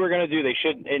finish they were going to do, they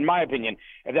should, in my opinion,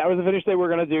 if that was the finish they were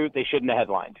going to do, they shouldn't have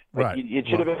headlined. Right. It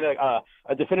should have been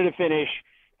a definitive finish,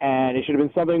 and it should have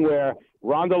been something where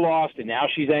Ronda lost, and now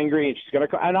she's angry, and she's going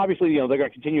to, and obviously, they're going to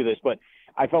continue this, but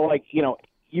I felt like,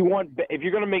 if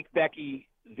you're going to make Becky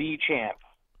the champ,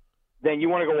 then you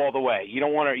want to go all the way. You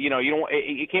don't want to,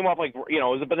 it came off like, it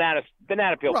was a banana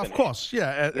peel finish. Of course,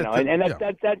 yeah.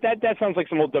 That sounds like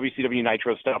some old WCW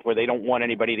Nitro stuff where they don't want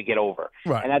anybody to get over.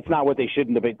 Right. And that's not what they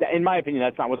shouldn't have been. In my opinion,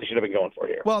 that's not what they should have been going for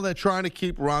here. Well, they're trying to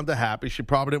keep Ronda happy. She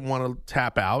probably didn't want to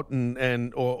tap out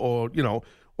or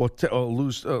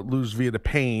lose via the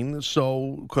pain.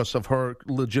 So because of her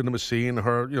legitimacy and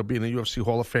her, being a UFC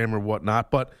Hall of Famer and whatnot,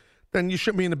 but then you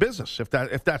shouldn't be in the business if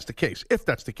that's the case. If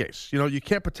that's the case, you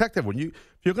can't protect everyone. If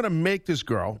you're going to make this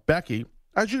girl Becky,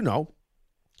 as you know,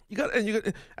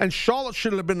 and Charlotte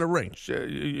shouldn't have been in the ring.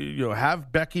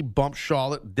 Have Becky bump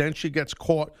Charlotte, then she gets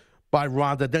caught by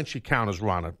Ronda, then she counters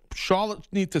Ronda. Charlotte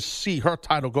needs to see her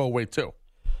title go away too,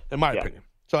 in my opinion.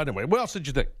 So anyway, what else did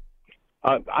you think?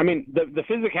 The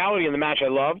physicality in the match I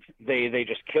loved. They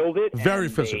just killed it. Very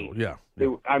physical, yeah.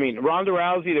 Ronda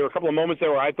Rousey, there were a couple of moments there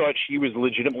where I thought she was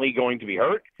legitimately going to be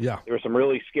hurt. Yeah. There were some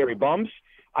really scary bumps.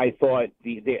 I thought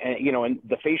and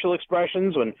the facial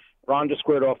expressions when Ronda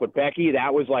squared off with Becky,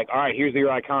 that was like, all right, here's your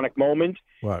iconic moment.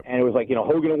 Right. And it was like,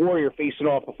 Hogan and Warrior facing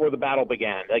off before the battle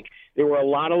began. Like, there were a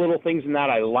lot of little things in that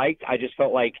I liked. I just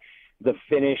felt like the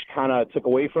finish kind of took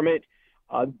away from it.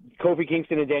 Kofi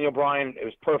Kingston and Daniel Bryan, it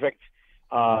was perfect.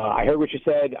 I heard what you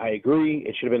said. I agree.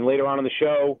 It should have been later on in the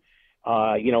show.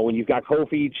 When you've got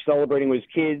Kofi celebrating with his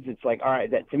kids, it's like, all right,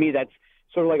 to me, that's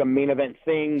sort of like a main event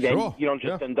thing. Then you don't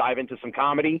just then dive into some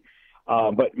comedy.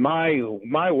 But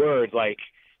my word, like,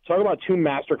 talk about two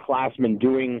master classmen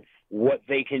doing what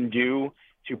they can do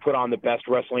to put on the best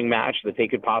wrestling match that they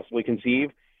could possibly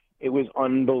conceive. It was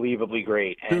unbelievably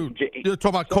great. Dude, you're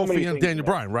talking about Kofi and Daniel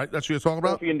Bryan, right? That's what you're talking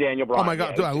about? Kofi and Daniel Bryan. Oh, my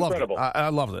God. Yeah, dude, I loved incredible. it. I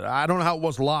loved it. I don't know how it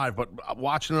was live, but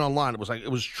watching it online,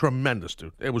 it was tremendous,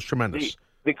 dude. It was tremendous.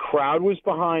 The crowd was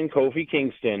behind Kofi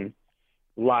Kingston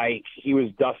like he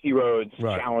was Dusty Rhodes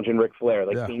challenging Ric Flair.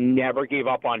 Like, they never gave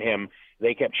up on him.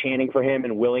 They kept chanting for him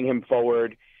and willing him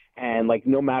forward. And like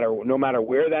no matter what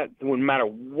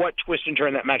twist and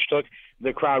turn that match took,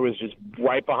 the crowd was just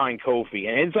right behind Kofi.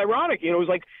 And it's ironic, it was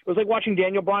like watching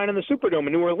Daniel Bryan in the Superdome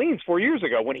in New Orleans 4 years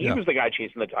ago when he was the guy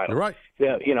chasing the title. You're right.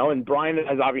 Yeah, and Bryan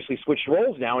has obviously switched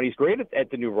roles now, and he's great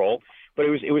at the new role. But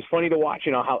it was funny to watch,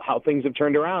 how things have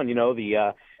turned around.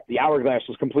 The hourglass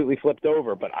was completely flipped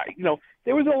over. But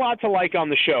there was a lot to like on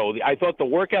the show. I thought the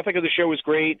work ethic of the show was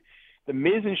great. The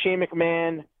Miz and Shane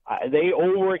McMahon, they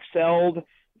overexcelled.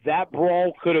 That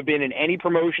brawl could have been in any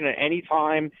promotion at any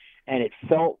time, and it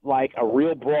felt like a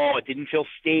real brawl. It didn't feel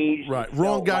staged. Right.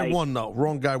 Wrong guy won, though.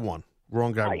 Wrong guy won.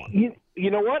 You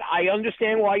know what? I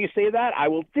understand why you say that. I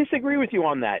will disagree with you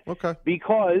on that. Okay.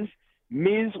 Because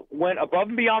Miz went above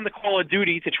and beyond the call of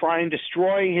duty to try and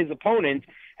destroy his opponent,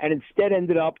 and instead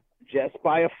ended up, just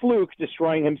by a fluke,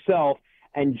 destroying himself.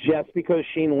 And just because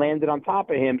Shane landed on top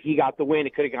of him, he got the win.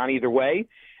 It could have gone either way.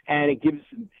 And it gives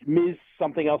Miz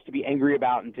something else to be angry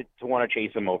about and to want to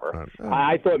chase him over.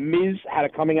 I thought Miz had a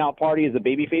coming-out party as a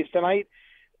babyface tonight.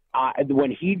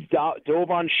 When he dove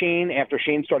on Shane after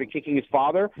Shane started kicking his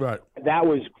father, that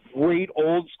was great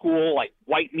old school, like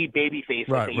white meat babyface,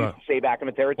 like they used to say back in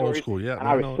the territories. Old school, yeah. And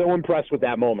I was so impressed with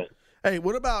that moment. Hey,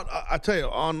 what about, I tell you,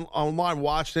 online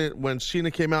watching it when Cena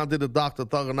came out and did the Dr.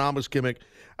 Thuganomics gimmick.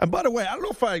 And by the way, I don't know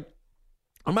if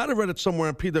I might have read it somewhere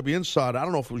on PW Insider. I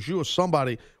don't know if it was you or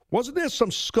somebody. Wasn't there some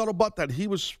scuttlebutt that he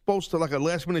was supposed to, like a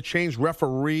last-minute change,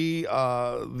 referee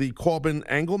the Corbin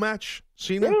Angle match?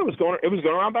 Cena? Yeah, it was going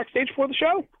around backstage before the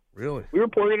show. Really? We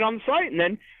reported it on the site, and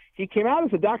then he came out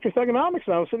as a Dr. Thuganomics,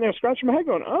 and I was sitting there scratching my head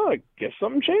going, I guess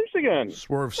something changed again.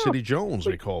 Swerve City Jones,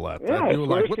 they call that. Yeah, you were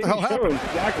like, what the hell happened?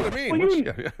 Exactly. What do you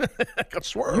mean? Got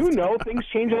swerved. Things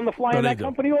change on the fly in that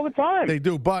company all the time. They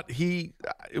do, but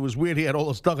it was weird he had all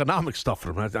this Thuganomics stuff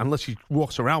for him, unless he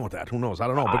walks around with that. Who knows? I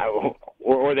don't know. But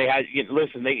or they had,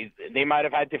 listen, they might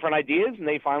have had different ideas, and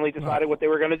they finally decided what they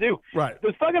were going to do. Right.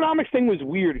 The Thuganomics thing was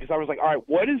weird because I was like, all right,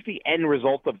 what is the end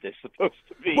result of this supposed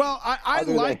to be? Well, I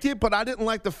liked it, but I didn't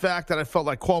like the fact that I felt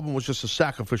like Corbin was just a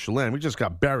sacrificial lamb. He just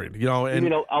got buried, And, you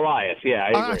mean Elias, yeah,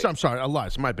 I agree. I'm sorry,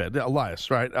 Elias, my bad.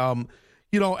 Elias, right?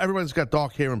 Everyone's got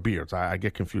dark hair and beards. I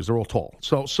get confused. They're all tall.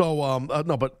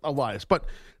 No, but Elias. But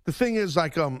the thing is,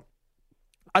 like,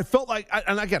 I felt like,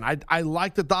 I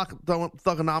liked the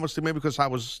Thuganomics thing maybe because I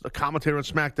was a commentator on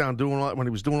SmackDown doing all that, when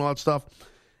he was doing all that stuff.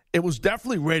 It was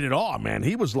definitely rated R, man.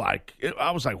 He was like,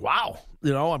 I was like, wow.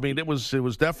 It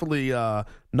was definitely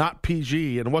not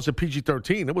PG, and it wasn't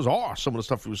PG-13. It was R, some of the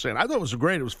stuff he was saying. I thought it was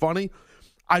great. It was funny.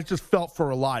 I just felt for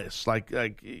Elias,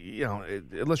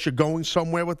 unless you're going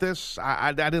somewhere with this,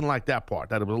 I didn't like that part,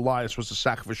 that Elias was the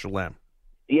sacrificial lamb.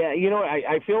 Yeah,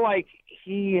 I feel like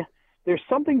there's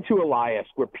something to Elias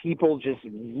where people just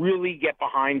really get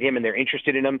behind him and they're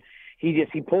interested in him.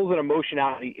 He pulls an emotion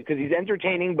out because he's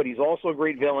entertaining, but he's also a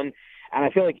great villain. And I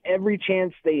feel like every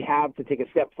chance they have to take a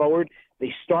step forward,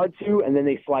 they start to, and then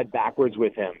they slide backwards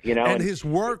with him. And his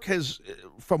work has,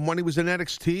 from when he was in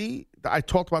NXT, I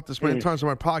talked about this many times on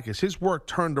my podcast. His work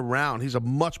turned around. He's a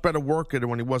much better worker than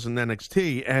when he was in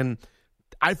NXT, and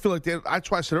I feel like that's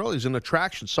why I said earlier, he's an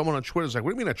attraction. Someone on Twitter is like,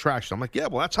 "What do you mean attraction?" I'm like, "Yeah,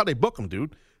 well, that's how they book him,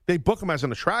 dude. They book him as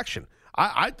an attraction.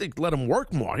 I think let him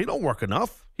work more. He don't work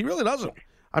enough. He really doesn't.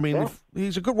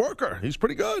 He's a good worker. He's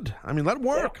pretty good. Let him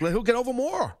work. Yeah. He'll get over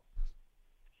more."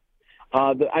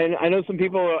 I know some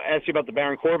people asked you about the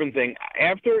Baron Corbin thing.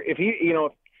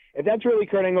 If that's really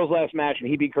Kurt Angle's last match and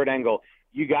he beat Kurt Angle,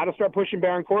 you got to start pushing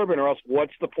Baron Corbin, or else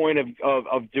what's the point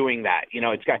of doing that?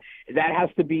 That has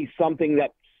to be something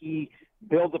that he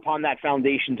builds upon that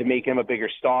foundation to make him a bigger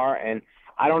star. And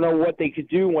I don't know what they could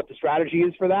do and what the strategy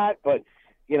is for that, but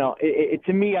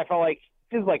to me, I felt like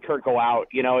this is like Kurt go out.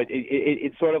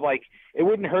 It's sort of like it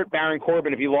wouldn't hurt Baron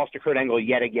Corbin if he lost to Kurt Angle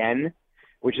yet again,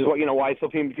 which is why so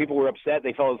people were upset.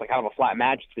 They felt it was like kind of a flat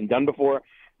match. It's been done before.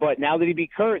 But now that he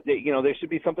beat Kurt, there should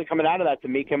be something coming out of that to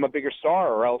make him a bigger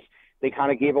star, or else they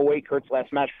kind of gave away Kurt's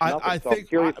last match for nothing. I'm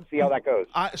curious to see how that goes.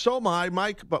 So am I,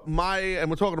 Mike. And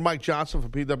we're talking to Mike Johnson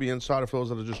from PW Insider for those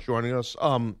that are just joining us.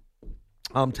 I'm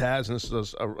Taz, and this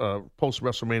is a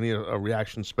post-WrestleMania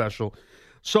reaction special.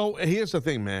 So here's the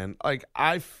thing, man. Like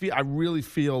I really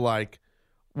feel like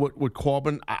with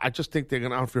Corbin, I just think they're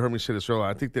gonna. I don't know if you heard me say this earlier.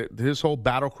 I think that his whole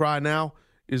battle cry now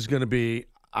is going to be,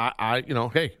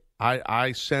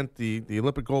 I sent the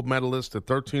Olympic gold medalist, the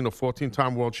 13 or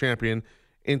 14-time world champion,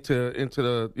 into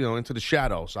the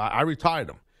shadows. I retired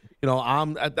him.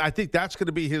 I think that's going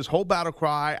to be his whole battle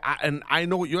cry. And I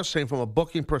know what you're saying from a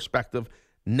booking perspective.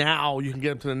 Now you can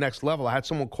get him to the next level. I had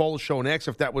someone call the show and ask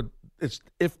if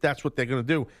that's what they're going to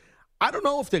do. I don't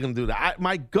know if they're going to do that.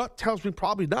 My gut tells me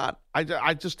probably not.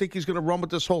 I just think he's going to run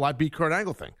with this whole I beat Kurt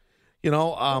Angle thing.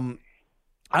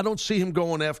 I don't see him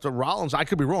going after Rollins. I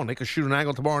could be wrong. They could shoot an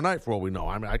Angle tomorrow night for all we know.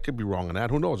 I could be wrong on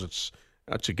that. Who knows? It's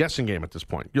a guessing game at this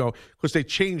point. Because they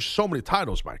changed so many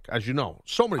titles, Mike, as you know.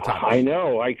 So many titles. I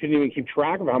know. I couldn't even keep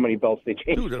track of how many belts they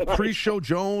changed. Dude, pre-show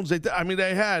Jones. They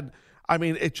had.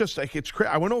 It's just like it's crazy.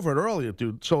 I went over it earlier,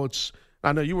 dude. So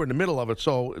I know you were in the middle of it.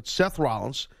 So it's Seth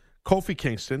Rollins, Kofi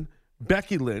Kingston,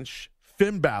 Becky Lynch,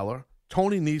 Finn Balor,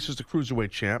 Tony Nese is the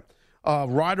Cruiserweight champ,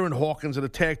 Ryder and Hawkins are the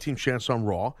tag team champs on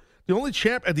Raw. The only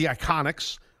champ at the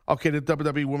Iconics, the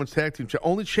WWE Women's Tag Team champ,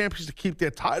 only champions to keep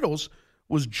their titles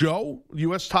was Joe,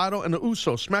 U.S. title, and the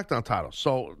Usos, SmackDown title.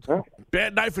 So,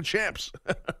 bad night for champs.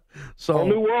 Whole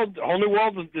new world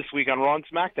this week on Raw and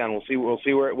SmackDown. We'll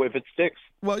see if it sticks.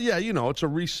 Well, yeah, it's a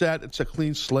reset. It's a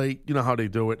clean slate. You know how they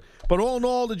do it. But all in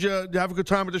all, did you have a good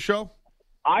time at the show?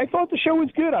 I thought the show was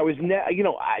good. I was,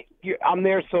 I'm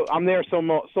there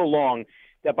so long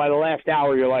that by the last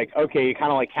hour you're like, okay, you're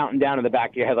kind of like counting down in the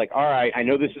back of your head, like, all right, I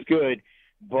know this is good,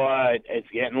 but it's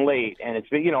getting late, and it's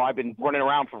been, I've been running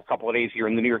around for a couple of days here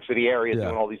in the New York City area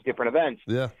doing all these different events.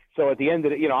 Yeah. So at the end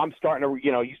of it, I'm starting to,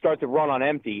 you start to run on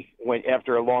empty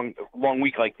after a long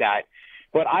week like that.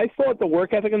 But I thought the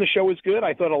work ethic on the show was good.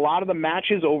 I thought a lot of the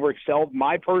matches overexcelled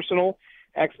my personal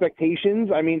expectations.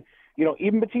 I mean,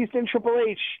 even Batista and Triple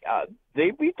H,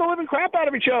 they beat the living crap out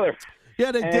of each other.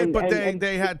 Yeah, they did, but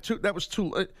they had two. That was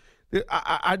too.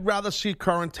 I'd rather see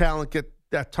current talent get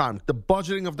that time. The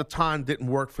budgeting of the time didn't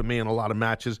work for me in a lot of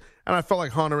matches, and I felt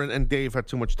like Hunter and Dave had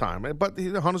too much time. But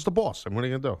Hunter's the boss, and what are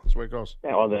you going to do? That's the way it goes.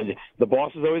 Yeah, well, the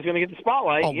boss is always going to get the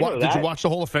spotlight. Did you watch the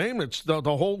Hall of Fame? It's the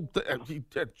whole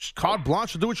carte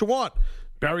blanche to do what you want.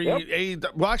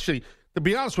 Well, actually, to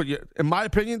be honest with you, in my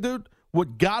opinion, dude,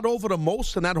 what got over the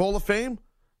most in that Hall of Fame,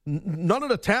 none of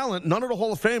the talent, none of the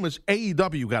Hall of Famers,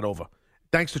 AEW got over,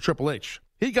 thanks to Triple H.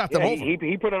 He got them over.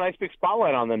 He put a nice big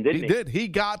spotlight on them, didn't he? He did. He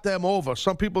got them over.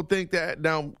 Some people think that,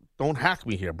 now, don't hack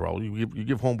me here, bro. You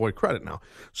give Homeboy credit now.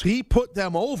 So he put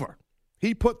them over.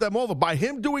 He put them over by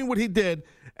him doing what he did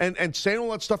and saying all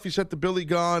that stuff he said to Billy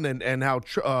Gunn and how,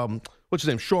 what's his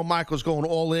name, Shawn Michaels going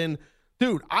all in.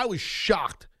 Dude, I was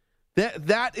shocked.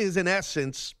 That is, in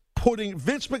essence, putting –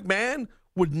 Vince McMahon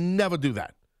would never do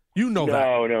that. You know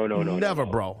that. No. Never,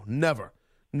 bro. Never.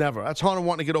 That's Hunter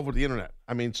wanting to get over the internet.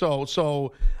 I mean,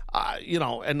 so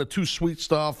and the Too Sweet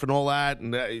stuff and all that.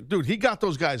 And dude, he got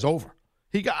those guys over.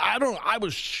 I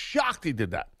was shocked he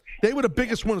did that. They were the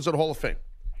biggest winners of the Hall of Fame.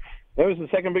 That was the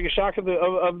second biggest shock of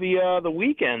the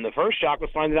weekend. The first shock was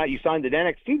finding out you signed an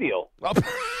NXT deal.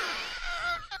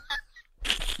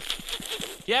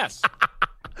 Yes.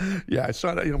 Yeah, I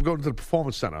signed. I'm going to the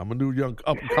Performance Center. I'm a new young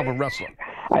up-and-coming wrestler.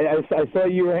 I saw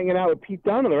you were hanging out with Pete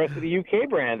Dunne and the rest of the UK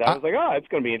brand. I was like, it's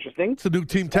going to be interesting. It's the new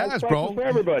Team Taz, bro. For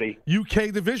everybody.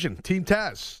 UK division, Team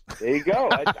Taz. There you go.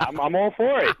 I'm all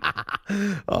for it.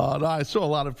 No, I saw a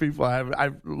lot of people.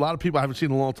 A lot of people I haven't seen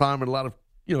in a long time, and a lot of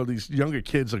these younger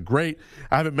kids are great.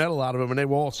 I haven't met a lot of them, and they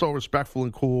were all so respectful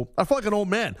and cool. I feel like an old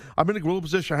man. I'm in a gorilla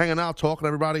position, hanging out, talking to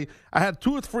everybody. I had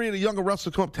 2 or 3 of the younger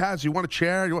wrestlers come up. Taz, you want a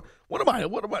chair? What am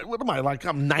I? Like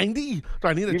I'm 90? Do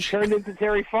I need a chair? You turned into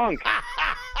Terry Funk.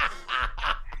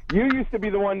 You used to be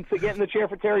the one to get in the chair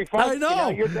for Terry Funk. I know. Now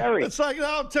you're Terry. It's like,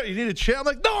 you need a chair? I'm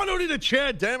like, no, I don't need a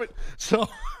chair, damn it. So,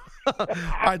 all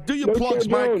right, do your plugs,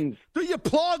 Mike. Do your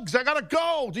plugs. I got to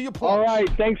go. Do your plugs. All right.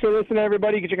 Thanks for listening,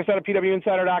 everybody. You can check us out at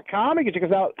pwinsider.com. You can check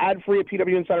us out ad-free at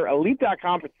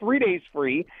pwinsiderelite.com for 3 days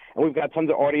free. And we've got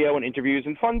tons of audio and interviews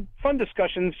and fun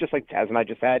discussions just like Taz and I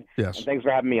just had. Yes. And thanks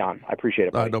for having me on. I appreciate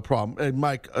it, buddy. All right, no problem. Hey,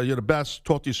 Mike, you're the best.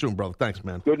 Talk to you soon, brother. Thanks,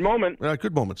 man. Good moment.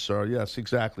 Good moment, sir. Yes,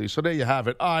 exactly. So there you have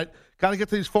it. All right. Got to get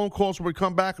to these phone calls when we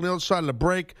come back on the other side of the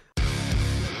break.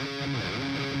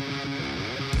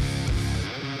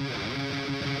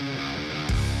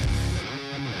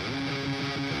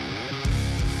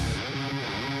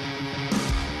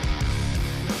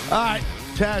 All right,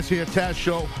 Taz here, Taz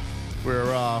Show.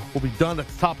 We'll be done at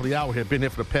the top of the hour here. Been here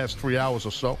for the past 3 hours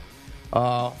or so.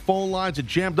 Phone lines are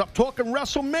jammed up. Talking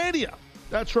WrestleMania.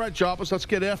 That's right, Jobbers. Let's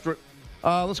get after it.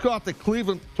 Let's go out to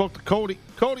Cleveland. Talk to Cody.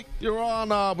 Cody, you're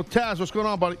on with Taz. What's going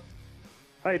on, buddy?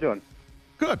 How you doing?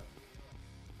 Good.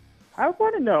 I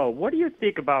want to know, what do you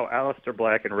think about Aleister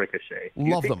Black and Ricochet? Do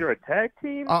you think they're a tag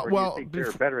team, or do you think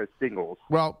they're better at singles?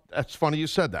 Well, that's funny you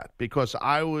said that, because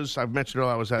I mentioned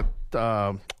earlier, I was at,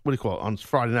 on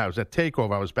Friday night, I was at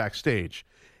TakeOver, I was backstage,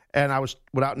 and I was,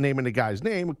 without naming the guy's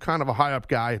name, kind of a high-up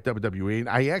guy at WWE, and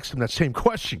I asked him that same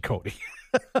question, Cody.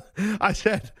 I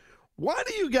said, why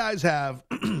do you guys have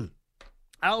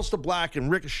Aleister Black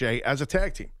and Ricochet as a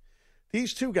tag team?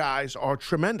 These two guys are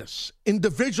tremendous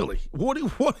individually. What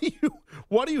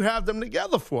do you have them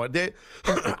together for?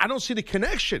 I don't see the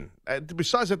connection.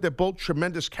 Besides that, they're both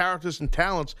tremendous characters and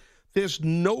talents. There's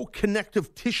no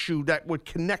connective tissue that would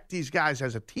connect these guys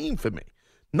as a team for me.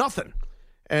 Nothing.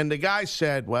 And the guy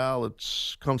said, well,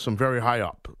 it's comes from very high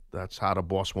up. That's how the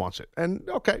boss wants it. And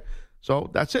okay, so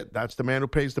that's it. That's the man who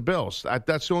pays the bills.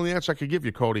 That's the only answer I could give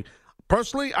you, Cody.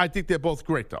 Personally, I think they're both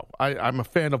great, though. I'm a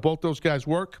fan of both those guys'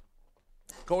 work.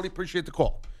 Cody, appreciate the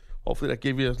call. Hopefully that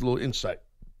gave you a little insight.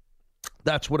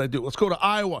 That's what I do. Let's go to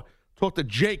Iowa. Talk to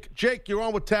Jake. Jake, you're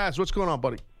on with Taz. What's going on,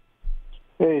 buddy?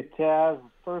 Hey, Taz.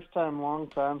 First time, long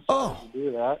time. Sorry to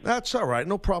do that. That's all right.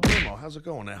 No problem. How's it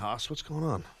going there, Haas? What's going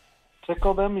on?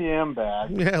 Tickle them yam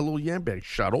bag. Yeah, a little yam bag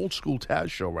shot. Old school Taz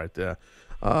show right there.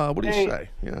 What do you say?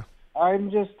 Yeah.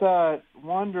 I'm just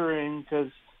wondering,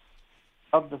 because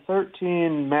of the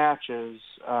 13 matches,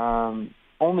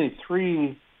 only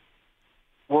 3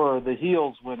 were the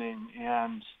heels winning,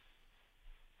 and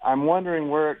I'm wondering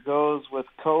where it goes with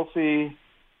Kofi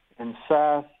and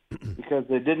Seth because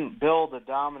they didn't build a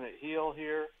dominant heel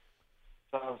here.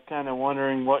 So I was kind of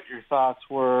wondering what your thoughts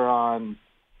were on,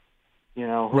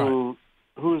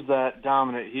 who's that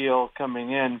dominant heel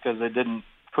coming in because they didn't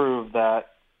prove that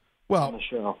on the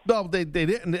show. No, they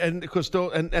didn't, and because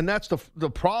and that's the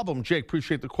problem. Jake,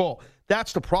 appreciate the call.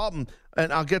 That's the problem,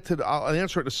 and I'll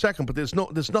answer it in a second. But there's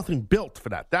nothing built for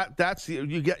that. That's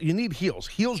you need heels.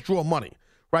 Heels draw money,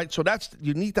 right? So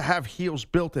you need to have heels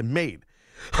built and made.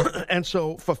 And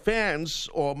so for fans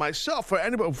or myself, for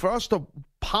anybody, for us to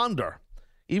ponder,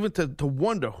 even to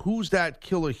wonder who's that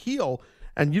killer heel,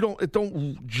 and it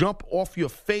don't jump off your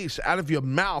face, out of your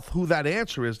mouth, who that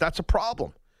answer is. That's a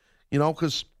problem,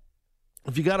 because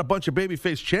if you got a bunch of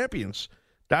babyface champions,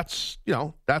 that's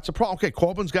a problem. Okay,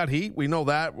 Corbin's got heat. We know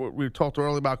that. We talked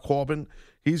earlier about Corbin.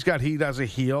 He's got heat as a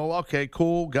heel. Okay,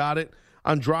 cool, got it.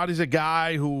 Andrade's a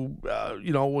guy who,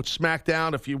 with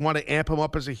SmackDown, if you want to amp him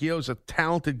up as a heel, he's a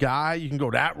talented guy. You can go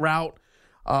that route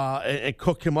and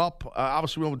cook him up.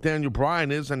 Obviously, we know what Daniel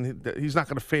Bryan is, and he's not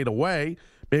going to fade away.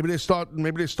 Maybe they start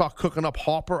cooking up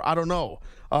Harper. I don't know.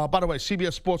 By the way,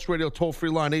 CBS Sports Radio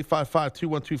toll-free line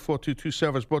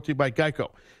 855-212-4227 is brought to you by Geico.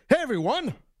 Hey,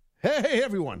 everyone. Hey,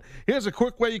 everyone. Here's a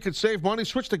quick way you can save money.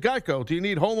 Switch to Geico. Do you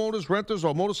need homeowners, renters,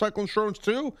 or motorcycle insurance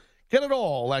too? Get it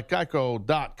all at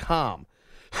geico.com.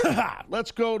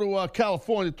 Let's go to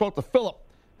California to talk to Philip.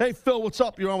 Hey, Phil, what's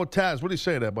up? You're on with Taz. What do you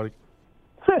say there, buddy?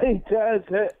 Hey, Taz.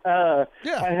 I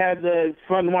had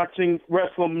fun watching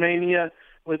WrestleMania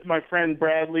with my friend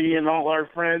Bradley and all our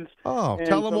friends. Oh,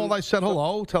 tell them all I said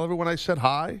hello. Tell everyone I said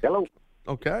hi. Hello.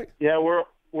 Okay. Yeah,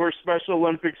 we're Special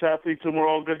Olympics athletes, and we're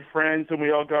all good friends, and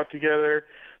we all got together.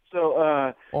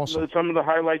 So awesome. Some of the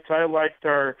highlights I liked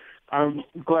are I'm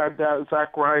glad that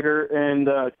Zack Ryder and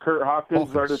Kurt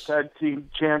Hawkins are the tag team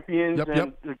champions.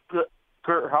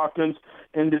 Kurt Hawkins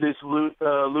ended his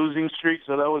losing streak,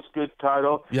 so that was a good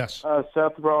title. Yes.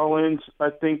 Seth Rollins, I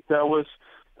think that was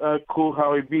cool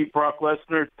how he beat Brock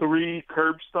Lesnar 3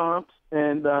 curb stomps.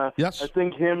 And yes. I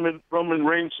think him and Roman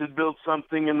Reigns should build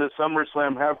something in the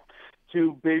SummerSlam, have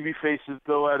 2 baby faces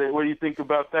go at it. What do you think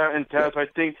about that? And Taz, I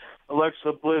think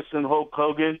Alexa Bliss and Hulk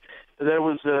Hogan, that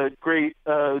was great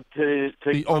to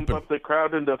pump up the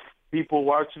crowd and the people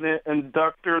watching it. And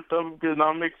Dr.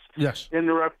 Thuganomics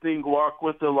interrupting Walk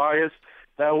with Elias,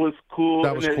 that was cool.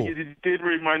 That was cool. It did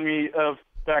remind me of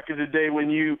back in the day when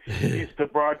you used to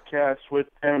broadcast with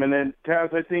him. And then,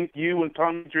 Taz, I think you and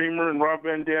Tommy Dreamer and Rob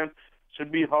Van Dam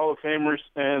should be Hall of Famers,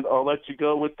 and I'll let you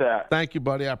go with that. Thank you,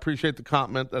 buddy. I appreciate the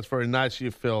compliment. That's very nice of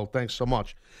you, Phil. Thanks so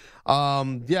much. A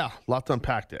lot to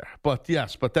unpack there. But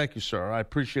thank you, sir. I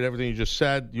appreciate everything you just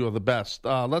said. You're the best.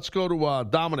 Let's go to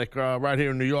Dominic right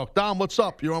here in New York. Dom, what's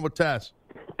up? You're on with Taz.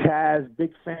 Taz,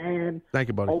 big fan. Thank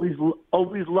you, buddy.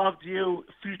 Always loved you.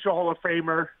 Future Hall of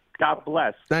Famer. God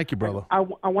bless. Thank you, brother. I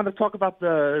want to talk about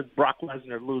the Brock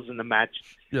Lesnar losing the match.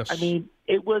 Yes. I mean,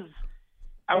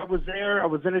 I was there. I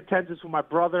was in attendance with my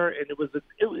brother, and it was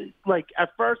like at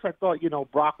first I thought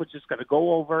Brock was just going to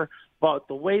go over, but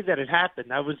the way that it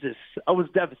happened, I was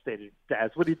devastated.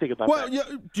 Daz, what do you think about that? Well, yeah,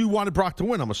 you wanted Brock to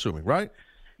win, I'm assuming, right?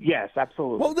 Yes,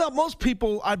 absolutely. Well, no, most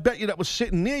people, I bet you that was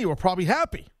sitting near you were probably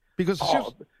happy because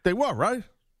they were, right?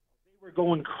 They were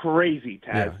going crazy,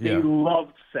 Taz. Yeah. They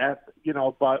loved Seth,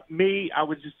 but me, I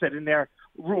was just sitting there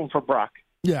rooting for Brock.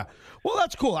 Yeah. Well,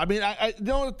 that's cool. I mean,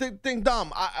 the thing,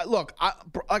 Dom, look,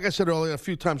 like I said earlier a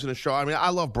few times in the show, I mean, I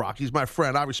love Brock. He's my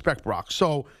friend. I respect Brock.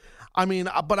 So, I mean,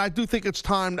 but I do think it's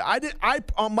time.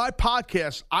 On my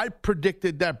podcast, I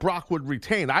predicted that Brock would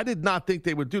retain. I did not think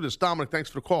they would do this. Dominic,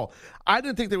 thanks for the call. I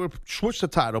didn't think they would switch the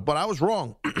title, but I was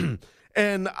wrong.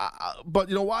 But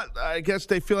you know what? I guess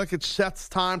they feel like it's Seth's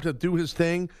time to do his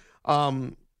thing.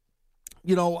 I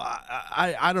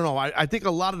don't know. I think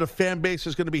a lot of the fan base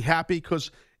is going to be happy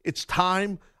because it's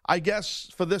time, I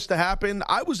guess, for this to happen.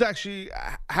 I was actually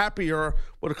happier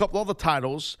with a couple other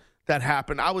titles that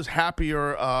happened. I was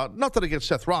happier, nothing against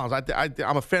Seth Rollins.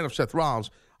 I'm a fan of Seth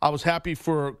Rollins. I was happy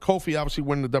for Kofi, obviously,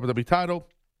 winning the WWE title.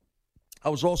 I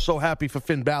was also happy for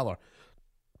Finn Balor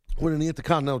winning the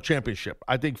Intercontinental Championship.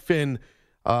 I think Finn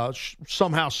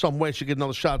somehow, some way, should get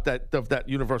another shot of that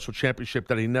Universal Championship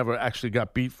that he never actually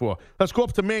got beat for. Let's go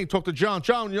up to Maine, talk to John.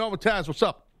 John, you're on with Taz. What's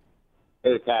up?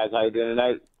 Hey, Taz. How you doing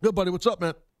tonight? Good, buddy. What's up,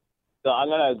 man? So I'm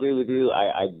going to agree with you.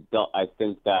 I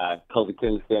think that Kofi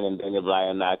Kingston and Daniel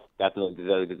Bryan match definitely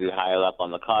deserve to be higher up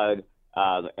on the card.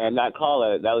 And that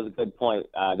caller, that was a good point.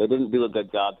 They didn't do a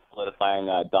good job solidifying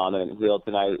a dominant heel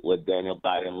tonight with Daniel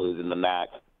Bryan losing the match.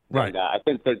 Right. And, I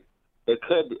think they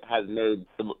could have made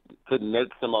could make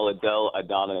Samoa Joe a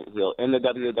dominant heel in the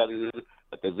WWE,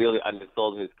 but they really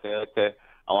undersold his character.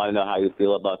 I want to know how you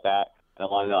feel about that, and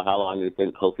I want to know how long you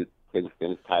think Kofi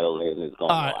Kingston's title reign is going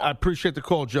to last. I appreciate the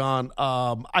call, John.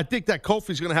 I think that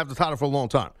Kofi's going to have the title for a long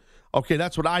time. Okay,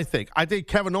 that's what I think. I think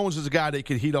Kevin Owens is a guy that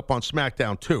could heat up on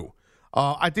SmackDown, too.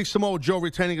 I think Samoa Joe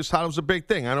retaining his title is a big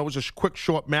thing. I know it was a quick,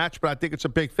 short match, but I think it's a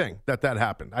big thing that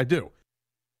happened. I do.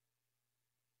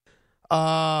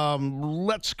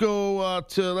 Let's go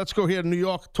here to New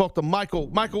York. Talk to Michael.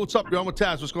 Michael, what's up? You're on with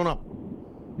Taz. What's going on?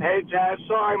 Hey, Taz.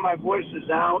 Sorry, my voice is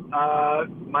out.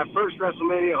 My first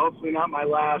WrestleMania, hopefully not my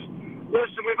last.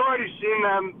 Listen, we've already seen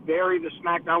them bury the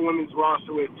SmackDown Women's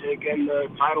roster with taking the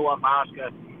title off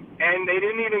Asuka. And they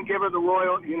didn't even give her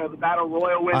the Battle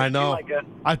Royal win. I know.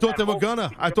 I thought they were gonna.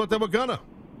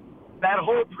 That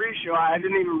whole pre-show, I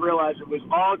didn't even realize it was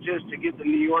all just to get the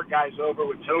New York guys over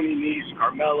with Tony Nese,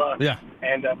 Carmella,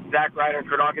 and Zack Ryder and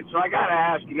Kurt Hawkins. So I got to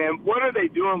ask you, man, what are they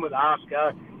doing with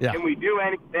Asuka? Yeah. Can we do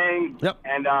anything? Yep.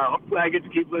 And hopefully I get to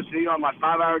keep listening on my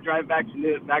 5-hour drive back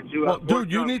to well,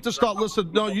 dude, you need to start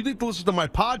listening. No, you need to listen to my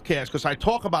podcast because I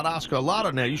talk about Asuka a lot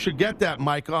on there. You should get that,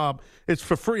 Mike. It's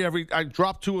for free. I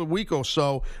drop 2 a week or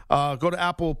so. Go to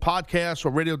Apple Podcasts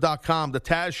or radio.com, The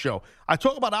Taz Show. I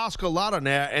talk about Asuka a lot on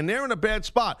there, and they're in a bad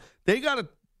spot. They got to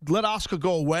let Asuka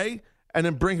go away and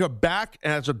then bring her back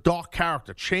as a dark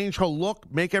character. Change her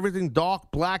look, make everything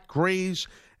dark, black, grays,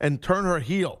 and turn her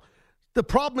heel. The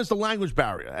problem is the language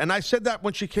barrier. And I said that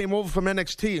when she came over from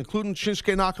NXT, including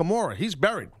Shinsuke Nakamura. He's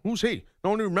buried. Who's he?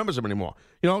 No one even remembers him anymore.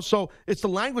 So it's the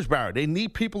language barrier. They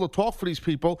need people to talk for these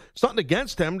people. It's nothing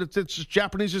against them. It's just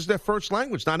Japanese is their first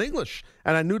language, not English.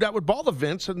 And I knew that would bother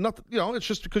Vince. And nothing, it's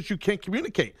just because you can't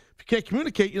communicate. If you can't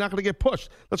communicate, you're not going to get pushed.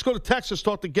 Let's go to Texas,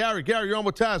 talk to Gary. Gary, you're on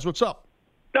with Taz. What's up?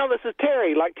 No, this is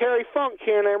Terry, like Terry Funk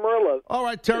here in Amarillo. All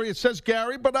right, Terry, it says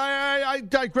Gary, but I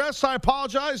digress. I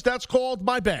apologize. That's called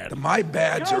my bad. My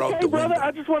bads are out the brother. window.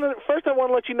 I want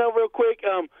to let you know real quick,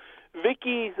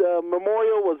 Vicky's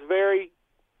memorial was very,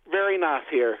 very nice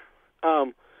here.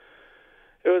 It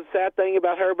was a sad thing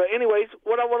about her. But anyways,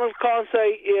 what I want to call and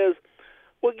say is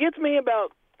what gets me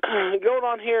about going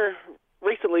on here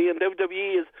recently in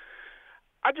WWE is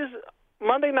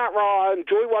Monday Night Raw, I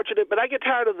enjoy watching it, but I get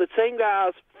tired of the same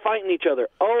guys fighting each other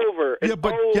over and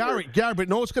over. Gary, but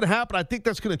know what's going to happen? I think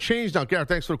that's going to change now. Gary,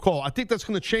 thanks for the call. I think that's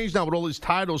going to change now with all these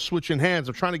titles switching hands.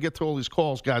 I'm trying to get to all these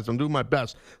calls, guys. I'm doing my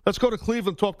best. Let's go to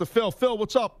Cleveland, talk to Phil. Phil,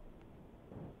 what's up?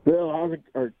 Phil,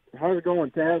 how's it going,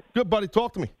 Taz? Good, buddy.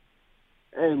 Talk to me.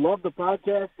 Hey, love the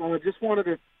podcast. I just wanted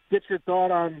to get your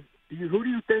thought on who do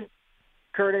you think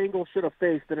Kurt Angle should have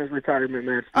faced in his retirement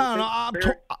match? I don't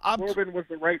know. Corbin was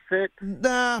the right fit?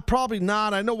 Nah, probably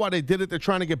not. I know why they did it. They're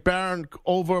trying to get Baron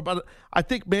over, but I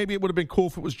think maybe it would have been cool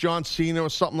if it was John Cena or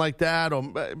something like that, or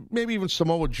maybe even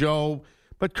Samoa Joe.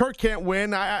 But Kurt can't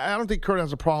win. I don't think Kurt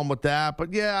has a problem with that.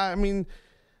 But, yeah,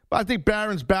 I think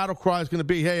Baron's battle cry is going to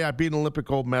be, hey, I beat an Olympic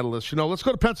gold medalist. Let's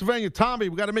go to Pennsylvania. Tommy,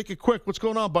 we got to make it quick. What's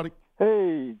going on, buddy?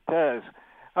 Hey, Taz.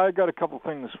 I got a couple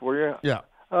things for you. Yeah.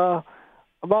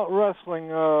 About wrestling,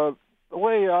 the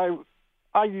way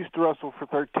I used to wrestle for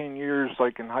 13 years,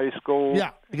 like in high school.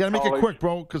 Yeah, you got to make it quick,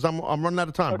 bro, because I'm running out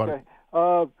of time, buddy.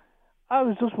 I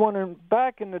was just wondering,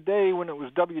 back in the day when it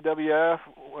was WWF,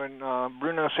 when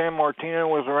Bruno Sammartino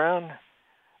was around,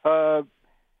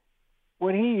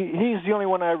 when he's the only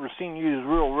one I ever seen use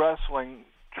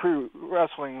true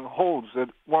wrestling holds that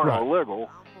weren't illegal.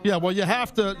 Yeah, well, you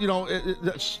have to,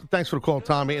 thanks for the call,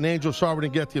 Tommy. And Angel, sorry we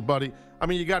didn't get to you, buddy.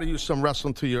 You got to use some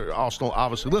wrestling to your arsenal,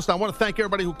 obviously. Listen, I want to thank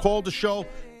everybody who called the show.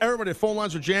 Everybody, the phone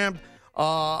lines are jammed.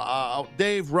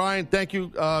 Dave, Ryan, thank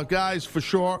you, guys, for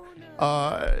sure.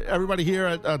 Everybody here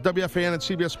at WFAN and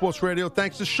CBS Sports Radio,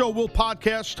 thanks. The show will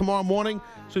podcast tomorrow morning,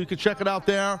 so you can check it out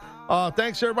there.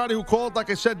 Thanks, everybody who called. Like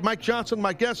I said, Mike Johnson,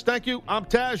 my guest, thank you. I'm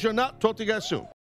Taz, you're not. Talk to you guys soon.